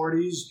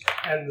Shorties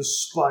and the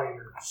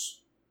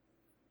Spiders.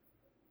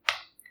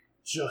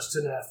 Just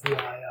an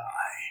FYI.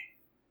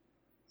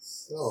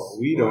 So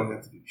we don't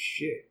have to do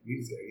shit. We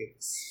just gotta get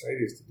the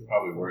spiders to do it.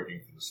 probably working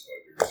for the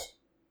spiders.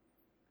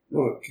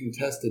 No,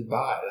 contested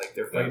by. Like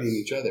they're fighting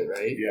each other,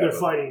 right? Yeah, They're but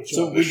fighting each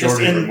So other. the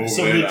shorties are moving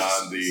so we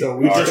on the. so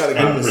we just gotta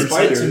get our the princess.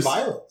 spiders. and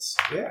violence.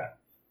 Yeah.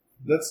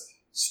 Let's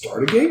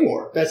start a game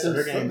war. That's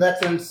Okay.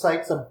 that's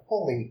incite some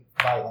holy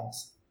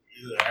violence.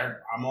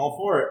 I'm all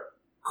for it.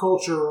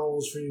 Culture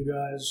rolls for you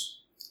guys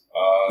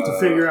to Uh,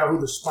 figure out who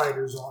the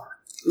Spiders are.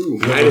 Ooh,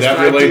 Would that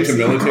relate to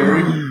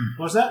military?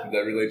 What's that? Would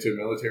that relate to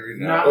military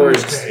now? Not Or in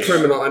this case.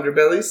 criminal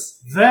underbellies?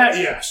 That,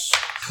 yes.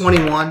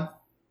 21.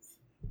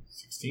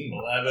 16.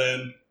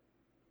 11.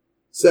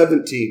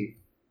 17.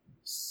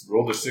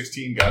 Rolled a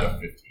 16, got a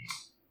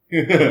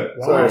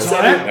 15. Sorry. So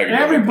Seven.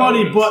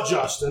 everybody but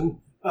Justin,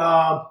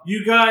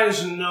 you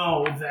guys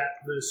know that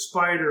the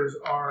Spiders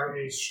are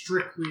a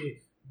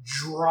strictly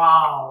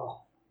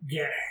drow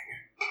gang.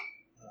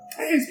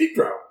 Hey, speak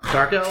bro.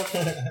 Dark Elf?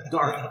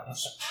 Dark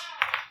Elves.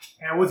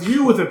 And with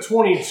you with a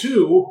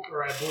 22,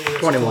 or I believe it's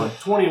 21.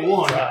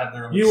 21, God,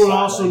 they're on you the would side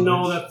also language.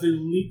 know that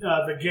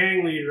the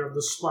gang leader of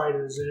the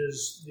Spiders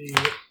is the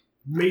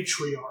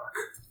matriarch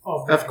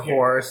of that Of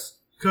course.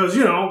 Because,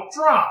 you know,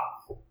 drow.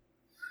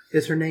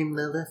 Is her name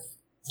Lilith?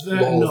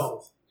 That,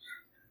 no.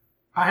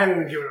 I haven't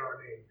even given her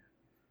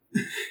a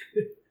name.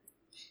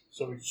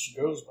 So she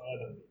goes by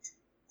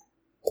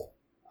the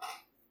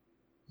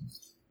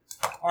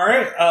All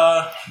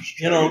right,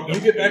 you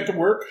get back to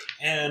work,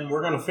 and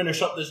we're gonna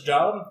finish up this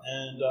job,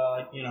 and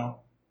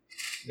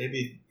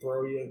maybe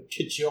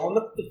get you on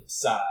the flip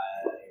side,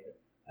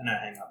 and I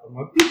hang up on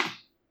my.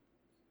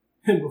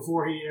 And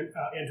before he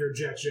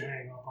interjects, you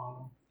hang up on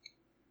him.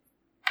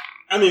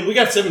 I mean, we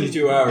got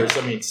 72 hours.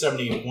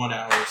 71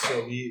 hours.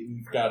 So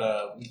we've got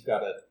to get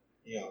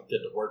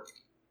to work.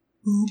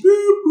 Boop,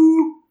 boop,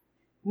 boop.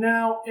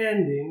 Now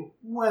ending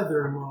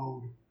weather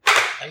mode.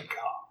 Thank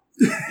God.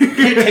 You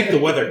can't take the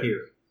weather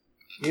here.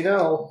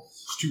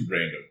 It's too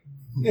random.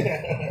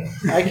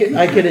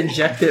 I could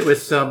inject it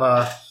with some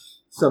of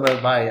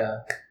my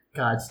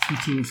God's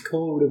T-Team's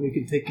code, and we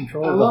can take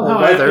control I of the love whole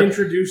how weather. I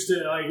introduced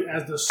it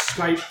as the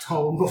Skype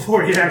tone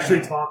before you actually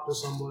talk to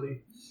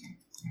somebody.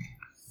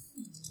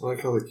 I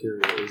like how the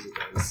curio is it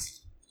does.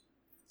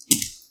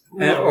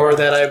 Or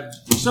that I'm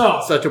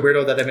So, such a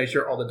weirdo that I make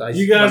sure all the dice.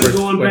 you guys are numbers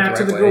going went back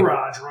to the right way.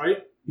 garage, right?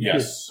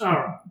 Yes. All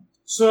right.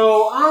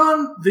 So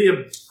on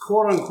the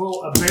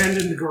quote-unquote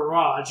abandoned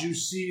garage, you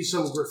see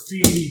some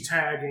graffiti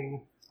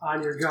tagging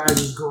on your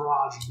guys'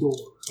 garage door.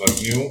 Like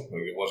new?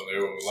 Like it wasn't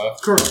there when we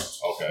left? Correct.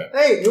 Okay.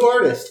 Hey, new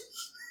artist.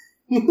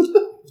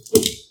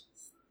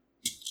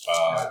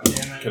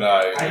 Can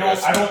I?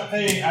 I don't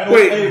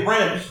pay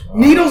rent.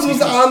 Needles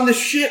was on the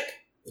ship.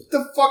 What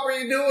the fuck were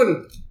you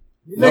doing?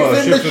 No, the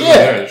Fixing ship the isn't ship.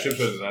 there. The ship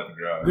isn't at the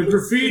garage. The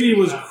graffiti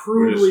was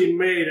crudely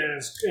made,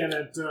 and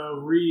it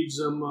reads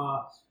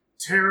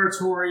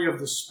 "Territory of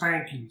the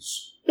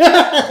Spankies."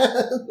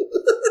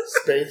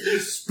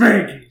 Spankies?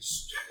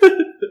 Spankies.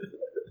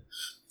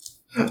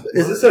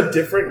 Is this a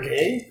different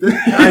game? Or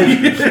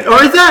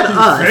is that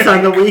us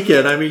on the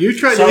weekend? I mean, you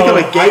tried to become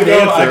a gay I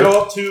dancer.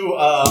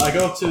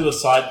 go up to the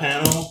side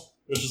panel,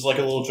 which is like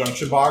a little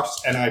junction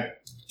box, and I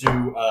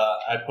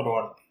put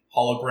on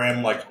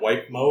hologram like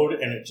wipe mode,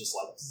 and it just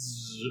like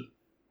zzz.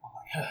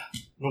 I'm like,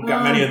 don't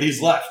got many of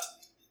these left.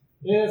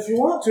 If you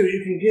want to,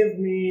 you can give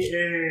me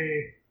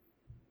a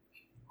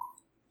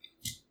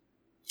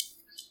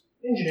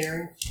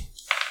engineering.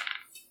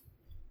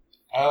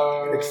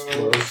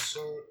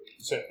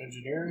 Is that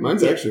engineering?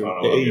 Mine's actually I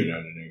don't know what you're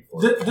engineering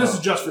for. This is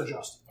just for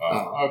Justin.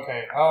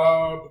 Okay.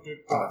 I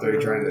thought you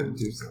were trying to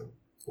do something.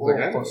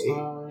 4 plus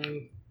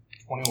 9,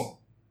 21.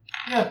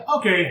 Yeah,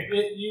 okay.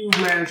 You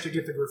managed to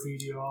get the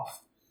graffiti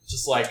off.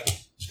 Just like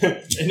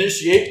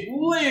initiate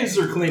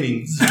laser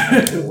cleanings.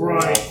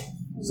 Right.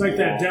 It's like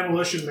that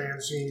Demolition Man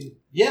scene.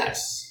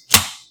 Yes.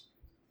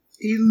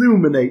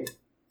 Illuminate.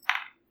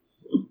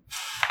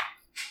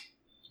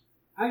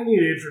 I need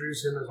to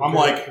introduce him as a I'm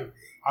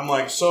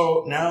character.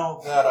 so now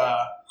that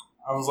I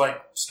was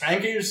like,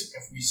 Spankies,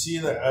 if we see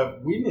that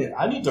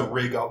I need to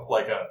rig up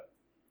like a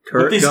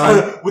Turret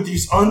gun. with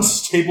these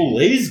unstable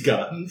laser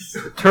guns.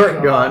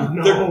 Turret gun.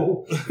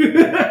 No.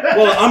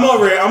 Well, I'm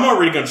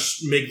already gonna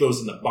make those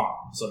into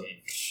bombs. I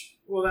mean,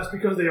 Well, that's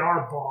because they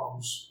are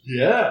bombs.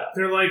 yeah,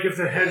 They're like if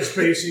the head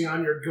spacing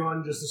on your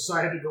gun just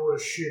decided to go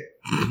to shit.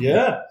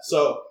 yeah.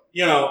 So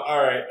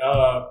all right.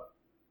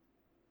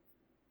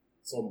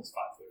 It's almost 5:30.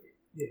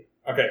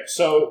 Yeah. Okay,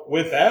 so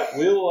with that,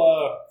 we'll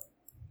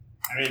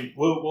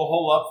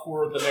hold up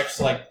for the next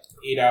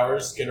 8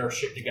 hours, get our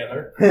shit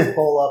together.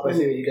 Pull up. I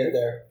see what you did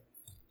there.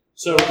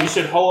 So we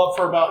should hold up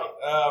for about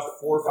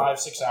 4, 5,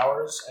 6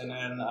 hours, and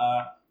then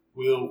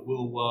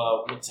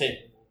we'll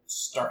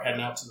start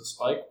heading out to the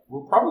Spike.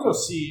 We'll probably go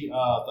see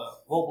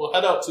we'll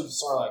head out to the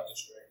Sarlacc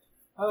district.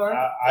 All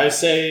right. I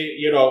say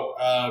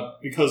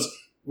because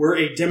we're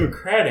a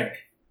democratic,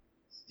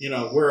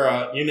 we're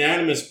a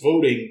unanimous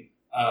voting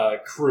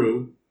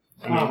crew.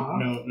 I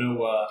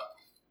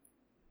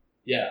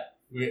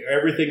mean,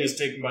 everything is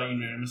taken by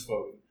unanimous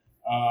voting.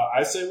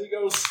 I say we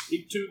go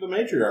speak to the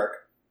matriarch.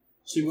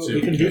 See what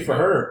we can do for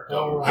her.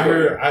 All I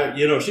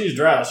heard, she's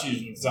drow.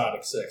 She's an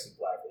exotic sex and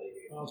black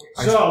lady. Okay.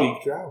 I So,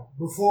 speak drow.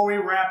 before we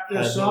wrap this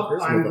I have no up,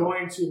 charisma, I'm though.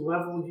 going to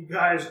level you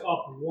guys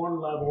up one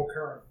level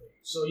currently.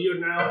 So you're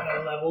now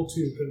at level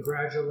 2.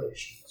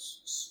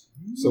 Congratulations.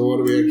 So what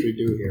do we actually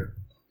do here?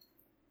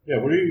 Yeah,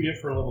 what do you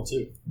get for level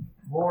 2?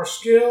 More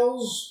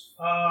skills,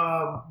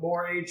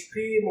 more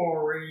HP,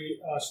 more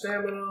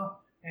stamina,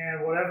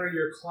 and whatever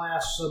your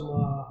class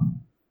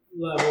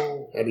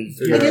level. How do you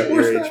figure I get out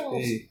more your spells.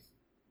 HP?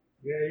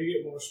 Yeah, you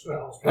get more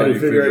spells. How do you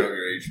figure figure out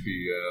your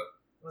HP?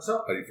 What's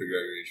up? How do you figure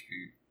out your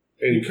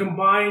HP? You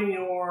combine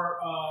your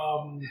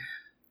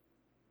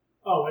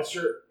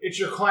it's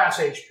your class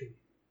HP.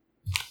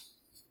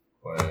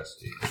 Class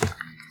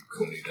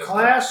HP.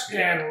 Class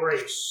and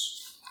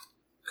race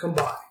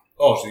combined.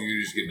 Oh, so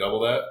you just get double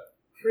that?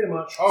 Pretty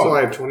much. So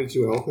I have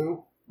 22 health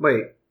now?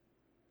 Wait.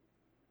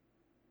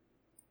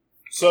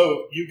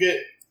 So you get.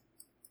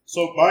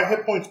 So my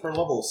hit points per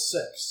level is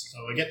 6. So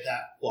I get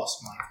that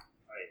plus my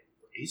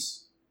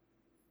race.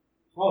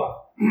 Hold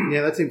on.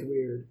 Yeah, that seems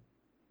weird.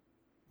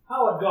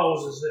 How it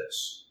goes is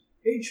this.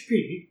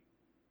 HP.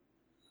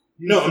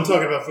 No, I'm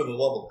talking about for the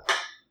level.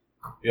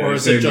 Yeah, Or you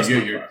is said it just you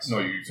my get your class? no?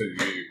 You said you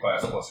get your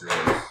class plus your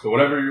race. So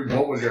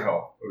what was your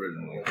health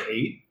originally?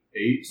 8.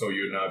 8. So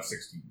you would now have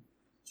 16.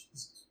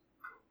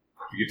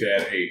 You get to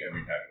add 8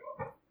 every time you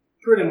level.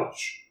 Pretty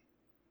much.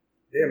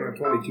 Damn, I'm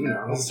 22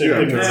 now. Let's Yeah,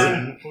 take it.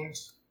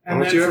 How And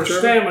much then you for have,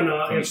 Trevor?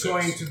 stamina, it's 26.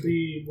 going to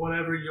be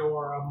whatever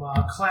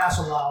your class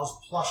allows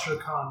plus your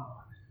con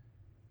mod.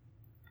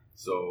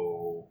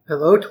 So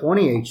Hello,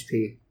 20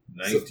 HP.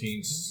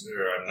 19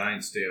 or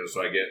 9 stamina,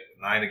 so I get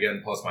 9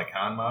 again plus my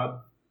con mod.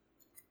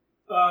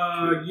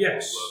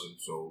 Yes, 11,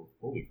 so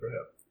holy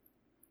crap!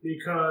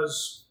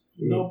 because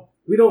we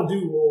don't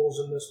do rolls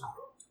in this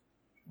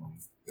one,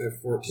 I have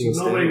 14 so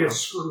nobody stamina. gets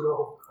screwed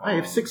over. I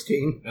have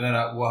 16. And then,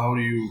 how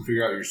do you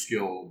figure out your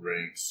skill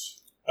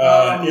ranks?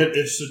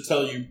 It should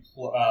tell you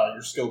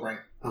your skill rank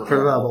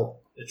Per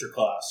level. It's your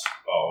class.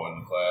 Oh, in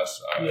the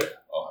class, Yeah.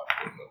 I'll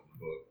have to look up in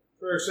the book.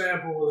 For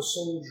example, with a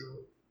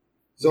soldier.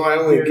 So I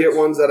only get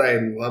ones that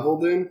I'm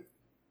leveled in?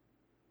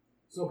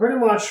 So pretty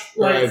much,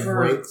 Or I like have for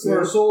ranks a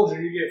in?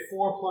 soldier, you get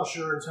 4 plus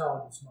your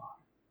intelligence mod.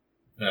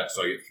 Yeah,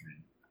 so I get 3.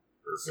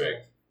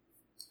 Perfect.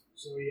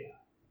 So yeah,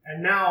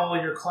 and now all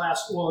your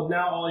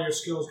now all your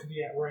skills can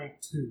be at rank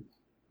 2.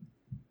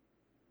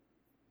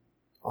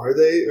 Are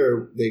they?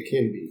 Or they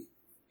can be?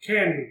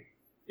 Can be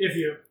if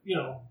you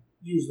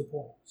use the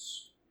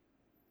points.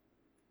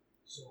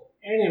 So,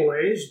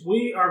 anyways,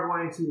 we are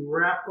going to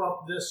wrap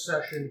up this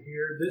session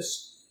here.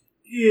 This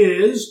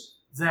is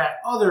that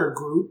other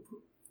group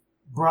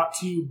brought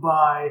to you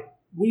by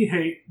We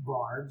Hate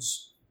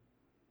Bards.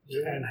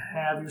 And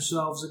have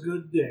yourselves a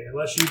good day,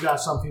 unless you got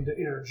something to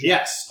interject.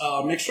 Yes.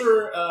 Make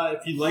sure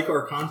if you like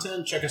our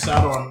content, check us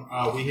out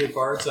on We Hate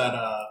Bards at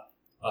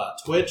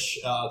Twitch.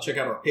 Check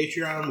out our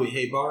Patreon, We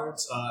Hate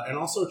Bards, and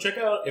also check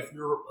out if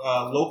you're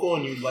local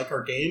and you like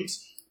our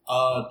games.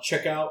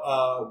 Check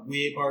out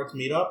We Hate Bards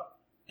Meetup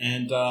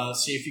and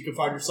see if you can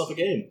find yourself a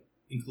game,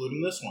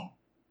 including this one.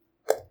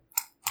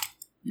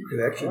 You could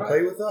actually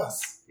play with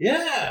us.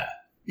 Yeah.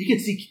 You can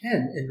see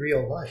Ken in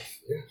real life.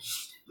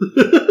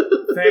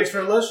 Thanks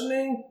for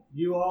listening.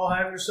 You all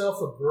have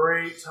yourself a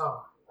great time.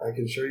 I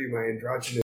can show you my androgynous